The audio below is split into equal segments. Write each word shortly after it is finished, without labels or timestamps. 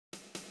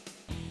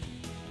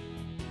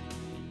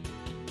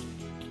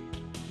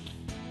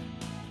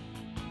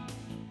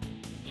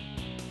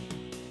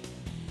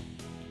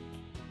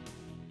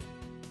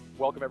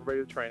welcome everybody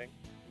to the training.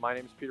 My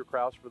name is Peter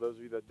Krause. For those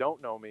of you that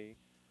don't know me,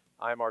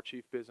 I'm our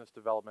Chief Business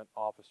Development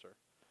Officer.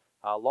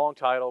 Long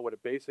title, what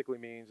it basically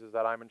means is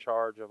that I'm in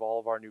charge of all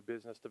of our new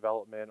business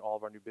development, all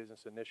of our new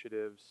business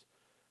initiatives,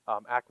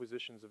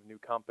 acquisitions of new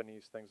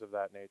companies, things of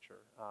that nature.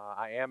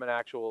 I am an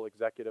actual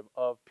executive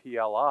of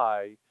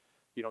PLI.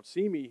 You don't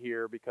see me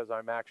here because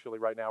I'm actually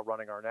right now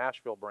running our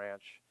Nashville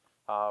branch,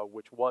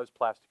 which was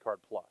Plasticard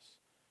Plus.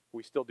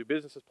 We still do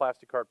business as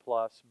Plasticard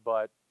Plus,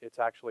 but it's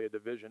actually a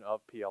division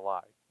of PLI,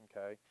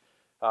 okay?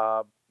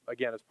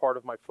 Again, as part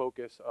of my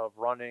focus of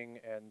running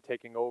and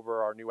taking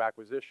over our new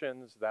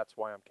acquisitions, that's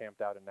why I'm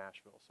camped out in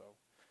Nashville. So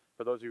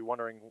for those of you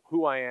wondering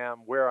who I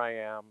am, where I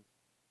am,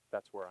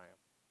 that's where I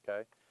am,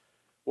 okay?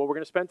 What we're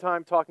going to spend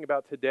time talking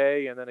about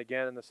today and then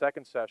again in the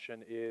second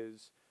session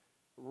is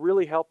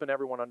really helping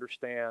everyone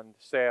understand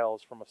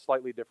sales from a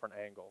slightly different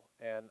angle.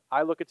 And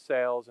I look at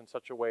sales in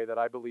such a way that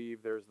I believe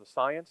there's the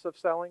science of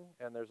selling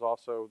and there's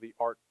also the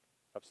art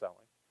of selling.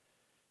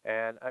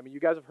 And I mean, you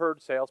guys have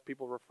heard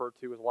salespeople referred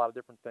to as a lot of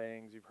different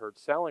things. You've heard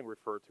selling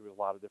referred to as a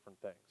lot of different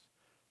things.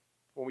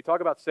 When we talk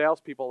about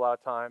salespeople, a lot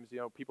of times, you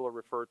know, people are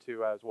referred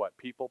to as what?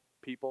 People,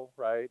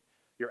 right?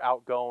 You're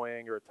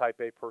outgoing, you're a type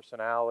A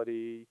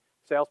personality.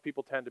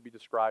 Salespeople tend to be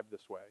described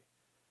this way.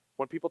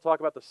 When people talk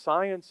about the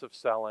science of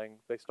selling,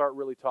 they start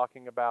really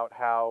talking about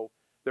how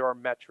there are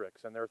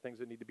metrics and there are things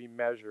that need to be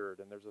measured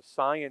and there's a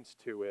science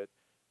to it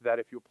that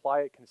if you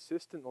apply it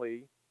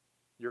consistently,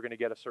 you're going to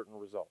get a certain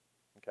result,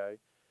 okay?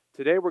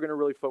 Today we're going to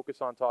really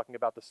focus on talking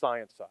about the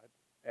science side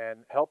and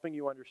helping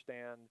you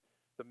understand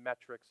the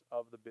metrics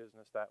of the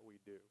business that we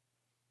do.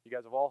 You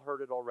guys have all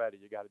heard it already.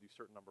 You got to do a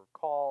certain number of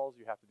calls,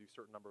 you have to do a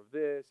certain number of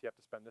this, you have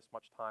to spend this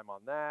much time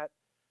on that.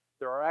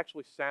 There are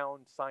actually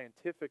sound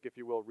scientific, if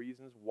you will,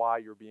 reasons why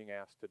you're being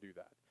asked to do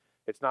that.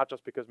 It's not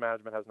just because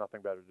management has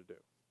nothing better to do.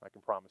 I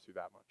can promise you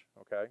that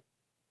much, okay?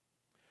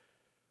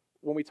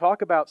 When we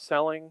talk about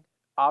selling,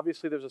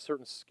 obviously there's a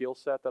certain skill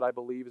set that I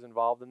believe is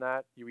involved in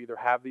that. You either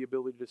have the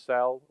ability to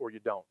sell or you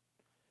don't.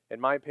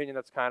 In my opinion,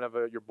 that's kind of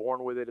you're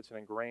born with it. It's an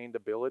ingrained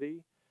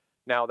ability.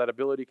 Now, that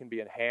ability can be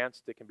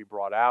enhanced. It can be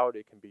brought out.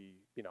 It can be,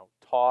 you know,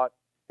 taught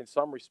in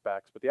some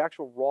respects. But the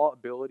actual raw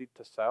ability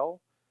to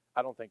sell,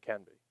 I don't think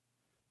can be.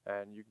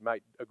 And you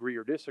might agree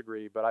or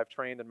disagree, but I've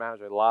trained and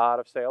managed a lot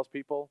of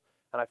salespeople,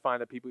 and I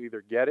find that people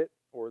either get it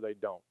or they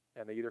don't.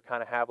 And they either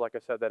kind of have, like I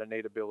said, that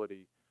innate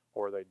ability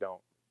or they don't.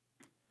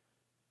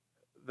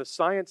 The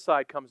science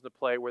side comes into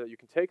play where you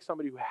can take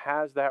somebody who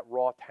has that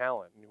raw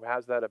talent and who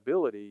has that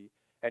ability,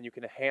 and you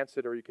can enhance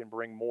it or you can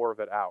bring more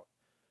of it out.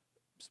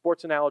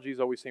 Sports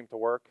analogies always seem to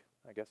work.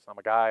 I guess I'm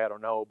a guy, I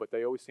don't know, but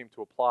they always seem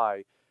to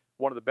apply.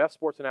 One of the best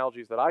sports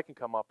analogies that I can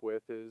come up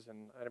with is,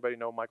 and anybody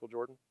know Michael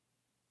Jordan?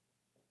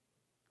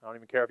 I don't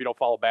even care if you don't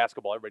follow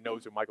basketball. Everybody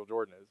knows who Michael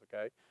Jordan is,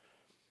 okay?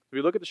 If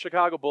you look at the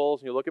Chicago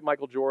Bulls and you look at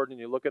Michael Jordan and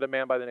you look at a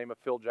man by the name of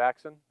Phil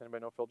Jackson.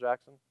 Anybody know Phil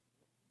Jackson?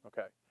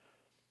 Okay.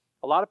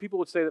 A lot of people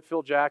would say that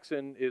Phil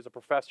Jackson is a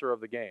professor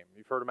of the game.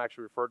 You've heard him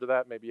actually referred to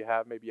that. Maybe you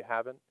have, maybe you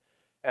haven't.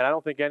 And I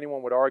don't think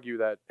anyone would argue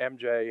that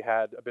MJ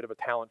had a bit of a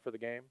talent for the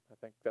game. I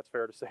think that's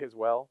fair to say as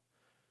well.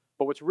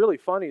 But what's really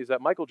funny is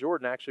that Michael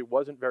Jordan actually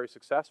wasn't very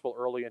successful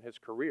early in his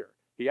career.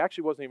 He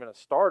actually wasn't even a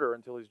starter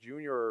until his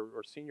junior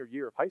or senior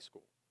year of high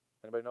school.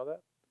 Anybody know that?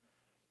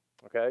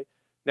 Okay.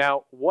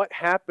 Now, what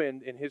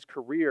happened in his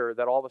career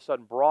that all of a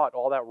sudden brought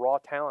all that raw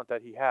talent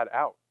that he had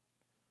out?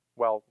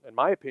 Well, in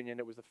my opinion,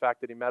 it was the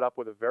fact that he met up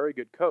with a very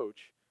good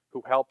coach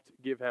who helped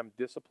give him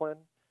discipline,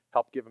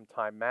 helped give him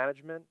time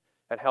management,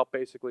 and helped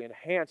basically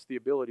enhance the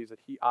abilities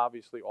that he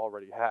obviously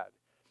already had.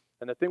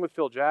 And the thing with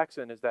Phil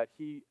Jackson is that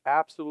he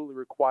absolutely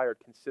required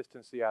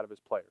consistency out of his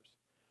players.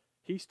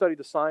 He studied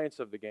the science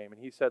of the game,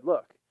 and he said,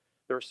 look,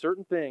 there are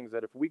certain things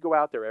that if we go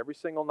out there every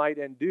single night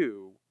and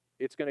do,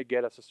 it's going to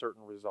get us a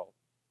certain result.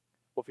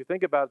 Well, if you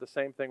think about it, the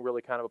same thing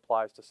really kind of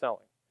applies to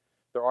selling.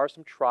 There are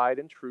some tried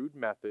and true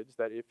methods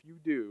that if you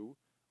do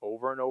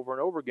over and over and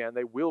over again,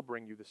 they will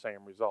bring you the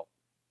same result.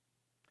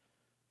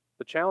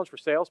 The challenge for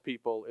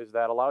salespeople is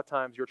that a lot of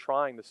times you're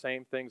trying the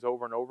same things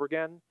over and over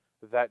again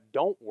that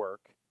don't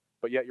work,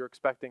 but yet you're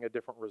expecting a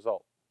different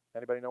result.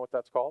 Anybody know what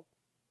that's called?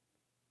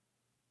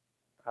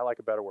 I like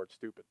a better word,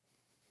 stupid.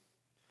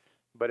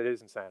 But it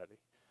is insanity.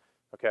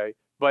 Okay?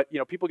 But, you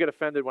know, people get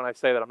offended when I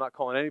say that. I'm not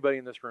calling anybody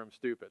in this room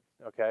stupid,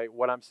 okay?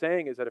 What I'm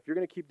saying is that if you're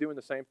going to keep doing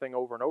the same thing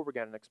over and over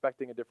again and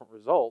expecting a different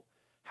result,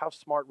 how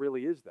smart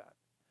really is that?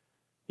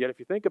 Yet if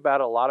you think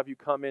about it, a lot of you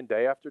come in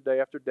day after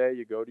day after day,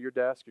 you go to your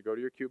desk, you go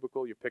to your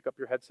cubicle, you pick up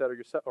your headset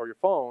or your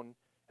phone,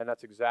 and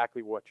that's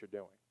exactly what you're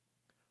doing.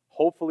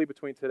 Hopefully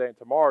between today and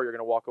tomorrow, you're going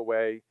to walk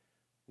away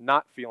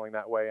not feeling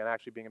that way and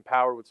actually being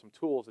empowered with some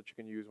tools that you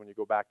can use when you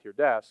go back to your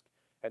desk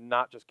and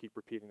not just keep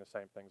repeating the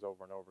same things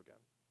over and over again,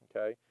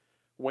 okay?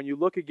 When you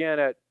look again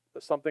at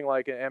something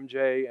like an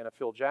MJ and a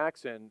Phil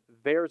Jackson,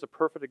 there's a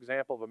perfect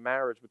example of a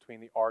marriage between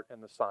the art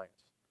and the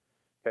science.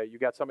 Okay, you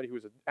got somebody who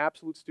was an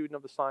absolute student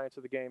of the science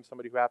of the game,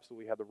 somebody who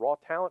absolutely had the raw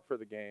talent for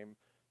the game.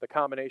 The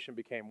combination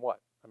became what?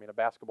 I mean, a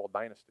basketball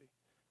dynasty.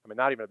 I mean,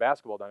 not even a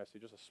basketball dynasty,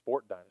 just a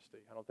sport dynasty.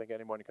 I don't think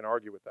anyone can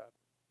argue with that.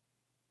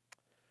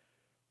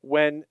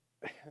 When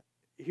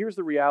here's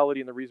the reality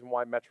and the reason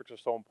why metrics are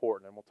so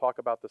important, and we'll talk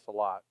about this a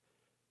lot.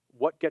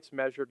 What gets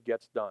measured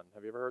gets done.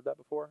 Have you ever heard that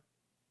before?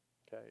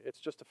 Okay, it's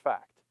just a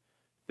fact.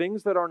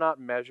 Things that are not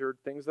measured,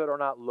 things that are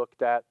not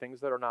looked at,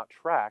 things that are not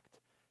tracked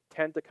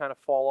tend to kind of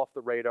fall off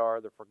the radar,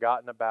 they're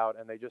forgotten about,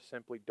 and they just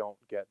simply don't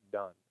get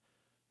done.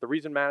 The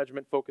reason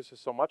management focuses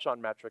so much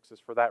on metrics is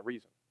for that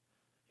reason.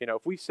 You know,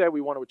 if we say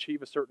we want to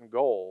achieve a certain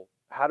goal,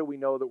 how do we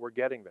know that we're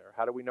getting there?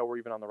 How do we know we're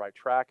even on the right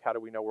track? How do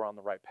we know we're on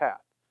the right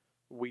path?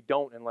 We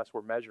don't unless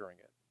we're measuring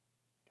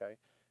it, okay?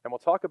 And we'll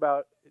talk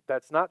about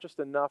that's not just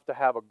enough to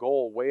have a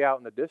goal way out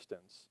in the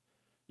distance.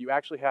 You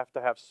actually have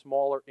to have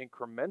smaller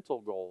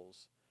incremental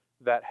goals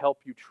that help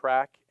you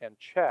track and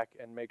check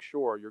and make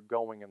sure you're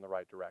going in the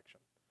right direction.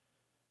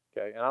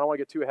 Okay, and I don't want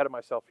to get too ahead of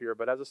myself here,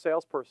 but as a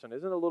salesperson,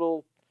 isn't it a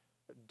little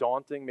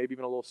daunting, maybe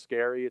even a little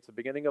scary? It's the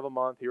beginning of a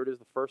month. Here it is,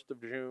 the 1st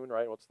of June,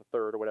 right? Well, it's the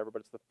 3rd or whatever,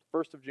 but it's the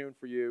 1st of June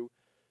for you.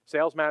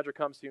 Sales manager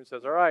comes to you and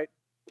says, all right,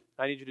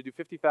 I need you to do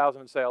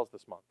 50,000 in sales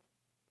this month.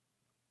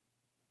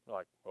 You're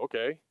like,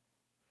 okay.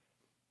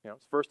 You know,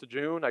 it's 1st of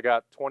June. I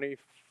got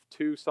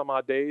 22 some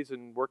odd days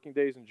and working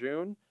days in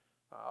June.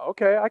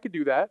 Okay, I could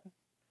do that.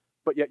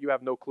 But yet you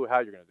have no clue how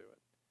you're going to do it.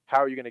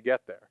 How are you going to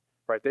get there?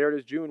 Right there it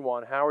is, June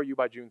 1. How are you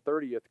by June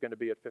 30th going to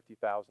be at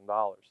 $50,000?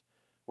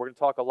 We're going to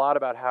talk a lot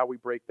about how we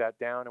break that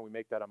down and we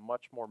make that a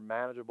much more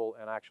manageable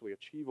and actually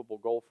achievable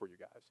goal for you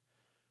guys.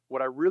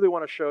 What I really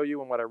want to show you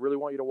and what I really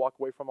want you to walk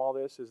away from all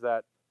this is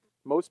that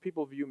most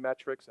people view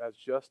metrics as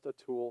just a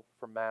tool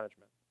for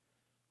management,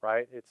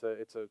 right? It's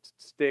a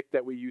stick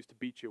that we use to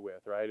beat you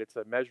with, right? It's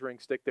a measuring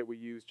stick that we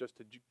use just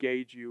to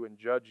gauge you and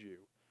judge you.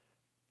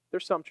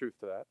 There's some truth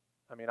to that.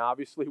 I mean,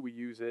 obviously we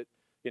use it,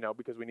 you know,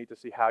 because we need to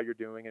see how you're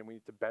doing and we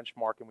need to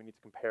benchmark and we need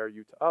to compare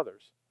you to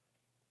others.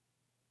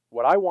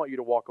 What I want you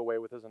to walk away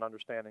with is an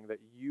understanding that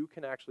you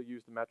can actually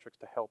use the metrics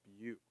to help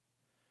you,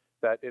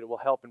 that it will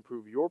help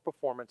improve your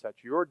performance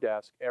at your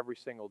desk every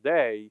single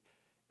day,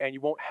 and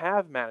you won't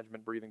have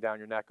management breathing down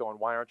your neck going,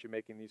 why aren't you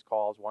making these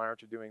calls? Why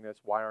aren't you doing this?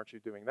 Why aren't you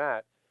doing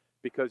that?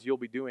 Because you'll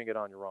be doing it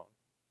on your own.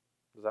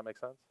 Does that make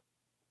sense?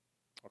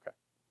 Okay.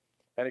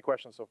 Any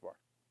questions so far?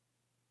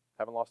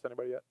 Haven't lost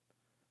anybody yet?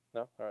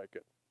 No? All right,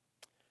 good.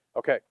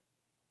 Okay,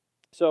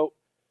 so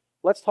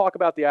let's talk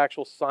about the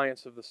actual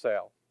science of the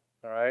sale,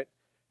 all right?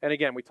 And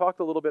again, we talked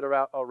a little bit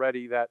about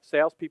already that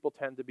salespeople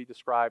tend to be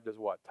described as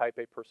what? Type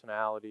A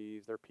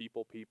personalities, they're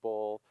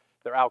people,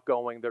 they're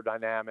outgoing, they're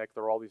dynamic,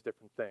 they're all these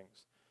different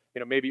things.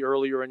 You know, maybe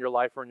earlier in your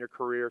life or in your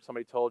career,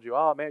 somebody told you,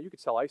 oh man, you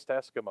could sell ice to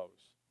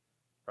Eskimos,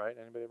 right?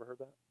 Anybody ever heard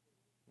that?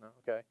 No?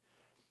 Okay.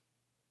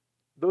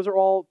 Those are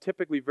all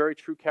typically very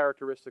true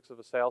characteristics of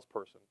a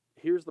salesperson.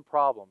 Here's the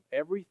problem.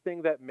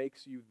 Everything that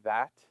makes you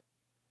that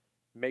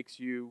makes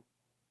you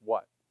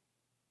what?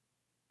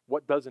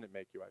 What doesn't it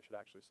make you, I should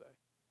actually say?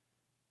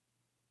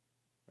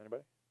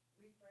 Anybody?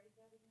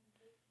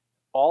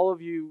 All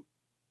of you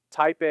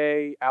type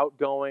A,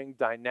 outgoing,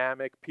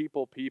 dynamic,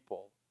 people,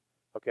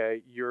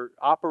 okay? You're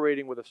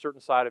operating with a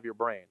certain side of your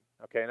brain,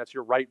 okay? And that's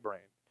your right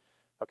brain.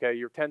 Okay,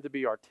 you tend to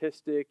be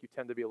artistic, you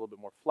tend to be a little bit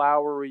more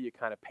flowery, you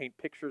kind of paint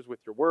pictures with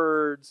your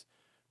words,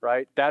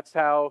 right? That's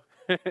how,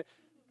 see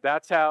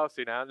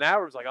now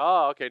it was like,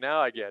 oh, okay, now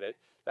I get it.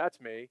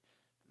 That's me.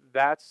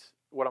 That's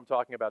what I'm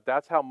talking about.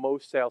 That's how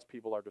most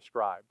salespeople are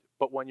described.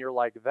 But when you're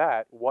like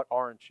that, what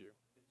aren't you?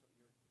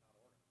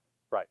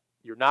 Right.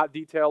 You're not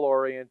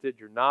detail-oriented,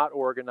 you're not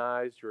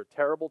organized, you're a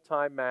terrible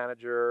time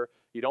manager,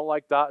 you don't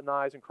like dotting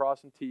I's and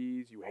crossing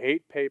T's, you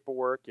hate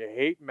paperwork, you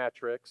hate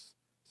metrics.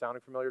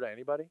 Sounding familiar to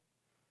anybody?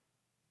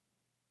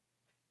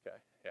 Okay,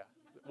 yeah.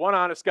 One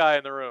honest guy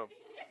in the room.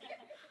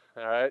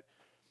 All right.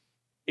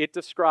 It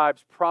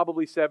describes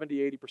probably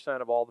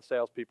 70–80% of all the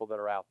salespeople that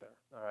are out there.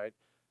 All right.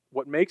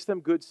 What makes them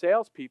good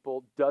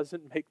salespeople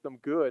doesn't make them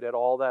good at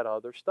all that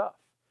other stuff.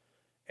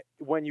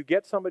 When you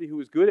get somebody who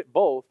is good at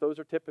both, those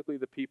are typically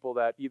the people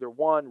that either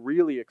one,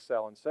 really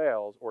excel in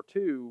sales, or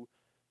two,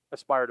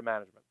 aspire to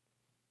management.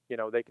 You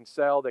know, they can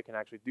sell, they can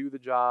actually do the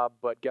job,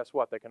 but guess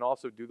what? They can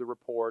also do the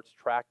reports,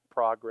 track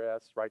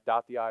progress, right?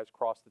 Dot the I's,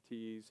 cross the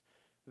T's.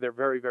 They're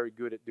very, very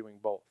good at doing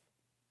both.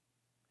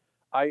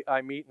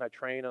 I meet and I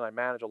train and I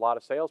manage a lot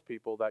of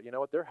salespeople that, you know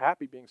what, they're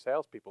happy being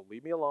salespeople.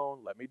 Leave me alone.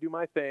 Let me do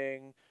my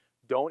thing.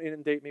 Don't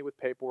inundate me with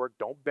paperwork.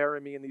 Don't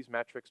bury me in these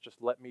metrics. Just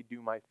let me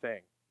do my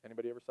thing.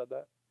 Anybody ever said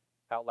that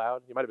out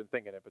loud? You might have been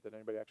thinking it, but did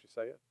anybody actually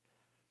say it?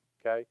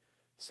 Okay.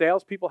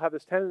 Salespeople have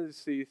this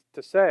tendency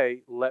to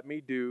say, let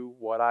me do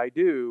what I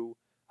do.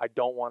 I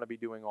don't want to be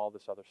doing all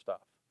this other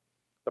stuff.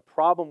 The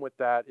problem with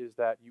that is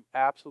that you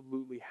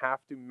absolutely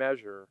have to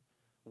measure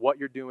what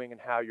you're doing and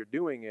how you're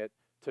doing it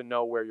to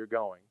know where you're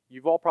going.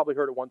 You've all probably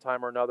heard it one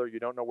time or another, you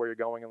don't know where you're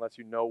going unless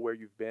you know where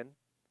you've been.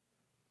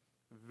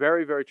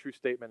 Very, very true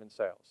statement in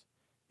sales.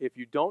 If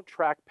you don't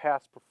track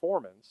past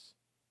performance,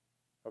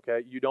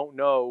 okay, you don't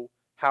know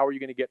how are you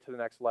going to get to the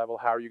next level,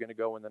 how are you going to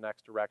go in the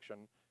next direction,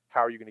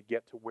 how are you going to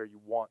get to where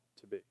you want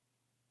to be.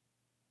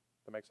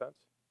 That make sense?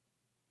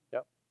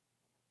 Yep.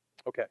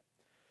 Okay.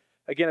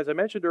 Again, as I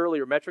mentioned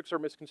earlier, metrics are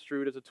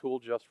misconstrued as a tool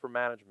just for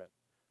management.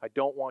 I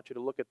don't want you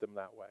to look at them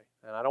that way.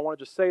 And I don't want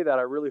to just say that.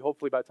 I really,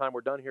 hopefully by the time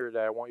we're done here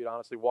today, I want you to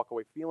honestly walk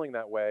away feeling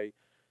that way.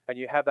 And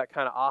you have that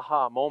kind of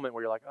aha moment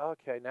where you're like,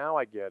 okay, now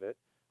I get it.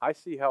 I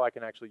see how I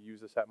can actually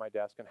use this at my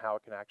desk and how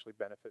it can actually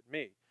benefit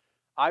me.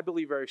 I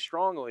believe very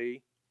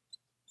strongly,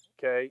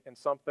 okay, in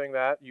something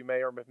that you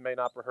may or may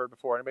not have heard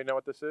before. Anybody know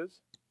what this is?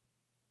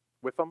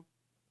 With them?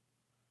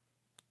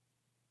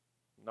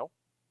 No?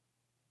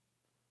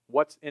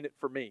 What's in it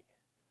for me?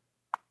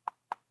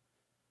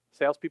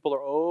 Salespeople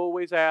are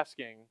always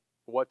asking,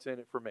 what's in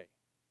it for me?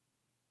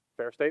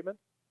 Fair statement?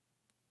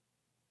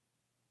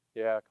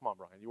 Yeah, come on,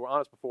 Brian. You were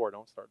honest before.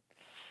 Don't start.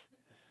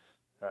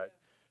 All right.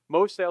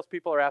 Most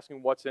salespeople are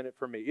asking, what's in it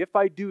for me? If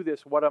I do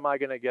this, what am I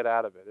going to get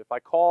out of it? If I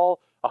call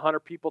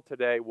 100 people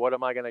today, what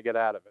am I going to get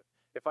out of it?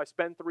 If I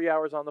spend 3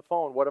 hours on the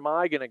phone, what am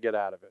I going to get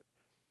out of it?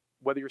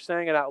 Whether you're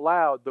saying it out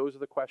loud, those are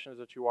the questions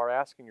that you are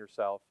asking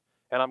yourself,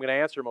 and I'm going to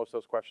answer most of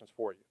those questions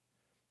for you.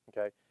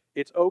 Okay?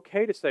 It's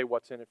okay to say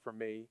what's in it for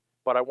me,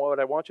 but what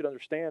I want you to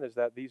understand is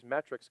that these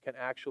metrics can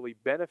actually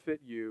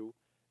benefit you,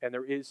 and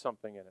there is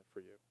something in it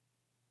for you.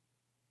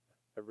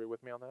 Everybody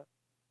with me on that?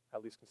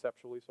 At least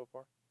conceptually so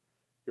far?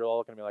 You're all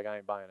looking at me like I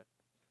ain't buying it.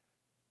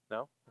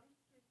 No?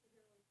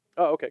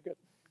 Oh, okay, good.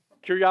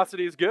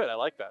 Curiosity is good. I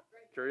like that.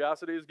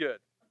 Curiosity is good.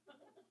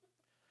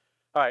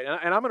 All right,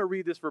 and I'm going to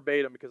read this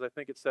verbatim because I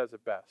think it says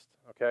it best.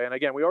 Okay, and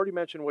again, we already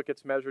mentioned what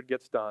gets measured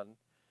gets done.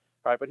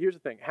 All right, but here's the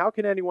thing. How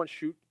can anyone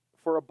shoot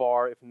for a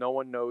bar if no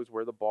one knows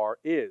where the bar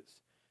is?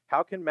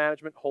 How can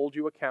management hold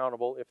you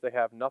accountable if they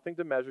have nothing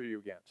to measure you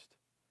against?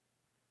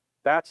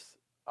 That's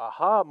a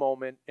aha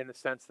moment in the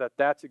sense that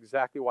that's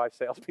exactly why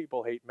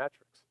salespeople hate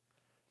metrics.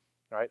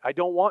 Right? I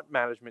don't want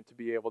management to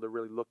be able to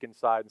really look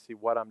inside and see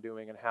what I'm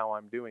doing and how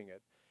I'm doing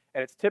it.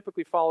 And it's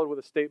typically followed with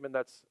a statement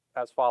that's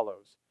as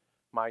follows.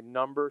 My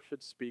number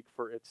should speak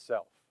for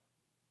itself.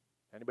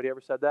 Anybody ever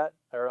said that?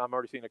 Or I'm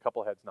already seeing a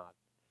couple heads nod.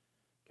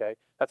 Okay?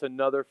 That's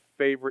another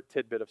favorite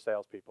tidbit of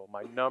salespeople.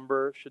 My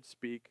number should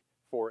speak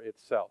for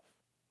itself.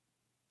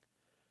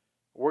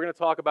 We're going to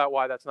talk about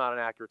why that's not an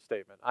accurate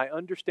statement. I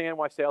understand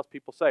why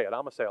salespeople say it.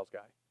 I'm a sales guy.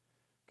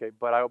 Okay?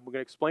 But I'm going to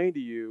explain to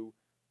you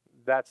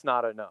that's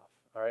not enough.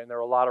 All right? And there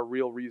are a lot of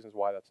real reasons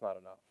why that's not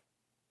enough.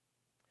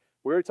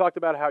 We already talked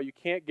about how you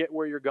can't get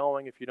where you're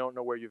going if you don't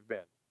know where you've been.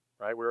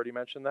 Right? We already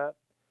mentioned that.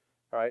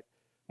 All right?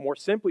 More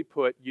simply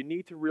put, you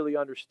need to really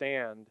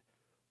understand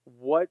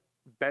what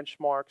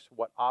benchmarks,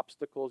 what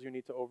obstacles you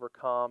need to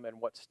overcome, and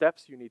what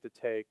steps you need to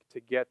take to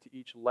get to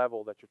each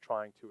level that you're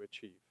trying to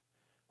achieve.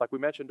 Like we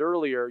mentioned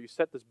earlier, you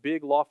set this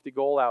big lofty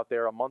goal out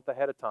there a month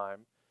ahead of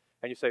time,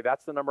 and you say,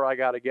 that's the number I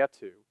got to get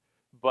to.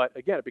 But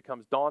again, it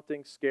becomes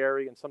daunting,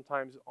 scary, and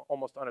sometimes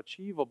almost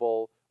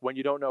unachievable when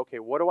you don't know, okay,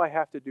 what do I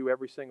have to do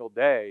every single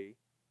day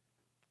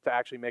to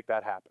actually make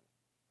that happen?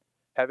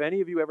 Have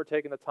any of you ever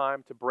taken the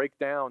time to break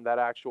down that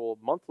actual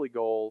monthly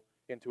goal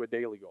into a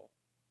daily goal?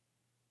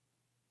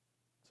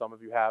 Some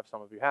of you have,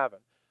 some of you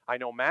haven't. I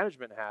know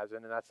management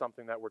hasn't, and that's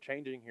something that we're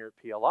changing here at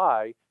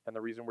PLI, and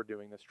the reason we're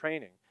doing this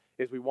training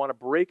is we want to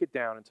break it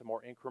down into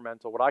more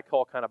incremental, what I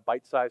call kind of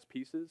bite-sized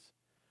pieces,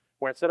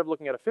 where instead of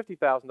looking at a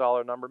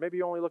 $50,000 number, maybe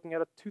you're only looking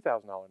at a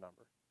 $2,000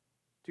 number.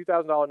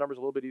 $2,000 number is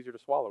a little bit easier to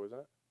swallow, isn't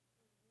it?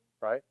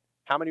 Right?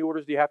 How many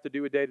orders do you have to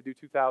do a day to do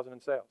 2,000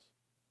 in sales?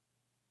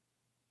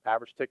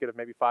 Average ticket of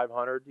maybe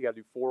 500. You got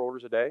to do 4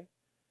 orders a day.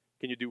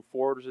 Can you do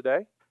 4 orders a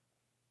day?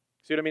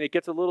 See what I mean? It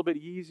gets a little bit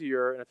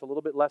easier, and it's a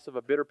little bit less of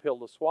a bitter pill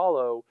to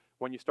swallow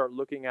when you start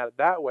looking at it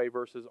that way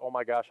versus, oh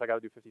my gosh, I got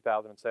to do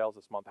 50,000 in sales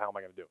this month. How am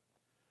I going to do it?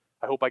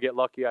 I hope I get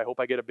lucky. I hope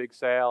I get a big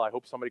sale. I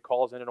hope somebody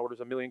calls in and orders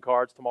 1 million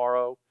cards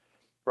tomorrow.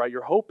 Right?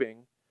 You're hoping,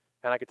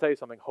 and I can tell you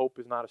something, hope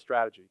is not a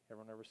strategy.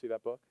 Everyone ever see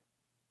that book?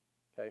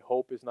 Okay,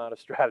 hope is not a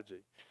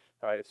strategy.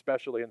 All right,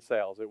 especially in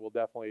sales. It will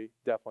definitely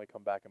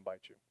come back and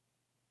bite you.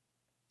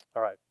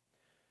 All right.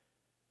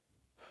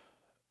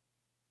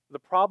 The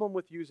problem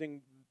with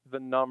using the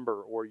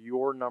number or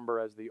your number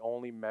as the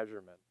only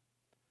measurement,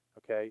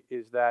 okay,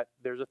 is that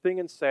there's a thing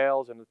in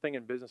sales and a thing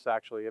in business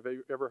actually. Have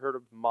you ever heard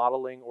of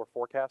modeling or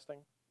forecasting?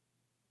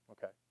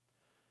 Okay.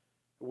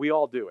 We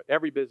all do it.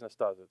 Every business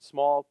does it.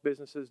 Small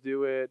businesses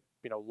do it,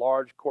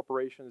 large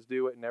corporations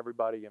do it, and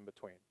everybody in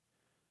between.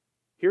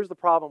 Here's the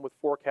problem with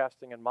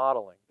forecasting and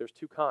modeling. There's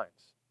 2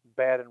 kinds,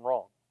 bad and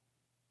wrong.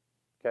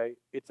 Okay?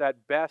 It's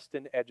at best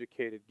an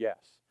educated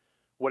guess.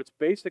 What it's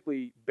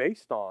basically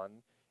based on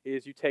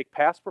is you take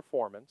past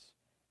performance.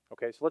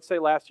 Okay, so let's say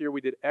last year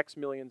we did X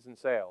millions in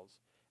sales,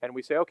 and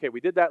we say, okay, we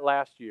did that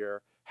last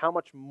year. How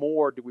much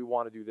more do we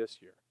want to do this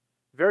year?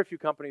 Very few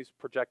companies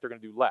project they're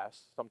going to do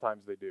less.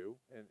 Sometimes they do,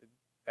 in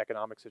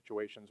economic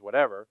situations,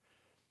 whatever.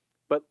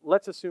 But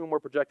let's assume we're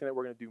projecting that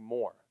we're going to do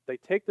more. They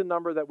take the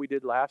number that we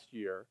did last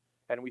year,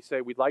 and we say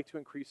we'd like to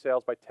increase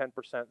sales by 10%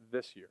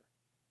 this year.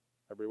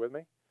 Everybody with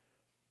me?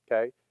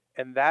 Okay,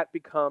 and that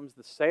becomes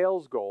the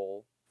sales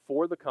goal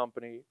for the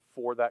company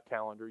for that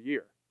calendar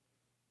year.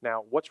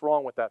 Now, what's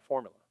wrong with that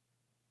formula?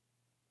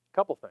 A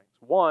couple things.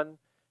 One,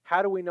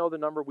 how do we know the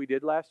number we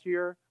did last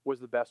year was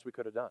the best we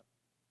could have done?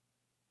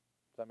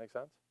 Does that make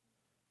sense?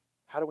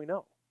 How do we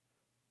know?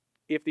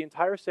 If the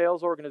entire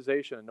sales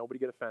organization, and nobody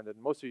get offended,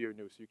 most of you are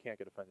new, so you can't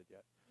get offended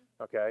yet,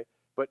 okay?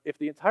 But if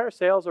the entire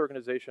sales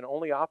organization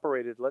only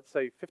operated, let's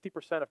say,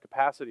 50% of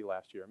capacity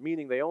last year,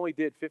 meaning they only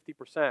did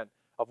 50%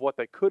 of what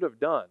they could have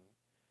done,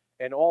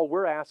 and all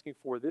we're asking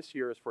for this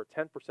year is for a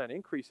 10%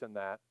 increase in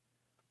that,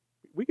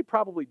 we could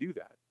probably do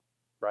that,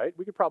 right?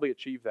 We could probably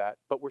achieve that,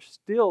 but we're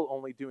still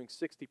only doing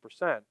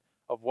 60%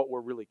 of what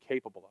we're really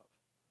capable of.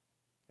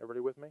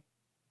 Everybody with me?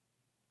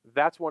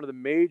 That's one of the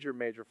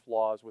major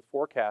flaws with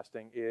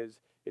forecasting is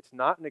it's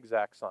not an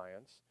exact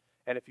science,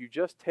 and if you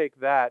just take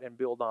that and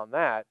build on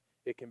that,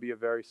 it can be a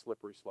very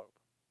slippery slope,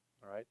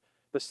 all right?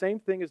 The same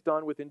thing is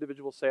done with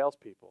individual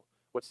salespeople.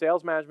 What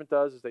sales management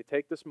does is they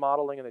take this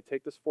modeling and they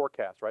take this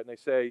forecast, right? And they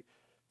say,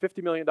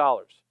 $50 million.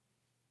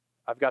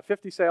 I've got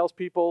 50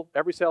 salespeople.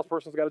 Every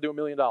salesperson's got to do $1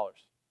 million.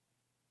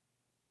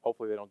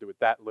 Hopefully they don't do it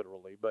that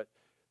literally, but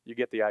you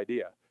get the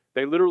idea.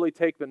 They literally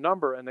take the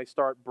number and they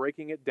start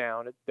breaking it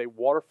down. They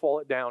waterfall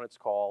it down, it's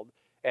called,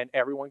 and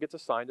everyone gets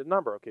assigned a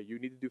number. Okay, you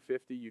need to do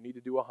 50, you need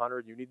to do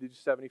 100, you need to do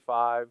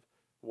 75,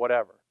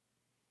 whatever.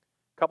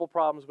 Couple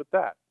problems with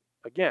that.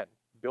 Again,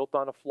 built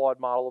on a flawed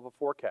model of a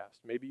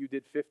forecast. Maybe you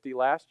did 50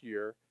 last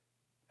year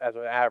as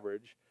an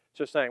average. It's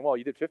just saying, well,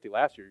 you did 50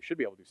 last year, you should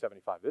be able to do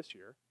 75 this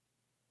year.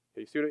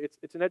 Okay, you see what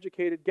it's an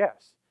educated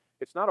guess.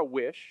 It's not a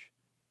wish,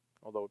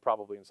 although it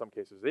probably in some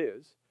cases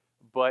is,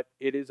 but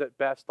it is at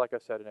best, like I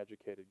said, an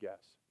educated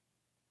guess.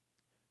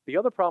 The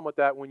other problem with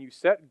that, when you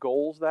set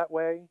goals that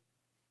way,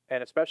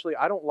 and especially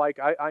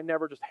I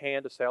never just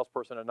hand a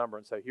salesperson a number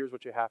and say, here's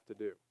what you have to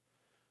do.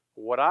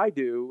 What I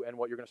do, and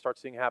what you're going to start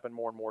seeing happen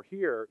more and more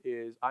here,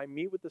 is I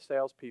meet with the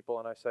salespeople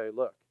and I say,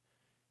 look,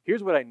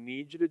 here's what I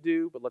need you to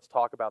do, but let's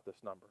talk about this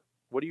number.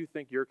 What do you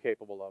think you're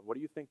capable of? What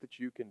do you think that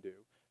you can do?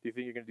 Do you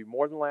think you're going to do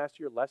more than last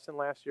year, less than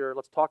last year?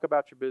 Let's talk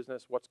about your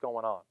business, what's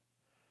going on.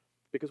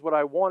 Because what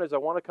I want is I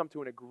want to come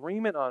to an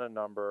agreement on a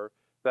number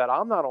that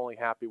I'm not only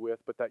happy with,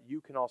 but that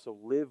you can also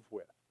live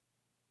with.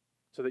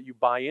 So that you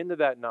buy into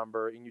that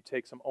number and you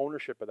take some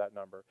ownership of that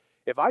number.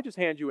 If I just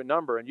hand you a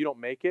number and you don't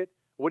make it,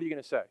 what are you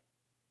going to say?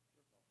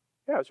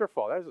 Yeah, it's your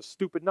fault. That is a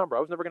stupid number.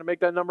 I was never going to make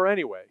that number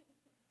anyway.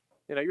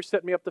 You know, you're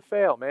setting me up to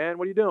fail, man.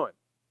 What are you doing?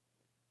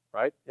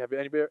 Right? Have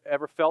anybody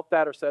ever felt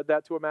that or said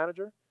that to a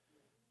manager?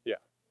 Yeah.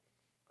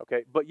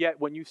 Okay, but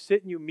yet when you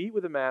sit and you meet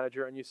with a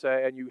manager and you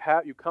say, and you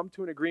come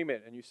to an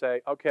agreement and you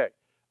say, okay,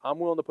 I'm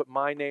willing to put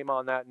my name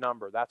on that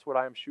number. That's what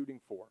I am shooting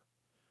for.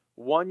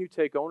 One, you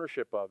take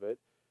ownership of it.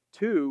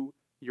 Two,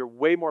 you're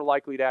way more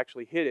likely to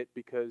actually hit it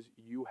because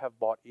you have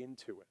bought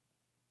into it.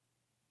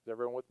 Is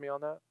everyone with me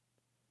on that?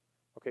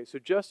 Okay, so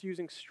just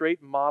using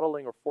straight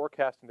modeling or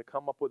forecasting to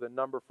come up with a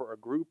number for a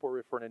group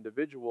or for an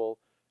individual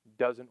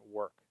doesn't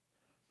work.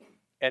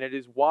 And it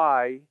is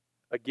why,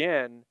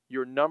 again,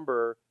 your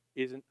number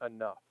isn't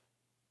enough.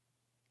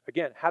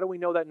 Again, how do we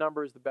know that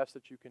number is the best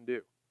that you can do?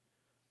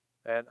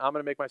 And I'm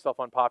going to make myself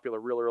unpopular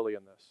real early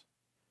in this.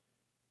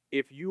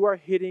 If you are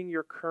hitting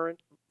your current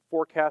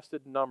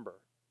forecasted number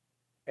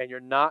and you're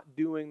not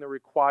doing the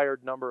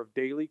required number of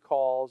daily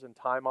calls and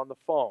time on the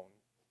phone,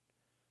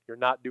 you're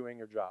not doing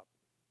your job.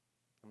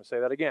 I'm going to say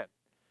that again.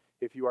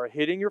 If you are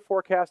hitting your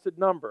forecasted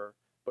number,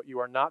 but you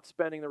are not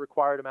spending the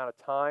required amount of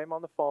time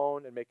on the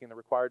phone and making the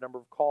required number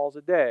of calls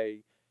a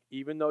day,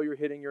 even though you're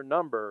hitting your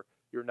number,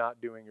 you're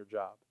not doing your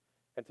job.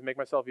 And to make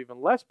myself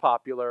even less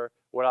popular,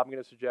 what I'm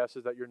going to suggest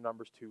is that your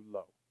number's too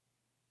low.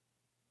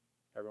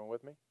 Everyone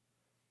with me?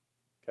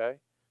 Okay?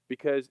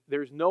 Because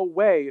there's no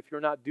way, if you're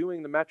not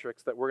doing the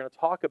metrics that we're going to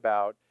talk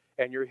about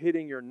and you're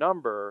hitting your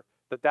number,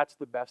 that that's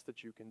the best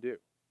that you can do.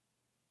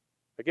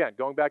 Again,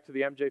 going back to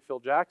the MJ Phil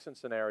Jackson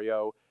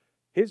scenario,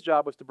 his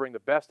job was to bring the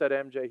best at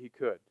MJ he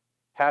could.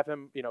 Have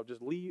him,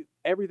 just leave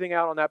everything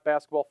out on that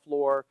basketball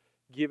floor,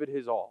 give it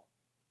his all.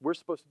 We're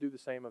supposed to do the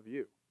same of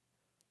you.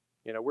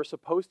 We're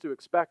supposed to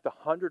expect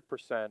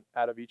 100%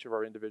 out of each of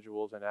our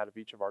individuals and out of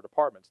each of our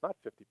departments, not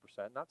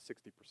 50%, not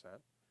 60%. Does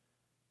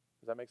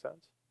that make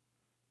sense?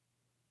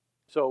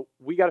 So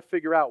we got to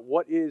figure out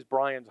what is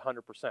Brian's 100%.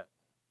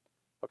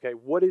 Okay,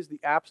 what is the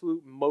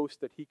absolute most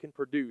that he can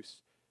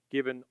produce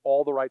given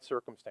all the right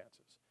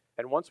circumstances?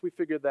 And once we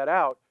figure that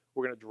out,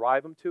 we're going to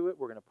drive him to it,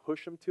 we're going to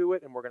push him to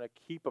it, and we're going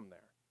to keep him there.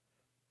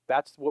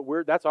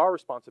 That's our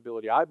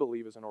responsibility, I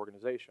believe, as an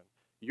organization.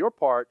 Your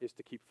part is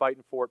to keep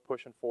fighting for it,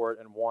 pushing for it,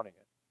 and wanting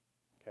it.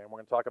 Okay, and we're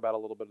going to talk about a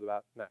little bit of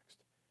that next.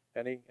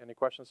 Any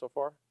questions so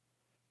far?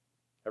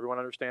 Everyone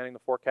understanding the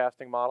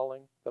forecasting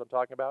modeling that I'm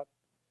talking about?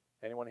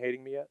 Anyone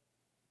hating me yet?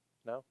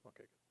 No? Okay,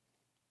 good.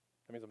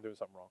 That means I'm doing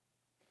something wrong.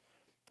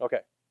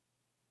 Okay.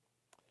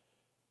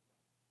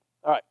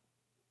 All right.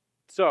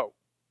 So,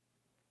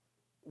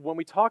 when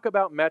we talk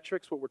about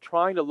metrics, what we're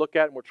trying to look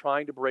at and we're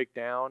trying to break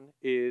down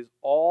is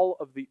all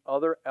of the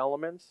other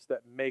elements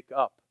that make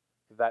up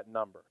that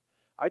number.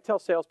 I tell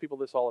salespeople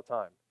this all the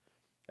time,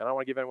 and I don't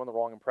want to give anyone the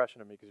wrong impression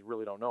of me because you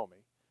really don't know me.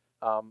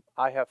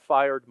 I have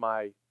fired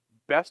my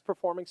best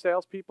performing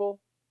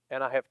salespeople,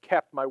 and I have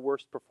kept my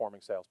worst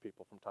performing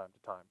salespeople from time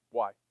to time.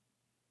 Why?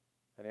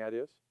 Any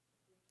ideas?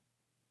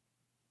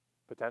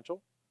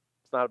 Potential?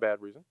 It's not a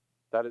bad reason.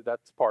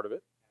 That's part of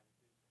it.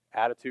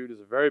 Attitude is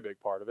a very big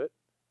part of it.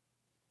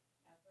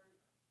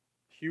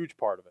 Huge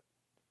part of it.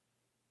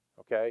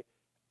 Okay?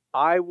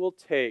 I will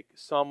take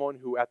someone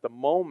who at the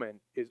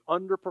moment is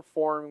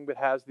underperforming but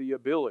has the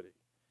ability,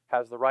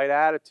 has the right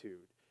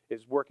attitude,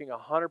 is working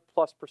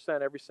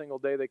 100+% every single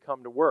day they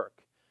come to work,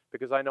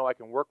 because I know I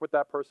can work with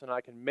that person and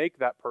I can make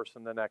that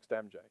person the next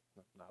MJ.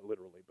 Not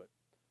literally, but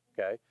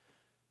okay.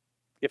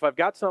 If I've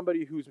got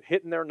somebody who's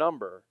hitting their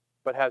number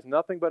but has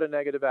nothing but a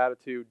negative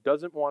attitude,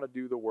 doesn't want to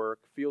do the work,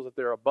 feels that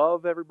they're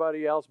above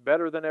everybody else,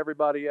 better than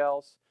everybody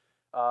else,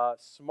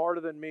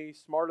 smarter than me,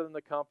 smarter than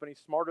the company,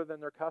 smarter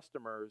than their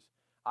customers,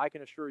 I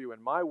can assure you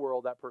in my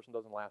world that person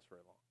doesn't last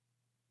very long.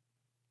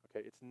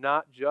 Okay, it's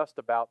not just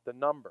about the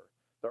number.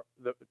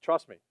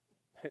 Trust me,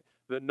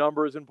 the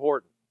number is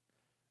important.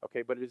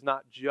 Okay, but it is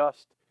not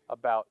just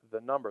about the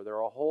number. There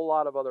are a whole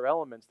lot of other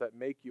elements that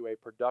make you a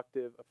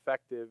productive,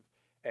 effective,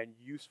 and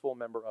useful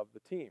member of the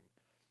team.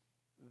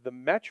 The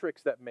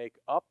metrics that make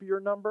up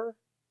your number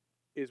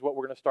is what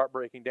we're going to start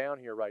breaking down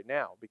here right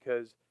now,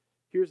 because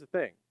here's the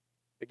thing.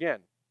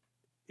 Again,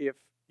 if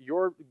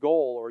your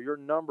goal or your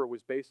number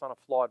was based on a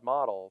flawed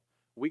model,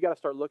 we got to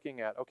start looking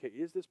at, okay,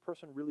 is this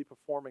person really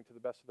performing to the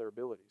best of their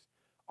abilities?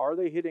 Are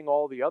they hitting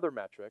all the other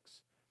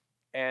metrics?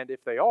 And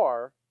if they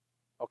are,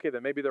 okay,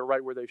 then maybe they're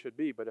right where they should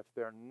be. But if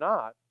they're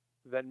not,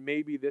 then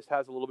maybe this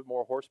has a little bit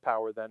more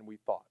horsepower than we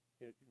thought.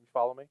 You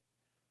follow me?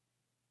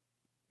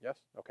 Yes?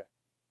 Okay.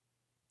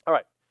 All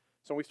right.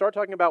 So when we start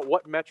talking about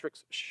what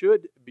metrics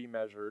should be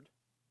measured,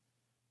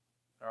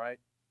 all right,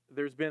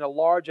 there's been a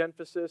large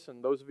emphasis,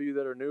 and those of you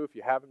that are new, if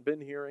you haven't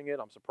been hearing it,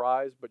 I'm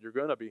surprised, but you're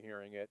going to be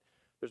hearing it.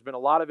 There's been a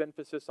lot of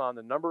emphasis on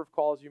the number of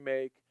calls you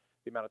make,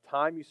 the amount of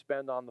time you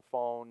spend on the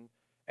phone,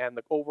 and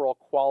the overall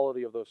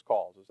quality of those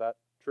calls. Is that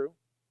true?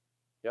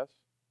 Yes?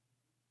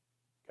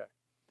 Okay.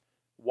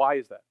 Why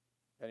is that?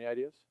 Any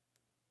ideas?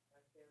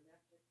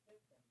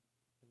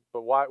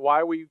 But why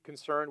are we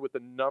concerned with the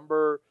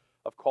number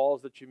of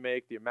calls that you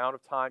make, the amount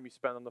of time you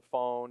spend on the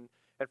phone?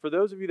 And for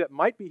those of you that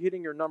might be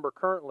hitting your number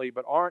currently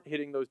but aren't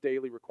hitting those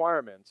daily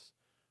requirements,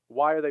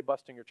 why are they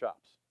busting your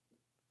chops?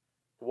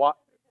 Why?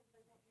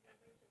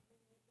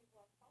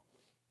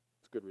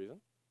 It's a good reason.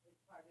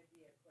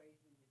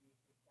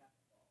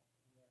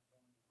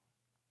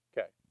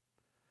 Okay.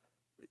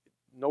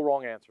 No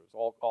wrong answers,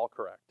 all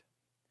correct.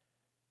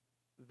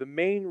 The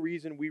main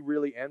reason we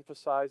really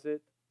emphasize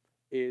it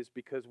is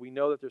because we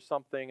know that there's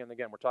something, and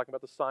again, we're talking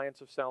about the science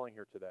of selling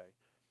here today.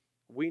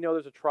 We know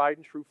there's a tried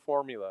and true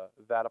formula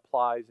that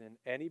applies in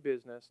any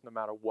business no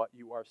matter what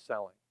you are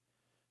selling.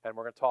 And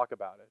we're going to talk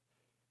about it.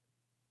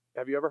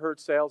 Have you ever heard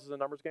sales is a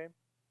numbers game?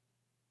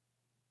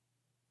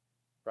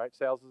 Right?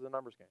 Sales is a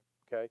numbers game.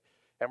 Okay?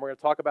 And we're going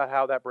to talk about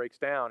how that breaks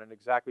down and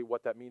exactly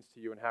what that means to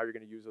you and how you're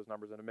going to use those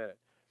numbers in a minute.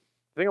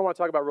 The thing I want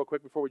to talk about real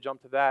quick before we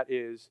jump to that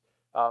is,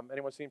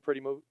 anyone seen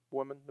Pretty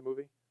Woman, the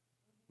movie?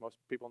 Most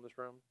people in this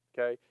room.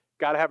 Okay?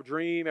 Got to have a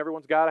dream.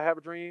 Everyone's got to have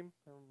a dream.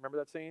 Remember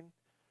that scene?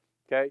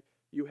 Okay?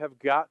 You have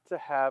got to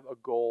have a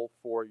goal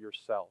for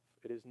yourself.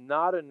 It is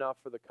not enough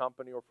for the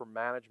company or for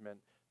management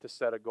to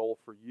set a goal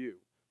for you.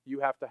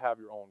 You have to have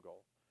your own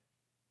goal.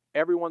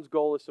 Everyone's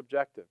goal is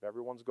subjective.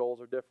 Everyone's goals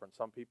are different.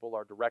 Some people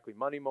are directly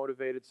money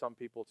motivated. Some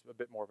people it's a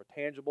bit more of a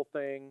tangible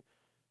thing.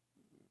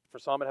 For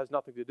some it has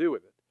nothing to do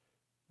with it.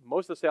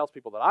 Most of the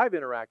salespeople that I've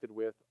interacted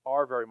with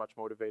are very much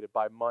motivated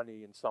by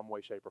money in some way,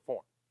 shape, or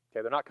form.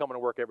 Okay, they're not coming to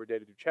work every day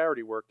to do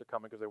charity work. They're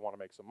coming because they want to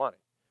make some money.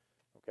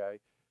 Okay,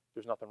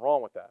 there's nothing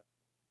wrong with that.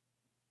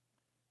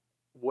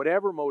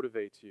 Whatever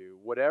motivates you,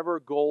 whatever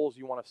goals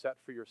you want to set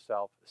for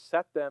yourself,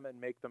 set them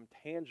and make them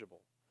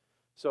tangible.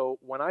 So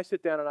when I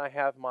sit down and I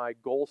have my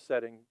goal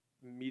setting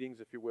meetings,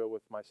 if you will,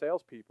 with my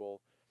salespeople,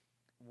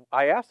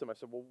 I ask them, I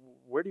said, well,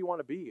 where do you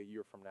want to be a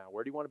year from now?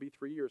 Where do you want to be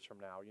 3 years from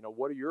now? You know,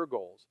 what are your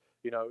goals?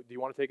 You know, do you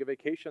want to take a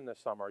vacation this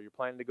summer? Are you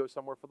planning to go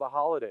somewhere for the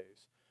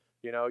holidays?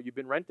 You know, you've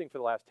been renting for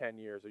the last 10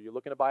 years. Are you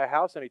looking to buy a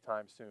house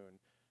anytime soon?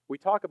 We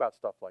talk about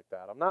stuff like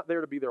that. I'm not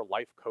there to be their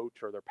life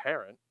coach or their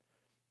parent.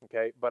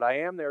 Okay, but I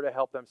am there to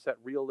help them set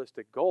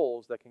realistic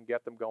goals that can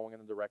get them going in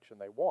the direction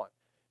they want.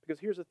 Because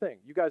here's the thing,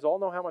 you guys all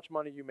know how much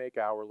money you make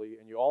hourly,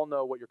 and you all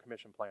know what your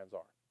commission plans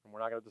are, and we're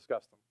not going to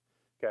discuss them,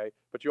 okay?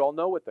 But you all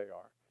know what they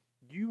are.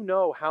 You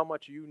know how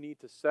much you need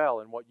to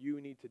sell and what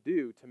you need to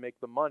do to make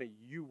the money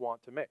you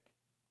want to make,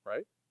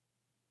 right?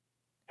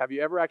 Have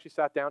you ever actually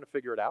sat down to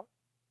figure it out?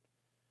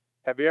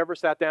 Have you ever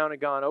sat down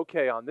and gone,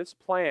 okay, on this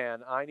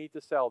plan, I need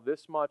to sell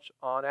this much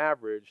on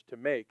average to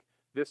make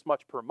this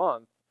much per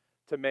month,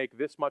 to make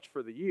this much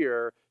for the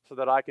year so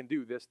that I can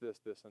do this, this,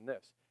 this, and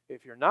this.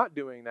 If you're not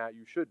doing that,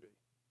 you should be.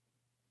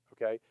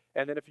 Okay?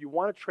 And then if you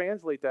want to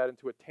translate that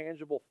into a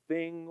tangible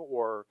thing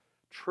or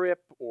trip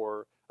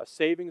or a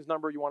savings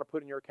number you want to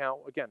put in your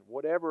account, again,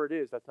 whatever it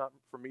is, that's not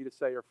for me to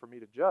say or for me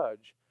to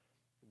judge,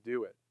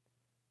 do it.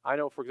 I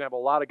know, for example,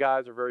 a lot of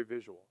guys are very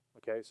visual.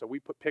 Okay? So we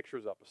put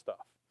pictures up of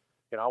stuff.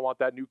 You know, I want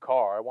that new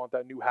car. I want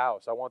that new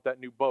house. I want that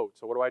new boat.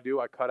 So what do?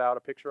 I cut out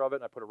a picture of it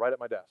and I put it right at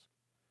my desk.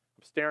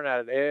 I'm staring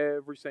at it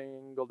every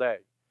single day.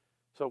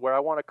 So where I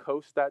want to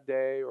coast that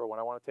day or when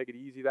I want to take it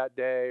easy that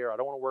day or I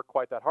don't want to work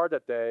quite that hard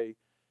that day,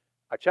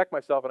 I check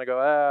myself and I go,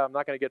 I'm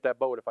not going to get that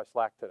boat if I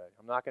slack today.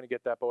 I'm not going to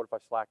get that boat if I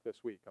slack this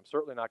week. I'm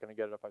certainly not going to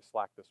get it if I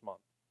slack this month.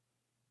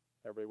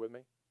 Everybody with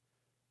me?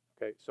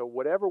 Okay, so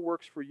whatever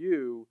works for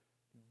you,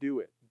 do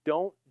it.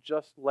 Don't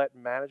just let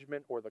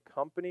management or the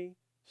company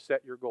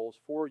set your goals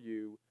for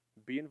you.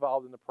 Be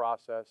involved in the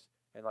process,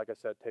 and like I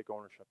said, take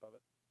ownership of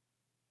it.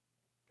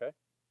 Okay,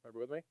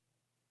 everybody with me?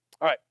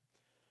 All right.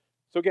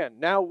 So again,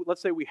 now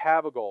let's say we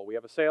have a goal. We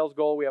have a sales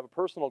goal. We have a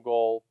personal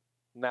goal.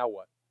 Now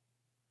what?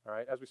 All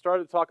right. As we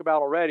started to talk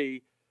about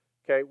already,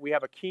 okay, we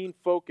have a keen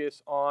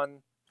focus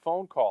on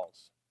phone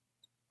calls.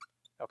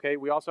 Okay,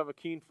 we also have a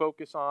keen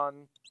focus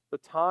on the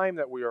time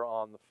that we are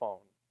on the phone.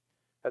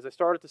 As I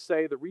started to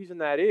say, the reason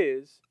that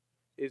is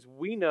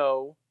we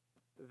know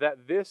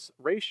that this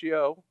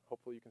ratio,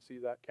 hopefully you can see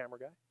that, camera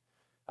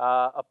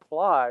guy,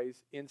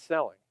 applies in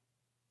selling.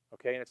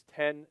 Okay, and it's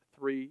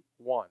 10-3-1.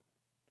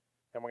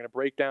 And we're going to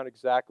break down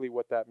exactly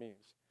what that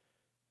means.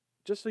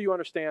 Just so you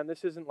understand,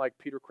 this isn't like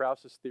Peter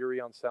Krause's theory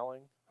on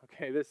selling.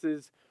 Okay, this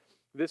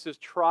is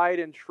tried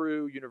and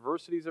true.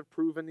 Universities have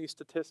proven these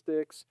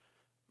statistics.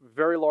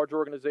 Very large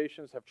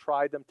organizations have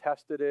tried them,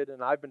 tested it,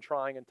 and I've been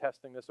trying and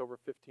testing this over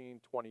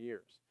 15, 20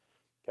 years.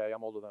 Okay,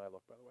 I'm older than I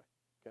look, by the way.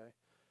 Okay,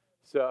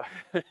 so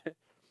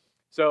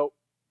so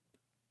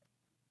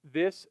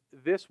this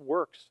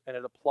works and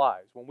it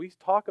applies. When we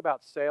talk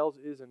about sales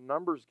is a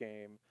numbers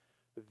game,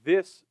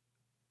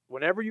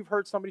 whenever you've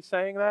heard somebody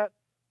saying that,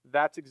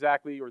 that's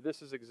exactly, or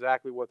this is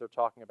exactly what they're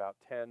talking about.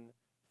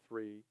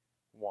 10-3-1.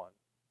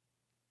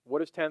 What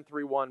does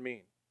 10-3-1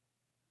 mean?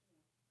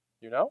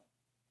 You know?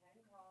 10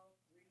 calls,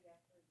 3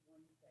 yeses,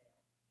 1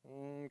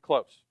 sale.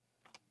 Close.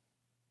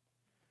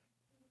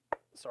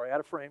 Sorry, out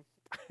of frame.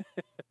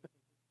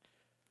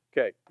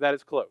 Okay, that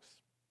is close.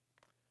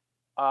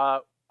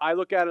 I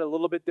look at it a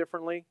little bit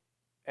differently,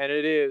 and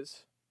it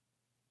is,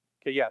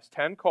 okay, yes,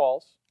 10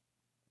 calls.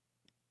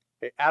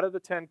 Okay, out of the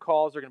 10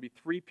 calls, there are going to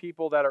be 3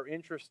 people that are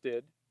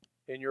interested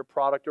in your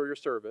product or your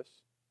service.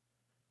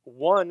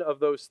 One of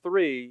those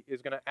 3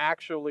 is going to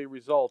actually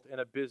result in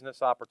a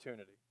business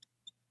opportunity.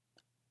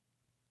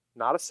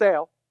 Not a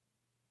sale,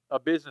 a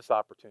business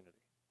opportunity.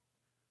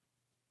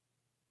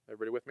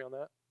 Everybody with me on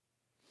that?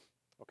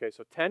 Okay,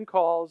 so 10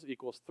 calls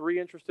equals 3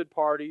 interested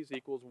parties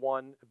equals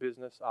 1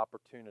 business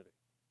opportunity.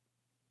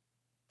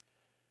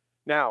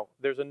 Now,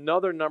 there's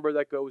another number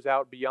that goes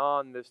out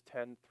beyond this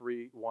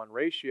 10-3-1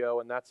 ratio,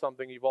 and that's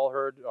something you've all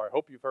heard, or I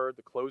hope you've heard,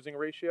 the closing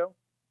ratio.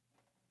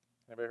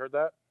 Anybody heard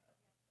that?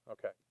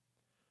 Okay.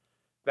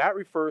 That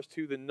refers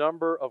to the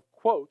number of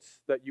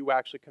quotes that you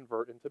actually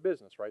convert into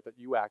business, right? That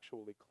you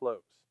actually close.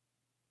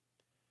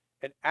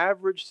 An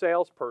average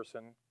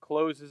salesperson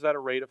closes at a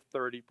rate of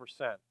 30%.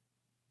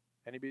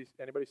 Anybody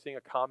seeing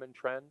a common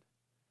trend?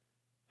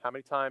 How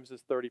many times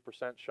is 30%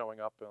 showing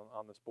up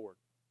on this board?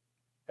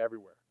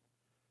 Everywhere.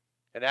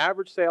 An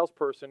average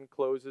salesperson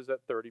closes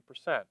at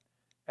 30%.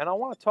 And I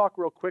want to talk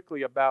real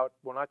quickly about,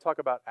 when I talk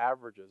about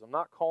averages, I'm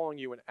not calling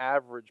you an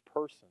average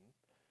person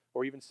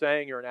or even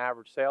saying you're an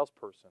average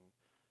salesperson.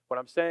 What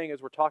I'm saying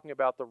is we're talking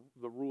about the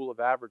rule of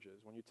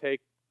averages. When you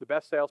take the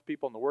best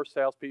salespeople and the worst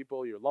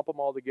salespeople, you lump them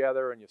all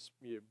together and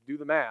you do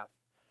the math,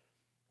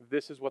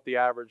 this is what the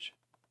average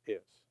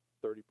is,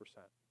 30%.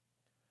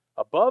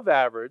 Above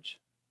average,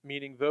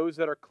 meaning those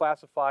that are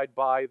classified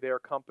by their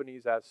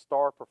companies as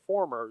star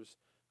performers,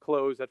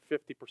 close at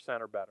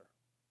 50% or better.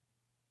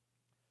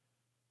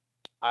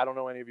 I don't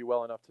know any of you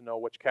well enough to know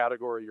which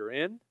category you're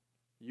in.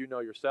 You know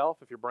yourself.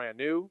 If you're brand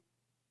new,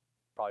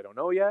 probably don't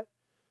know yet.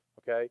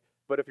 Okay,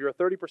 but if you're a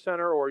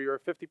 30%er or you're a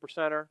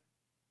 50%er,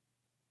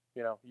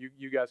 you know,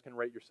 you guys can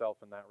rate yourself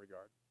in that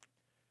regard.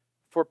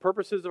 For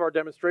purposes of our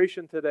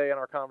demonstration today and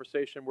our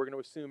conversation, we're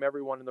going to assume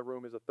everyone in the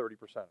room is a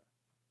 30%er.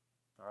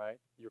 All right,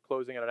 you're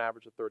closing at an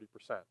average of 30%.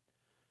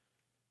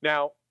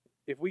 Now,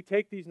 if we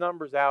take these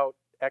numbers out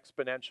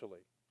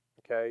exponentially,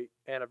 okay,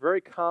 and a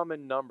very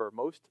common number,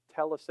 most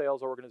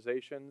telesales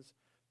organizations,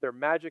 their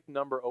magic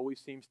number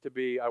always seems to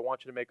be, I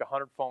want you to make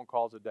 100 phone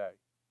calls a day.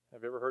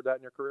 Have you ever heard that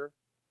in your career?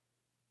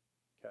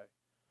 Okay.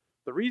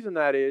 The reason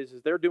that is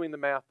they're doing the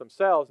math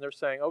themselves, and they're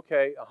saying,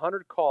 okay,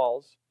 100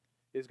 calls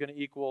is going to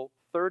equal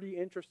 30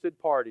 interested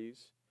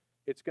parties.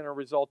 It's going to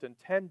result in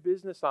 10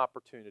 business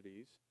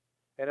opportunities.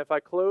 And if I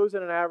close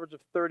at an average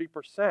of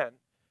 30%,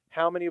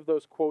 how many of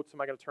those quotes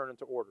am I going to turn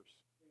into orders?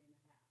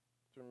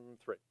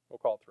 3. We'll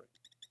call it 3.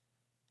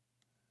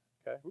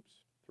 Okay, oops,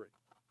 3.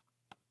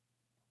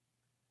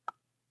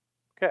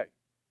 Okay,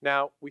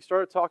 now we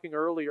started talking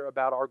earlier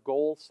about our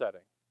goal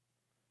setting,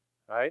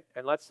 right?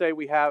 And let's say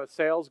we have a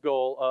sales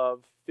goal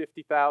of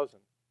 50,000.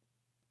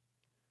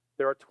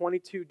 There are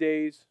 22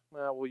 days,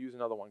 well, we'll use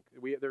another one.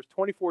 There's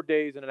 24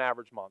 days in an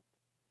average month.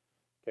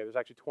 Okay, there's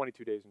actually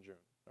 22 days in June.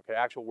 Okay,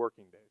 actual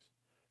working days.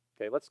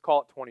 Okay, let's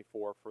call it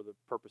 24 for the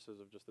purposes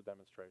of just the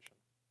demonstration.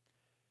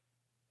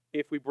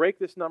 If we break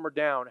this number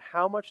down,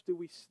 how much do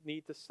we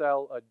need to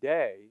sell a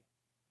day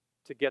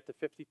to get to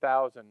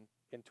 50,000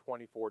 in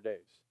 24 days?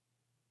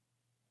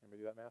 Let me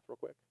do that math real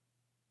quick.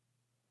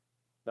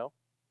 No?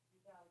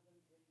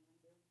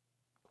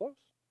 2,300. Close.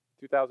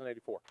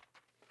 2,084.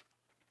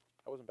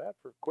 That wasn't bad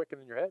for quick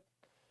and in your head.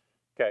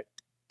 Okay,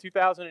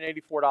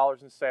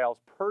 $2,084 in sales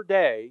per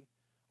day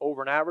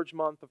over an average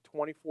month of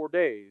 24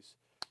 days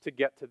to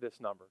get to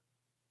this number,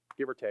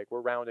 give or take.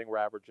 We're rounding, we're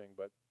averaging,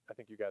 but I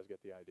think you guys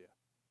get the idea.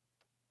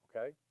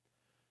 Okay?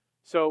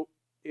 So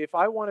if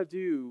I want to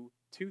do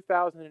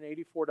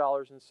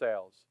 $2,084 in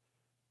sales,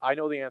 I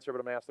know the answer, but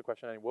I'm going to ask the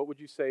question anyway. What would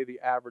you say the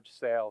average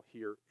sale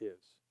here is,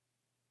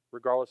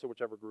 regardless of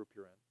whichever group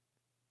you're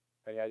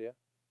in? Any idea?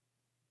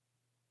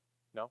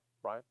 No?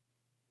 Brian?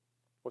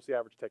 What's the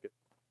average ticket?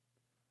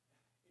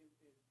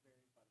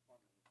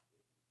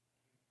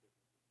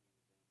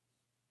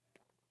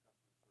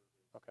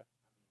 Okay.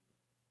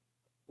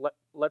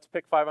 Let's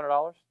pick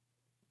 $500.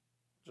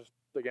 Just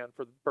again,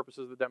 for the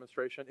purposes of the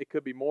demonstration. It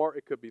could be more,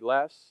 it could be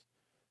less.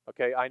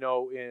 Okay, I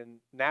know in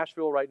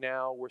Nashville right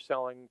now, we're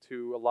selling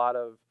to a lot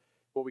of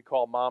what we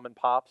call mom and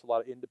pops, a lot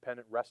of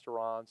independent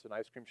restaurants and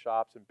ice cream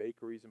shops and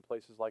bakeries and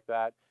places like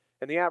that.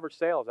 And the average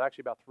sale is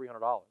actually about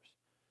 $300.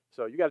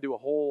 So you got to do a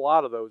whole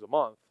lot of those a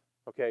month,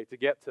 okay, to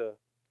get to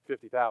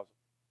 50,000.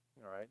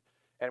 All right,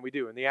 and we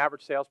do. And the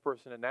average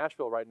salesperson in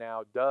Nashville right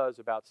now does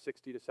about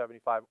 60 to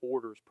 75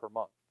 orders per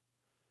month.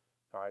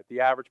 All right, the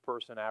average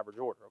person, average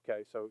order.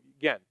 Okay, so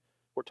again,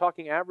 we're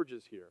talking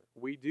averages here.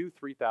 We do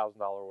 $3,000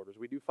 orders.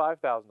 We do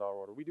 $5,000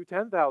 orders. We do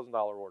 $10,000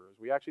 orders.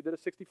 We actually did a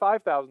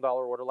 $65,000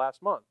 order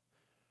last month.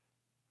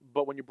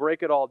 But when you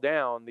break it all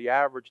down, the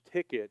average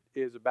ticket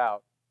is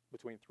about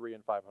between $300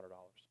 and $500.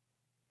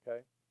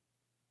 Okay.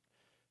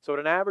 So at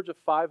an average of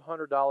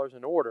 $500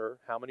 an order,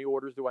 how many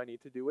orders do I need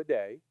to do a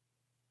day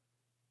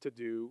to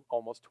do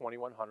almost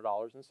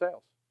 $2,100 in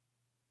sales?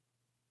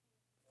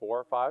 4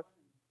 or 5?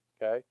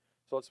 Okay.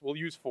 So we'll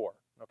use 4.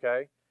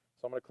 Okay.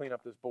 So I'm going to clean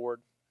up this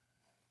board.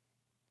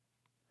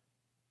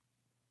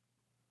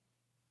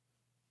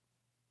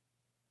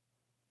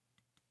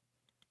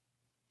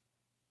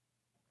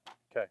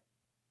 Okay.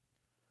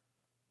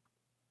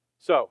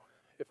 So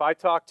if I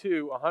talk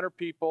to 100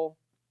 people,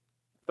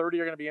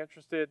 30 are going to be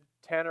interested,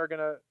 10 are going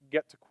to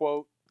get to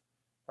quote,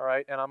 all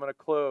right, and I'm going to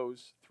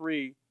close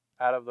 3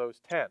 out of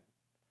those 10.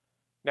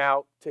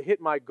 Now, to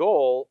hit my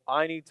goal,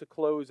 I need to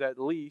close at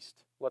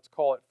least, let's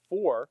call it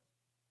 4,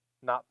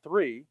 not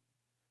 3.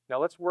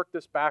 Now let's work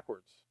this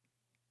backwards.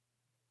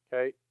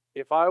 Okay,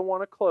 if I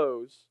want to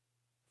close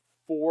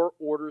 4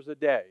 orders a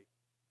day,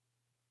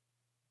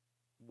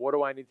 what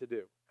do I need to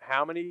do?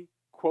 How many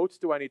quotes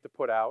do I need to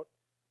put out?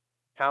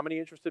 How many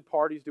interested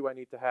parties do I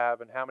need to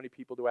have? And how many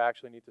people do I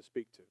actually need to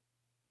speak to?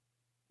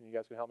 You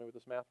guys can help me with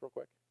this math real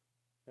quick?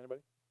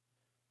 Anybody?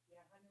 Yeah,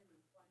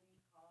 120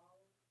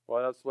 calls.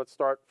 Well, let's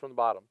start from the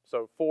bottom.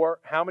 So 4,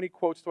 how many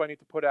quotes do I need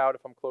to put out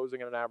if I'm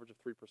closing at an average of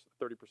 30%?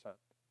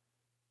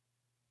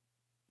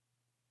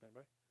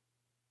 Anybody?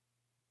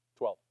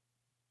 12.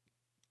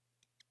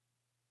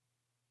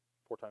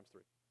 4 times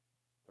 3,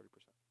 30%.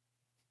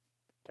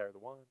 Carry the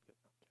 1.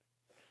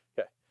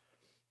 Okay.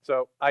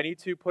 So I need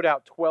to put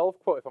out 12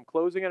 quotes. If I'm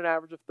closing at an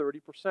average of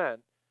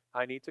 30%,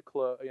 I need to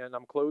close, and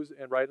I'm closing,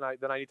 and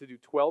then I need to do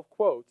 12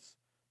 quotes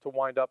to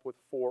wind up with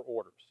 4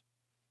 orders.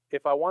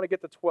 If I want to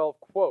get to 12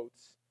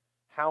 quotes,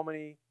 how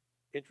many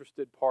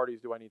interested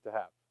parties do I need to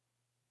have?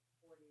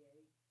 48.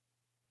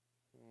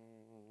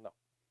 No.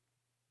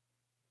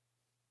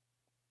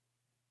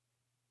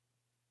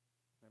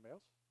 Anybody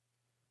else?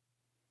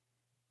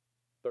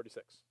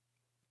 36.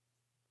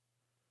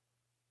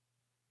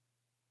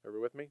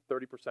 Everybody with me?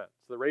 30%. So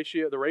the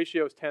ratio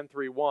is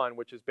 10-3-1,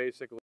 which is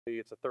basically,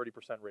 it's a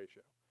 30%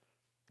 ratio.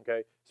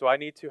 Okay, so I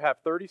need to have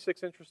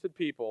 36 interested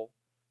people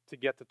to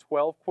get to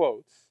 12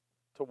 quotes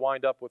to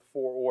wind up with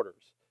 4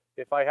 orders.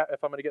 If I'm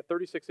going to get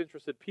 36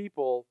 interested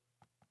people,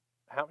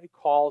 how many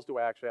calls do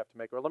I actually have to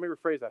make? Or let me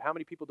rephrase that. How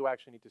many people do I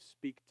actually need to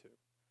speak to?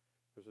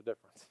 There's a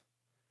difference.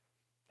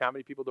 How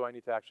many people do I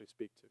need to actually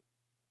speak to?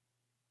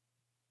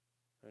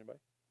 Anybody?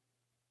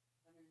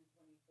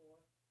 124?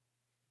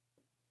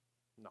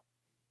 No.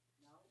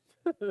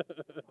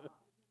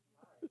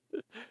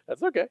 No.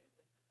 That's okay.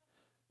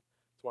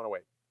 Just want to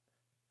wait.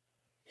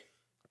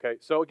 Okay,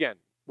 so again,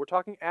 we're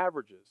talking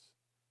averages,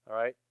 all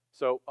right?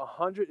 So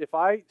 100, if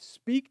I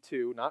speak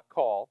to, not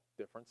call,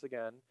 difference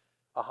again,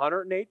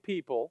 108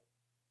 people,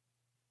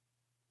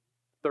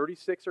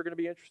 36 are going to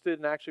be interested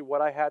in actually what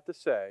I had to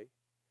say.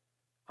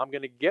 I'm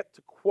going to get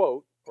to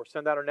quote or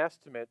send out an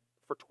estimate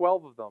for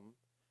 12 of them,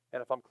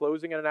 and if I'm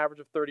closing at an average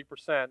of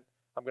 30%,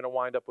 I'm going to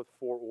wind up with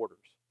 4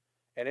 orders.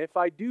 And if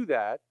I do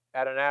that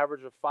at an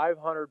average of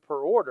 500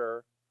 per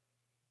order,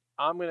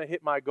 I'm going to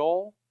hit my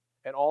goal,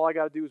 and all I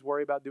got to do is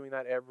worry about doing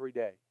that every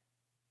day.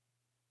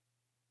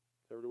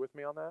 Is everybody with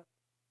me on that?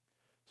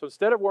 So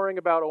instead of worrying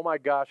about, oh my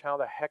gosh, how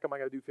the heck am I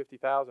going to do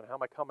 50,000? How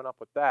am I coming up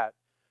with that?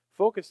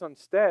 Focus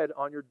instead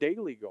on your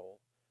daily goal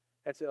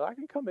and say, I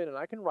can come in and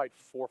I can write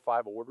 4 or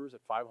 5 orders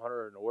at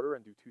 500 an order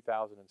and do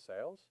 2,000 in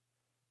sales,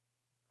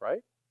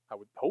 right? I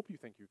would hope you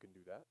think you can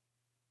do that.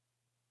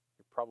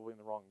 You're probably in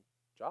the wrong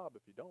job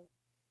if you don't.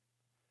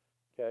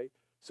 Okay,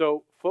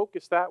 so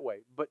focus that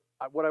way. But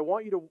what I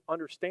want you to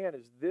understand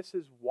is this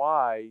is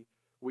why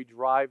we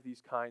drive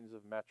these kinds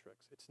of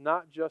metrics. It's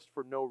not just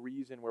for no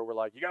reason where we're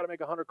like, you got to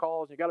make 100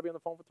 calls, and you got to be on the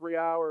phone for 3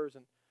 hours.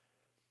 And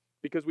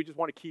because we just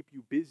want to keep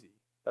you busy.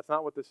 That's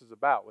not what this is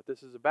about. What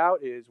this is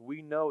about is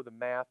we know the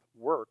math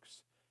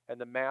works and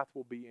the math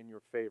will be in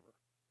your favor.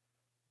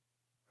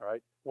 All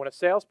right? When a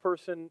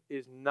salesperson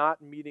is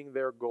not meeting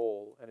their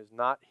goal and is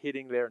not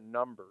hitting their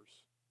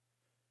numbers,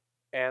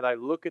 and I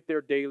look at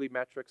their daily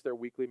metrics, their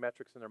weekly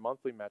metrics, and their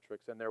monthly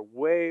metrics, and they're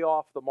way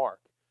off the mark,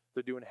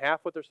 they're doing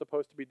half what they're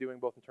supposed to be doing,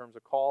 both in terms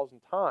of calls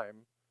and time,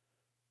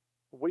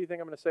 what do you think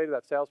I'm going to say to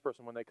that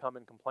salesperson when they come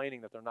in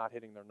complaining that they're not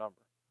hitting their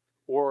number?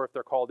 Or if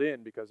they're called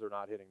in because they're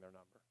not hitting their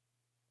number?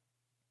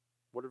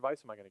 What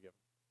advice am I going to give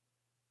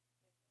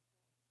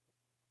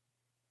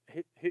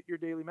them? Hit your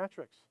daily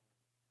metrics.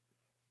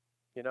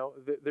 You know,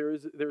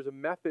 there's a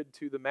method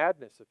to the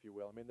madness, if you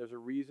will. I mean, there's a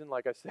reason,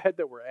 like I said,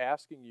 that we're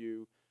asking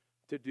you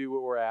to do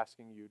what we're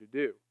asking you to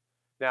do.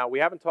 Now, we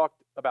haven't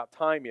talked about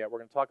time yet. We're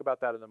going to talk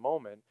about that in a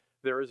moment.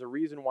 There is a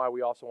reason why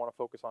we also want to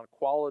focus on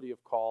quality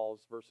of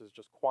calls versus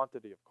just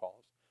quantity of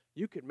calls.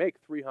 You could make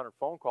 300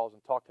 phone calls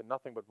and talk to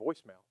nothing but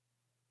voicemail.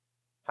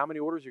 How many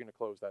orders are you going to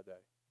close that day?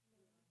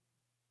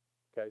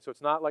 Okay, so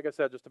it's not, like I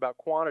said, just about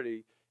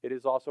quantity. It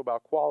is also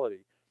about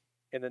quality.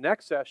 In the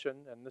next session,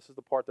 and this is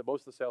the part that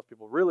most of the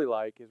salespeople really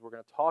like, is we're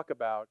going to talk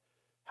about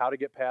how to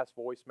get past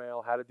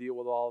voicemail, how to deal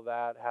with all of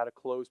that, how to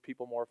close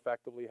people more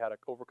effectively, how to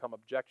overcome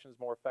objections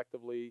more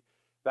effectively.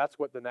 That's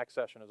what the next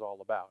session is all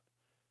about.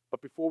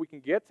 But before we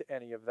can get to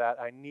any of that,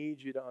 I need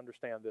you to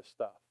understand this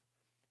stuff.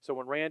 So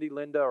when Randy,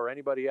 Linda, or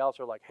anybody else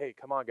are like, hey,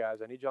 come on, guys,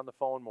 I need you on the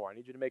phone more. I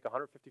need you to make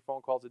 150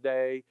 phone calls a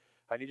day.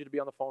 I need you to be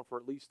on the phone for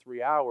at least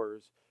 3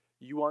 hours.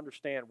 You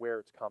understand where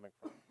it's coming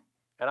from.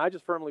 And I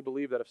just firmly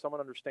believe that if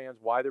someone understands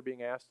why they're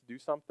being asked to do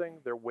something,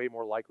 they're way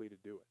more likely to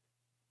do it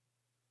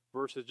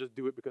versus just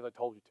do it because I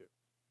told you to.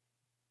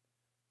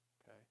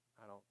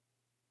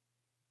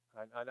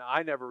 Okay,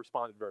 I never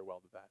responded very well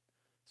to that.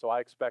 So I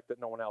expect that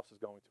no one else is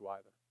going to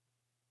either.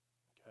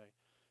 Okay,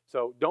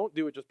 so don't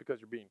do it just because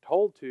you're being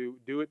told to.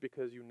 Do it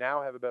because you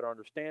now have a better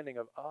understanding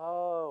of,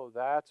 oh,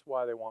 that's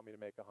why they want me to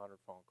make 100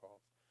 phone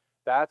calls.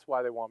 That's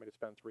why they want me to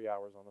spend 3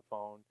 hours on the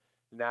phone.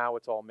 Now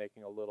it's all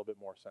making a little bit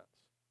more sense.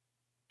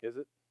 Is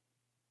it?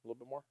 A little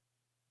bit more?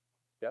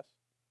 Yes?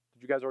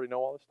 Did you guys already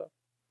know all this stuff?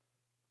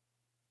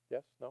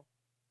 Yes? No?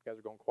 You guys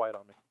are going quiet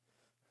on me.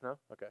 No?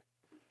 Okay.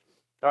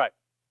 All right.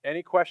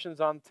 Any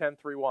questions on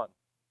 10-3-1?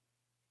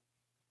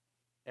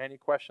 Any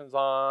questions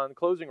on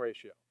closing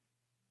ratio?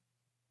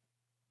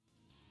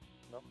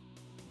 No?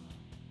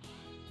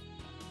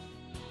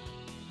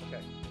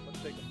 Okay.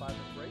 Let's take a 5-minute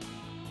break.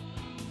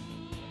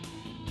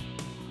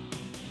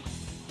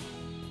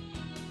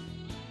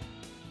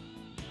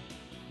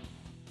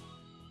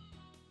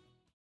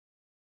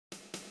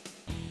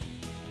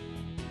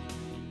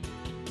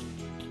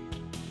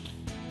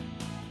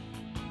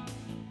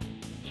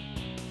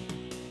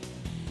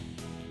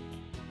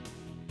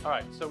 All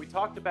right, so we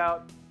talked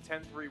about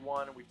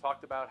 10-3-1, and we've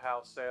talked about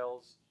how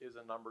sales is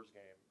a numbers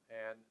game.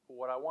 And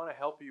what I want to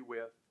help you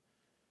with,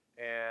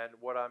 and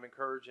what I'm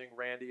encouraging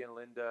Randy and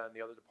Linda and the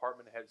other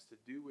department heads to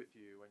do with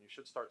you, and you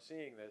should start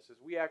seeing this,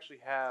 is we actually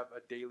have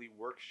a daily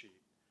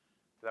worksheet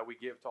that we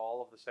give to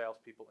all of the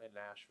salespeople in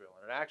Nashville.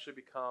 And it actually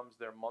becomes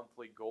their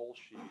monthly goal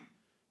sheet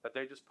that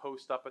they just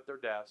post up at their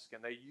desk,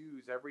 and they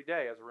use every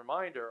day as a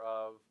reminder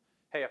of,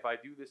 hey, if I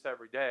do this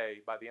every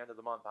day, by the end of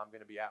the month, I'm going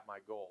to be at my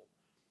goal.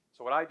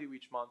 So what I do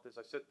each month is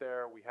I sit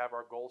there, we have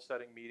our goal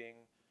setting meeting,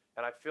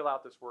 and I fill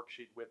out this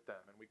worksheet with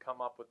them. And we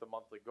come up with the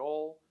monthly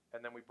goal,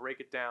 and then we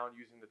break it down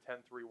using the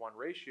 10-3-1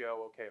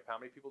 ratio. Okay, of how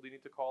many people do you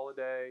need to call a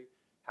day?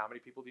 How many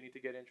people do you need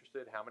to get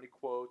interested? How many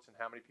quotes? And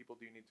how many people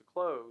do you need to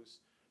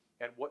close?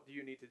 And what do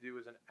you need to do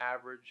as an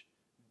average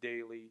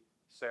daily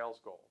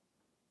sales goal?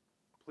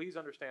 Please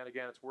understand,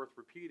 again, it's worth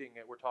repeating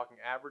it. We're talking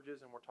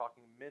averages and we're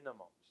talking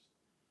minimums.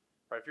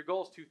 Right, if your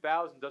goal is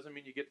 2,000, doesn't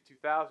mean you get to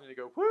 2,000 and you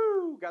go,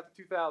 whoo, got to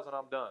 2,000,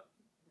 I'm done.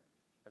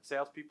 And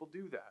salespeople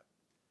do that.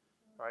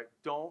 All right,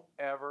 don't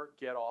ever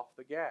get off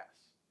the gas.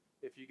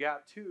 If you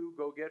got 2,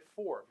 go get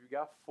 4. If you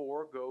got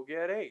 4, go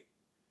get 8.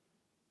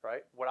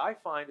 Right? What I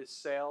find is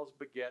sales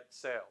beget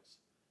sales.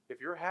 If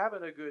you're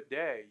having a good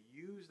day,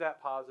 use that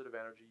positive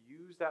energy,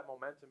 use that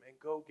momentum, and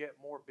go get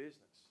more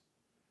business.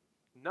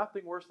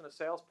 Nothing worse than a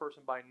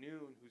salesperson by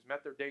noon who's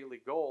met their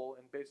daily goal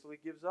and basically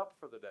gives up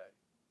for the day.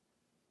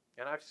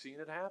 And I've seen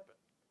it happen.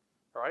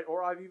 All right?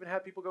 Or I've even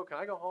had people go, can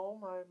I go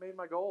home? I made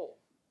my goal.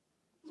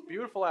 It's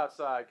beautiful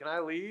outside. Can I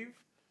leave?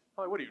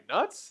 I'm like, what are you,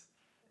 nuts?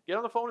 Get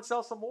on the phone and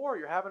sell some more.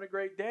 You're having a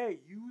great day.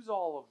 Use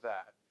all of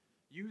that.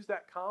 Use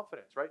that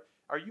confidence, right?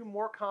 Are you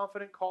more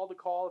confident call to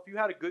call? If you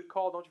had a good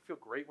call, don't you feel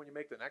great when you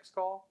make the next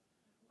call?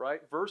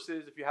 Right?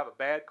 Versus if you have a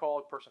bad call,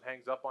 the person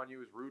hangs up on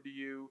you, is rude to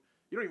you.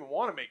 You don't even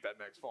want to make that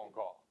next phone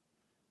call.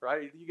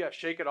 Right? You got to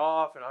shake it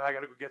off and I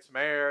got to go get some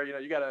air. You know,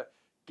 you got to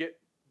get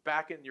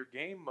back in your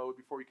game mode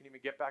before you can even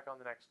get back on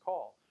the next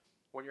call.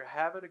 When you're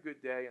having a good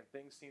day and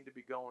things seem to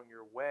be going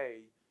your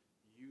way,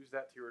 use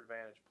that to your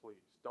advantage,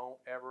 please. Don't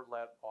ever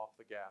let off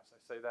the gas. I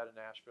say that in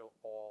Nashville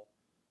all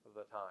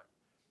the time.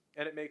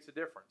 And it makes a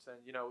difference. And,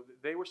 you know,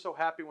 they were so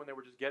happy when they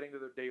were just getting to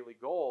their daily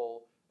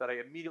goal that I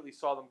immediately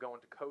saw them go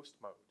into coast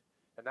mode.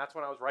 And that's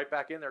when I was right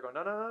back in there going,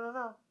 no, no, no, no,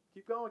 no.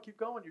 keep going,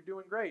 you're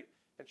doing great.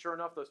 And sure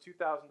enough, those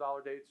 $2,000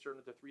 days turn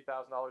into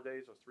 $3,000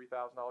 days, those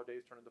 $3,000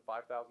 days turn into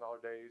 $5,000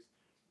 days.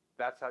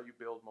 That's how you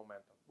build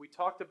momentum. We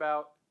talked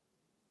about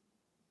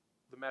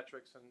the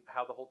metrics and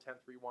how the whole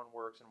 10-3-1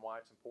 works and why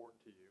it's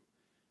important to you.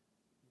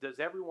 Does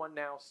everyone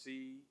now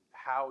see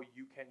how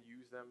you can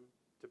use them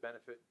to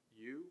benefit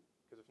you?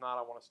 Because if not,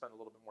 I want to spend a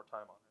little bit more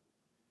time on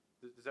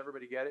it. Does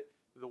everybody get it?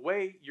 The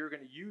way you're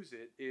going to use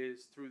it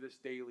is through this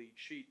daily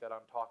sheet that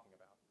I'm talking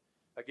about.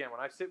 Again,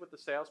 when I sit with the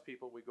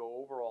salespeople, we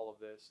go over all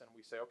of this and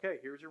we say, okay,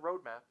 here's your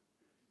roadmap.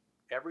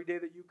 Every day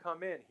that you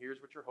come in,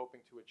 here's what you're hoping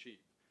to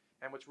achieve.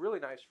 And what's really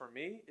nice for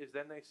me is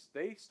then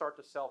they start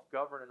to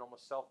self-govern and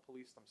almost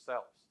self-police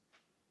themselves.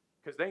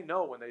 Because they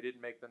know when they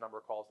didn't make the number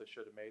of calls they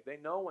should have made.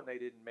 They know when they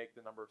didn't make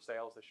the number of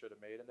sales they should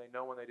have made. And they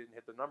know when they didn't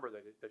hit the number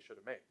they should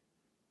have made.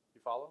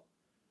 You follow?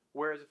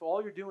 Whereas if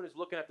all you're doing is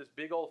looking at this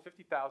big old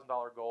 $50,000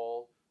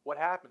 goal, what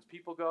happens?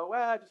 People go,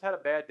 well, I just had a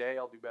bad day.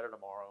 I'll do better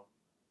tomorrow.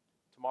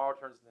 Tomorrow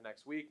turns into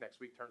next week. Next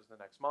week turns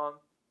into next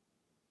month.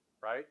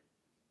 Right?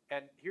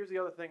 And here's the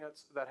other thing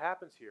that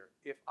happens here.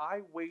 If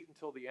I wait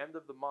until the end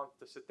of the month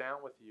to sit down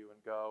with you and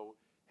go,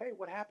 hey,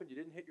 what happened? You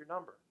didn't hit your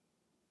number.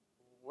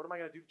 What am I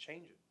going to do to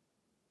change it?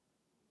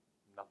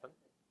 Nothing.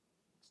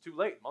 It's too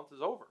late. Month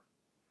is over.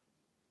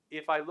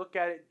 If I look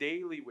at it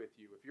daily with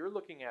you, if you're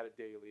looking at it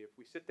daily, if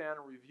we sit down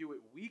and review it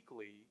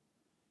weekly,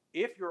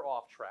 if you're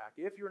off track,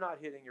 if you're not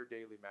hitting your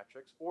daily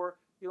metrics, or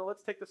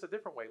let's take this a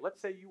different way. Let's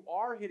say you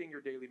are hitting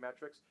your daily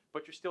metrics,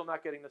 but you're still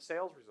not getting the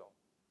sales result.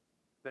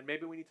 Then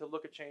maybe we need to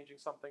look at changing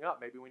something up.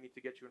 Maybe we need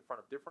to get you in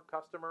front of different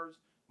customers,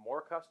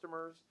 more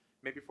customers.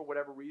 Maybe for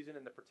whatever reason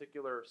in the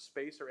particular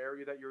space or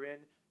area that you're in,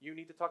 you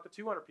need to talk to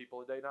 200 people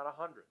a day, not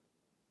 100.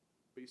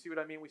 But you see what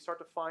I mean? We start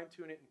to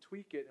fine-tune it and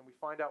tweak it, and we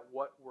find out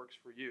what works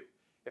for you.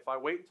 If I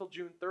wait until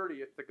June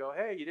 30th to go,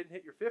 hey, you didn't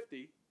hit your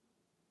 50,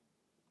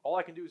 all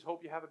I can do is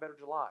hope you have a better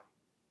July.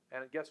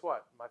 And guess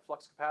what? My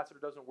flux capacitor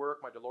doesn't work,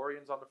 my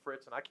DeLorean's on the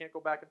fritz, and I can't go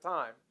back in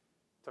time.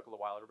 It took a little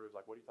while. Everybody was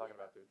like, what are you talking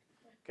about, dude?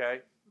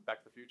 Okay,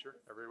 Back to the Future.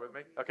 Everybody with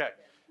me? Okay.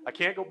 I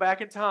can't go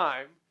back in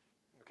time,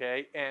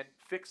 okay, and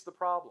fix the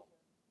problem.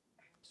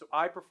 So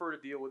I prefer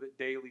to deal with it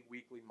daily,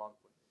 weekly,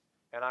 monthly.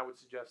 And I would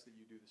suggest that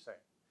you do the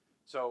same.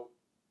 So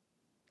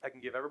I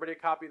can give everybody a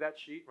copy of that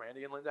sheet.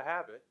 Randy and Linda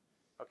have it.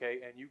 Okay,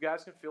 and you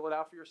guys can fill it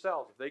out for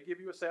yourselves. If they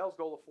give you a sales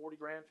goal of 40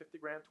 grand, 50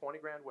 grand, 20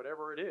 grand,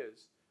 whatever it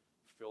is,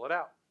 fill it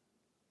out.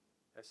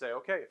 And say,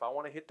 okay, if I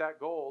want to hit that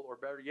goal, or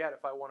better yet,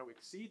 if I want to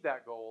exceed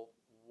that goal,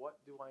 what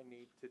do I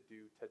need to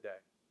do today,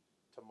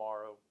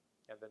 tomorrow,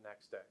 and the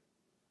next day?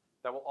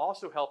 That will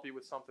also help you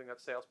with something that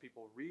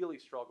salespeople really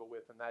struggle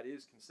with, and that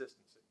is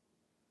consistency.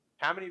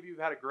 How many of you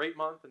have had a great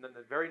month, and then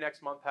the very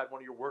next month had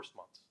one of your worst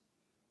months?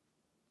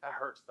 That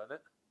hurts, doesn't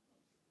it?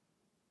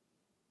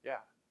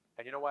 Yeah.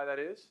 And you know why that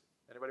is?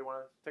 Anybody want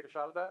to take a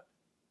shot at that?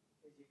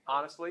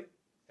 Honestly?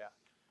 Yeah.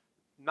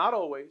 Not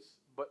always,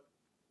 but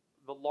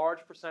the large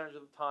percentage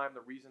of the time,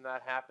 the reason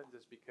that happens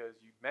is because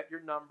you met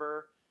your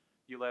number,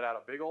 you let out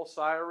a big old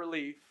sigh of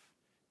relief,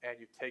 and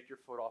you take your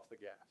foot off the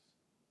gas.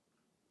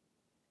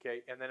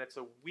 Okay, and then it's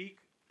a week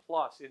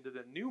plus into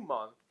the new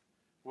month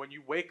when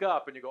you wake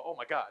up and you go, oh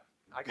my God,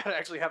 I got to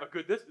actually have a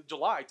good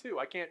July too.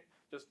 I can't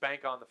just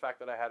bank on the fact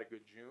that I had a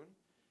good June.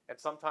 And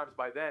sometimes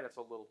by then it's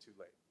a little too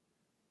late.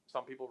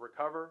 Some people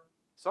recover.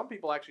 Some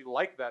people actually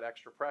like that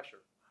extra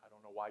pressure. I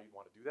don't know why you'd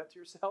want to do that to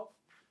yourself,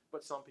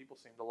 but some people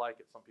seem to like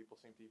it. Some people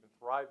seem to even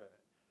thrive in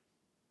it.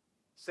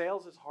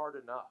 Sales is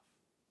hard enough.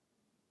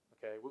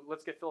 Okay,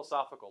 let's get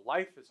philosophical.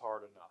 Life is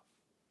hard enough.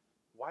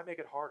 Why make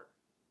it harder?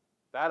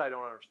 That I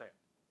don't understand.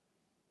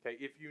 Okay,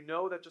 if you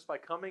know that just by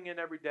coming in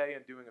every day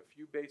and doing a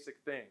few basic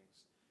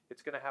things,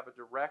 it's going to have a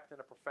direct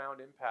and a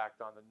profound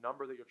impact on the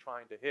number that you're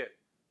trying to hit,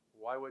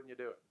 why wouldn't you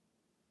do it?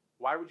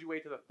 Why would you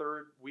wait to the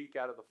third week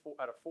out of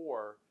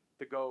four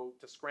to go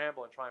to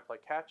scramble and try and play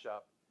catch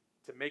up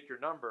to make your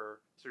number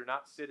so you're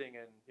not sitting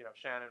in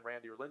Shannon,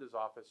 Randy, or Linda's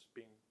office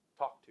being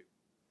talked to?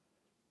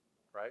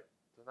 Right?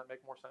 Doesn't that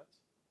make more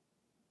sense?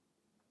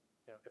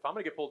 If I'm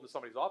going to get pulled into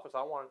somebody's office,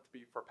 I want it to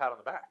be for a pat on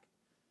the back.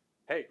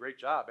 Hey, great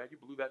job, man. You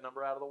blew that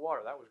number out of the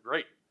water. That was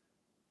great.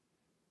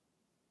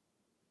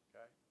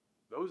 Okay?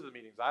 Those are the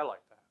meetings I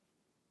like to have.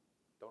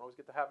 Don't always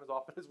get to have them as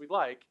often as we'd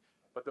like,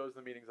 but those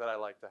are the meetings that I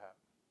like to have.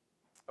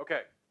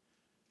 Okay.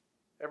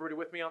 Everybody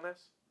with me on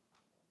this?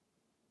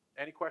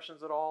 Any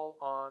questions at all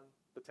on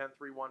the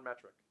 10-3-1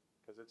 metric?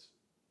 Because it's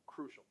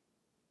crucial.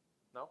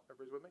 No?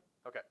 Everybody's with me?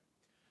 Okay.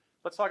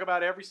 Let's talk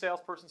about every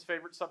salesperson's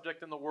favorite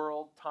subject in the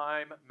world,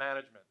 time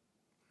management.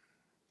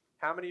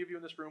 How many of you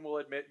in this room will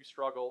admit you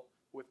struggle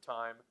with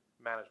time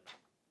management?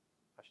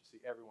 I should see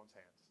everyone's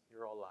hands.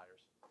 You're all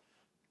liars.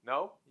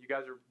 No? You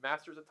guys are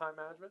masters at time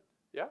management?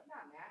 Yeah?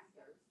 Not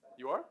masters. But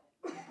You are?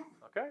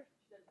 Okay.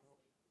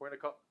 We're going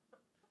to call...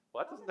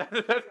 Well, that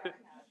doesn't...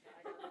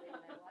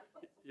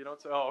 You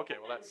don't say... Oh, okay.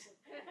 Well, that's...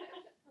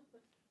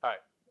 All right.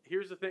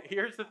 Here's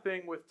the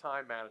thing with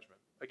time management.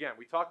 Again,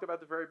 we talked about at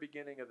the very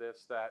beginning of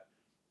this that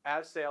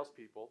as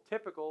salespeople,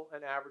 typical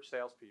and average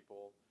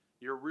salespeople,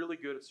 you're really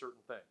good at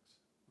certain things.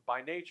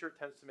 By nature, it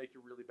tends to make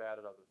you really bad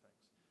at other things.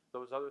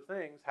 Those other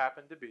things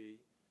happen to be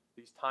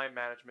these time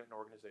management and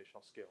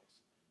organizational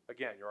skills.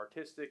 Again, you're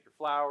artistic, you're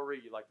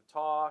flowery, you like to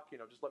talk,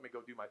 just let me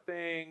go do my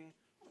thing.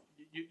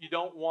 You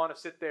don't want to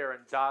sit there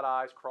and dot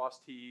I's, cross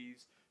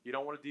T's. You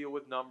don't want to deal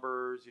with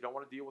numbers. You don't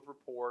want to deal with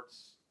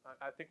reports.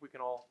 I think we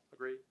can all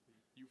agree.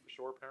 You for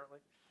sure, apparently.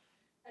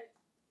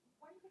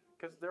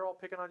 Because they're all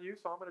picking on you,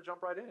 so I'm going to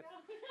jump right in.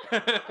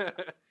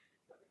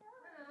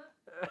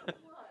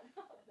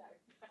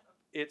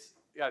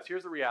 Guys,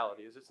 here's the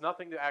reality, is it's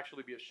nothing to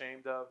actually be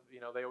ashamed of.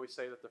 They always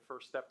say that the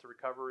first step to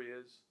recovery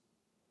is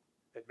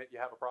admit you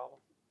have a problem.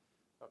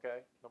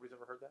 Okay? Nobody's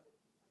ever heard that?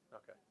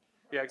 Okay.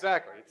 Yeah,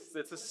 exactly.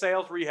 It's a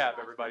sales rehab,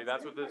 everybody.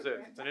 That's what this is.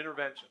 It's an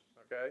intervention,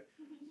 okay?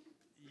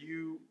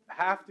 You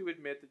have to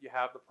admit that you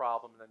have the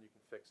problem, and then you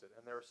can fix it.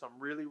 And there are some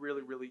really,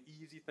 really, really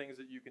easy things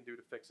that you can do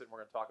to fix it, and we're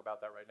going to talk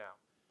about that right now.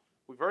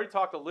 We've already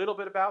talked a little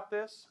bit about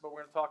this, but we're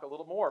going to talk a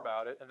little more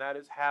about it, and that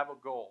is have a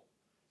goal.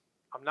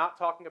 I'm not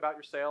talking about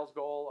your sales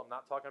goal. I'm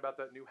not talking about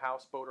that new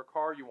house, boat, or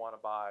car you want to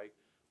buy.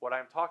 What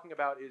I'm talking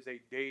about is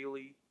a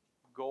daily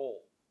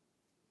goal.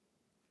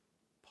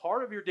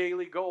 Part of your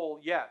daily goal,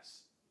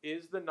 yes,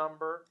 is the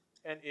number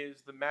and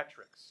is the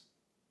metrics.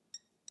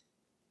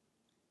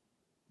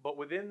 But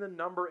within the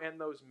number and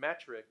those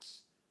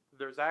metrics,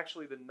 there's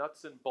actually the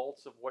nuts and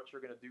bolts of what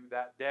you're going to do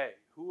that day.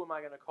 Who am I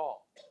going to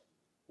call?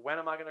 When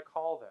am I going to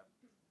call them?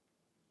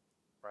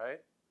 Right?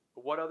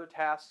 But what other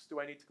tasks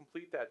do I need to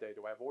complete that day?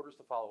 Do I have orders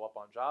to follow up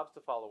on, jobs to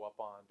follow up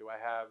on? Do I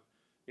have,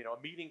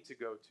 a meeting to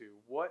go to?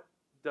 What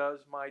does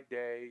my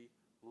day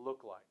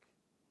look like?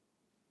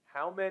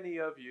 How many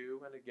of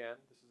you, and again,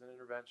 this is an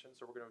intervention,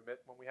 so we're going to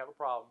admit when we have a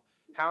problem,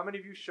 how many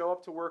of you show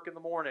up to work in the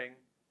morning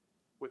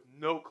with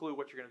no clue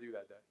what you're going to do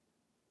that day?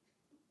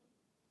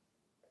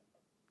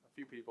 A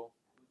few people.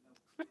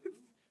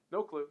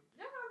 No clue.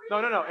 No.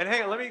 And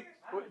hang on,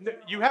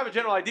 you have a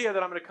general idea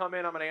that I'm going to come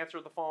in, I'm going to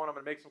answer the phone, I'm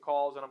going to make some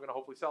calls, and I'm going to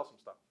hopefully sell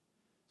some stuff.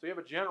 So you have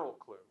a general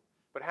clue.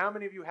 But how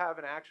many of you have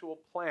an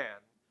actual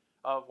plan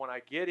of when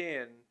I get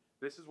in,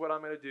 this is what I'm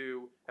going to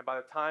do, and by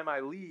the time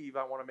I leave,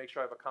 I want to make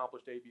sure I've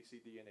accomplished A, B,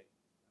 C, D, and E?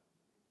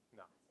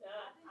 No.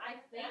 I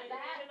think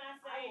that. Can I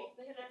say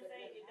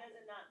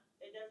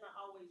it does not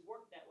always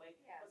work that way.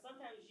 Yeah. But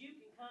sometimes you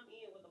can come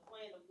in with a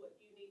plan of what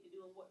you need to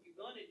do and what you're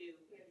going to do,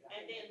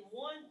 and then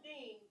one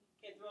thing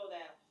can throw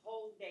that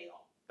whole day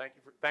off. Thank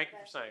you for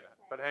saying that.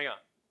 But hang on.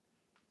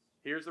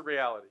 Here's the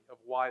reality of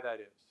why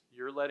that is.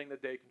 You're letting the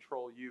day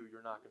control you.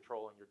 You're not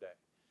controlling your day.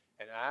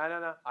 And I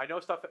know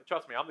stuff.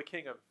 Trust me, I'm the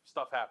king of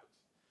stuff happens.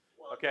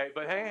 Well, okay,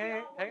 but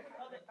hey.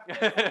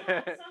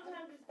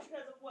 Sometimes it's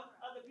because of what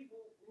other people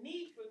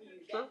need from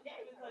you that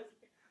day. Because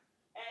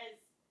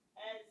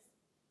as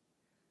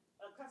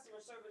a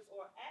customer service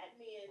or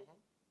admin,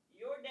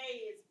 your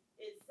day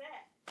is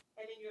set,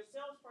 and then your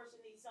salesperson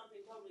needs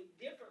something totally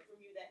different from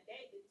you that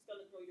day. It's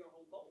going to throw your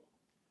whole goal.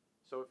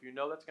 So if you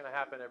know that's going to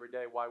happen every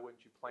day, why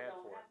wouldn't you plan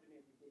for it?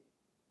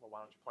 Well,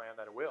 why don't you plan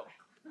that it will?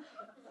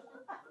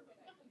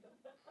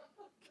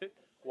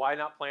 Why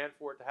not plan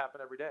for it to happen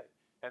every day?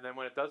 And then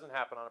when it doesn't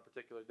happen on a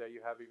particular day,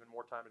 you have even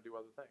more time to do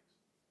other things.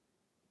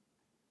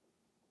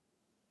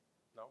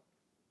 No?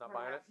 Not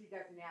buying it? Perhaps he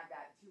doesn't have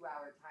that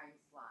 2-hour time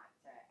slot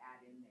to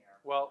add in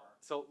there. Well,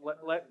 so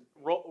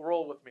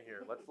roll with me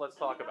here. Let's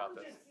talk about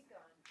this.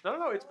 No.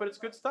 But it's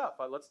good stuff.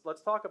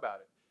 Let's talk about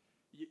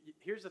it.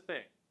 Here's the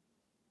thing.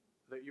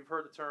 That you've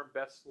heard the term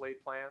best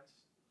laid plans.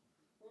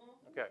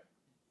 Okay.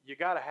 You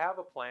got to have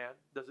a plan.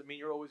 Does it mean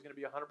you're always going to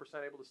be 100%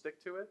 able to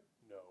stick to it?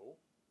 No.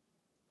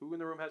 Who in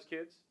the room has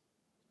kids?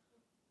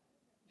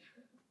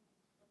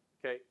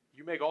 Okay,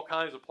 you make all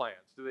kinds of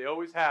plans. Do they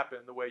always happen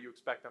the way you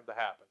expect them to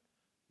happen?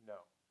 No.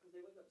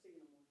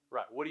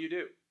 Right, what do?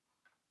 You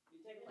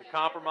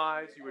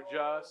compromise, you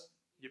adjust,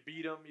 you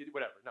beat them, you do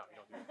whatever. No, you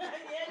don't do that.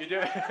 You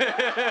do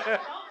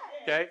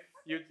okay,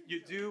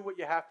 you do what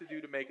you have to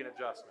do to make an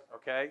adjustment,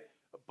 okay?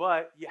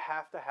 But you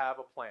have to have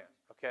a plan,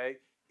 okay?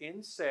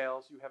 In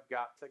sales, you have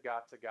got to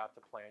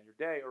plan your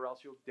day, or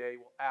else your day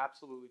will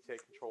absolutely take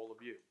control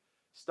of you.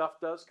 Stuff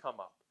does come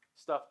up.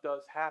 Stuff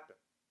does happen.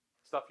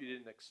 Stuff you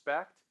didn't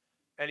expect,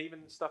 and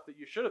even stuff that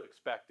you should have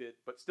expected,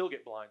 but still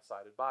get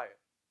blindsided by it,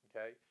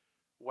 okay?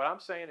 What I'm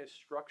saying is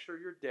structure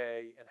your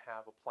day and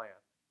have a plan.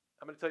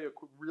 I'm going to tell you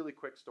a really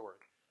quick story.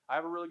 I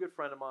have a really good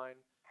friend of mine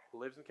who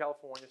lives in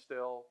California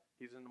still.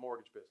 He's in the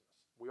mortgage business.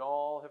 We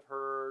all have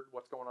heard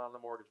what's going on in the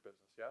mortgage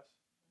business, yes?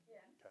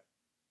 Yeah. Okay.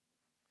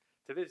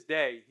 To this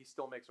day, he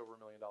still makes over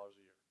 $1 million a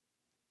year,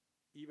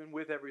 even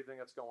with everything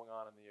that's going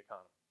on in the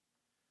economy.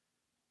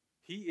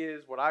 He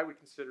is what I would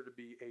consider to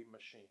be a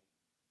machine.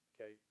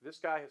 Okay, this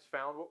guy has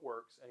found what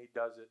works, and he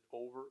does it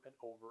over and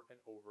over and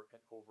over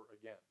and over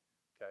again.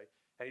 Okay,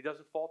 and he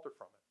doesn't falter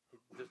from it. He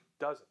just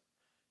doesn't.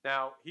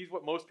 Now, he's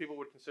what most people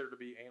would consider to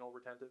be anal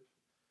retentive.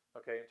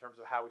 Okay, in terms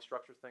of how he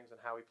structures things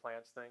and how he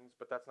plans things,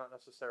 but that's not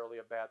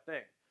necessarily a bad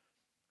thing.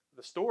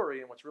 The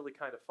story, and what's really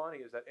kind of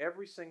funny, is that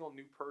every single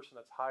new person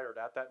that's hired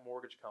at that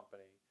mortgage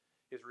company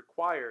is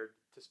required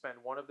to spend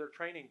one of their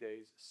training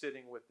days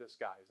sitting with this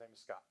guy. His name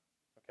is Scott.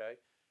 Okay,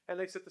 and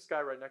they sit this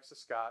guy right next to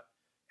Scott.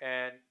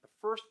 And the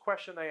first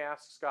question they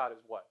ask Scott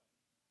is what?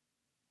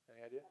 Any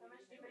idea? How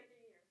much do you make a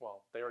year?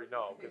 Well, they already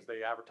know because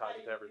they advertise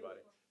it to everybody.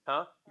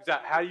 Huh?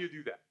 Exactly. How do you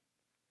do that?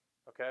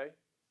 Okay.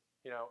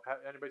 You know,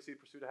 anybody see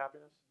Pursuit of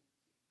Happiness?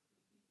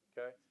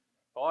 Okay.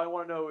 All I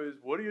want to know is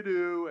what do you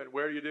do and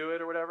where do you do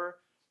it or whatever?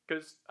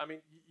 Because, I mean,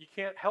 you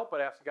can't help but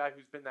ask a guy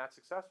who's been that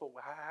successful,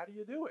 how do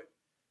you do it?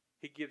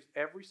 He gives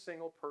every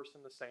single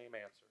person the same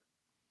answer.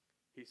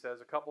 He says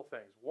a couple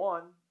things.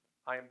 One,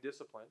 I am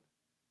disciplined,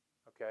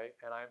 okay,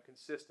 and I am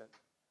consistent.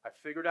 I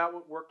figured out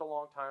what worked a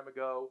long time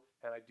ago,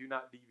 and I do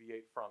not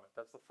deviate from it.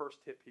 That's the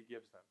first tip he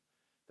gives them.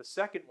 The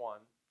second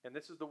one, and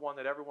this is the one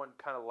that everyone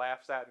kind of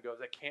laughs at and goes,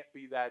 that can't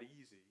be that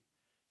easy.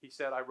 He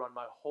said, I run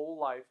my whole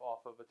life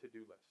off of a to-do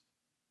list.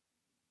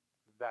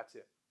 That's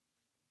it.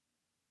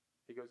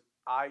 He goes,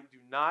 I do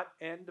not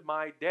end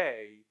my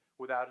day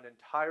without an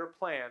entire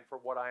plan for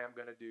what I am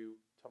going to do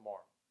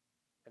tomorrow.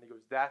 And he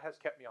goes, that has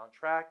kept me on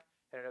track,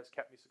 and it has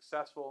kept me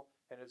successful,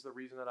 and is the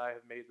reason that I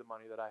have made the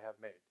money that I have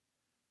made.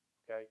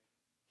 Okay?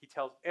 He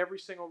tells every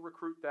single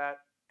recruit that,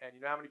 and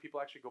you know how many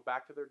people actually go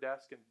back to their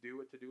desk and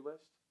do a to-do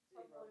list?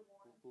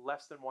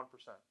 Less than 1%.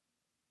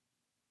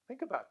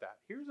 Think about that.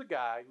 Here's a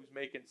guy who's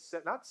making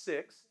not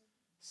 6,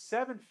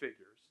 7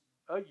 figures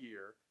a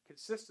year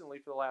consistently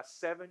for the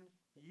last 7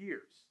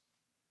 years.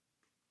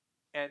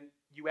 And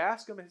you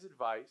ask him his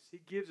advice,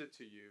 he gives it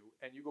to you,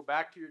 and you go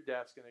back to your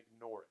desk and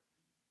ignore it.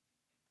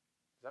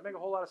 Does that make a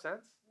whole lot of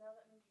sense? No,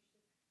 that means you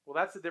should. Well,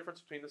 that's the difference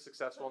between the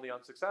successful and the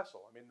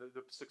unsuccessful. I mean,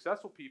 the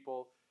successful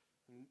people,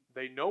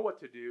 they know what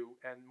to do,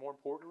 and more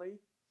importantly,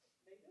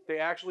 they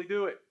actually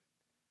do it.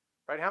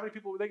 Right? How many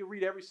people, they can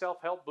read every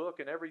self-help book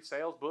and every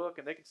sales book,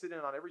 and they can sit in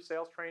on every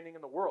sales training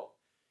in the world.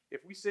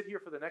 If we sit here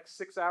for the next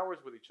 6 hours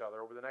with each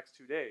other over the next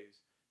 2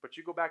 days, but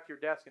you go back to your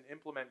desk and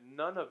implement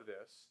none of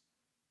this,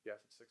 yes,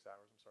 it's 6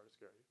 hours, I'm sorry to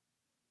scare you.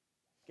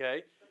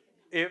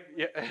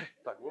 Okay?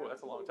 Like, whoa,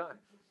 that's a long time.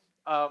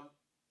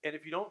 And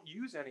if you don't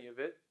use any of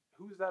it,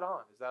 who's that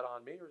on? Is that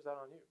on me or is that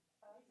on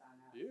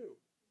you? You.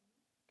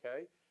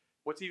 Okay?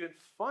 What's even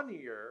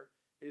funnier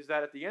is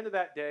that at the end of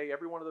that day,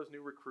 every one of those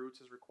new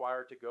recruits is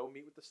required to go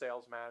meet with the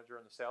sales manager,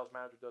 and the sales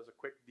manager does a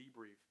quick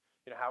debrief.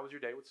 You know, how was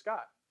your day with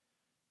Scott?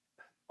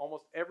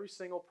 Almost every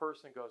single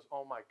person goes,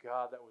 oh my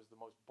God, that was the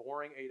most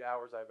boring 8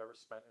 hours I've ever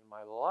spent in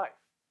my life.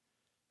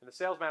 And the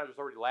sales manager's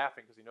already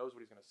laughing because he knows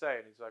what he's going to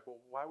say. And he's like, well,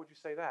 why would you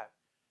say that?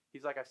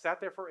 He's like, I sat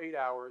there for 8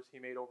 hours. He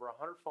made over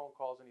 100 phone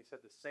calls, and he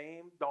said the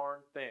same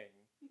darn thing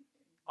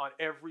on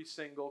every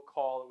single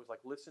call. It was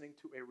like listening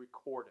to a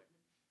recording.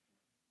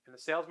 And the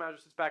sales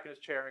manager sits back in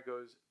his chair and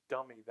goes,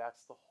 dummy,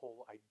 that's the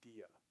whole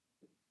idea.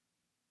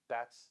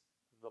 That's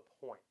the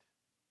point.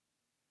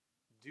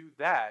 Do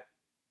that,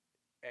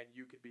 and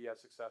you could be as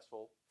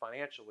successful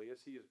financially as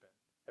he has been.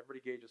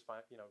 Everybody gauges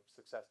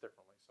success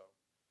differently. So,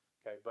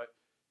 okay, but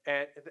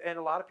and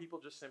a lot of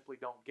people just simply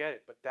don't get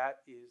it. But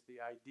that is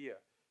the idea.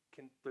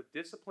 The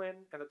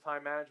discipline and the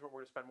time management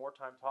we're going to spend more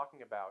time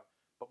talking about,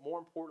 but more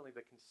importantly,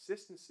 the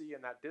consistency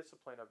and that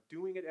discipline of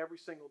doing it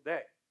every single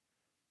day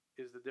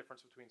is the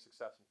difference between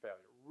success and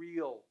failure.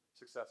 Real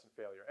success and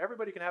failure.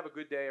 Everybody can have a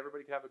good day.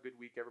 Everybody can have a good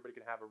week. Everybody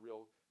can have a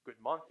real good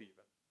month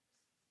even.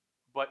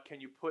 But can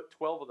you put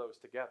 12 of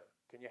those together?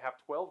 Can you have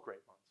 12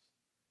 great months?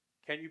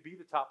 Can you be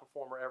the top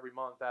performer every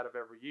month out of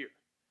every year?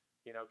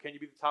 You know, can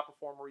you be the top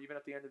performer even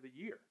at the end of the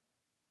year?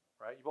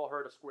 Right? You've all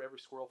heard of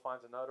every squirrel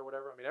finds a nut or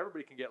whatever. I mean,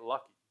 everybody can get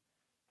lucky.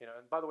 You know,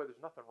 and by the way,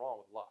 there's nothing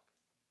wrong with luck.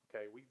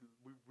 Okay, we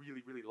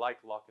really, really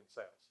like luck in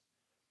sales.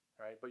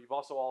 Right? But you've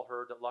also all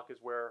heard that luck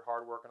is where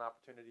hard work and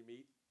opportunity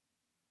meet.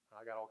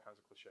 I got all kinds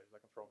of cliches. I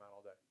can throw them out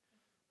all day.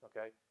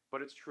 Okay?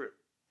 But it's true.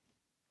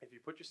 If you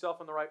put yourself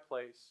in the right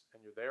place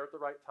and you're there at the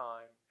right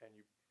time and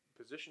you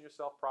position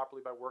yourself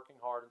properly by working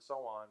hard and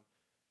so on,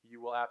 you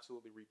will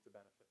absolutely reap the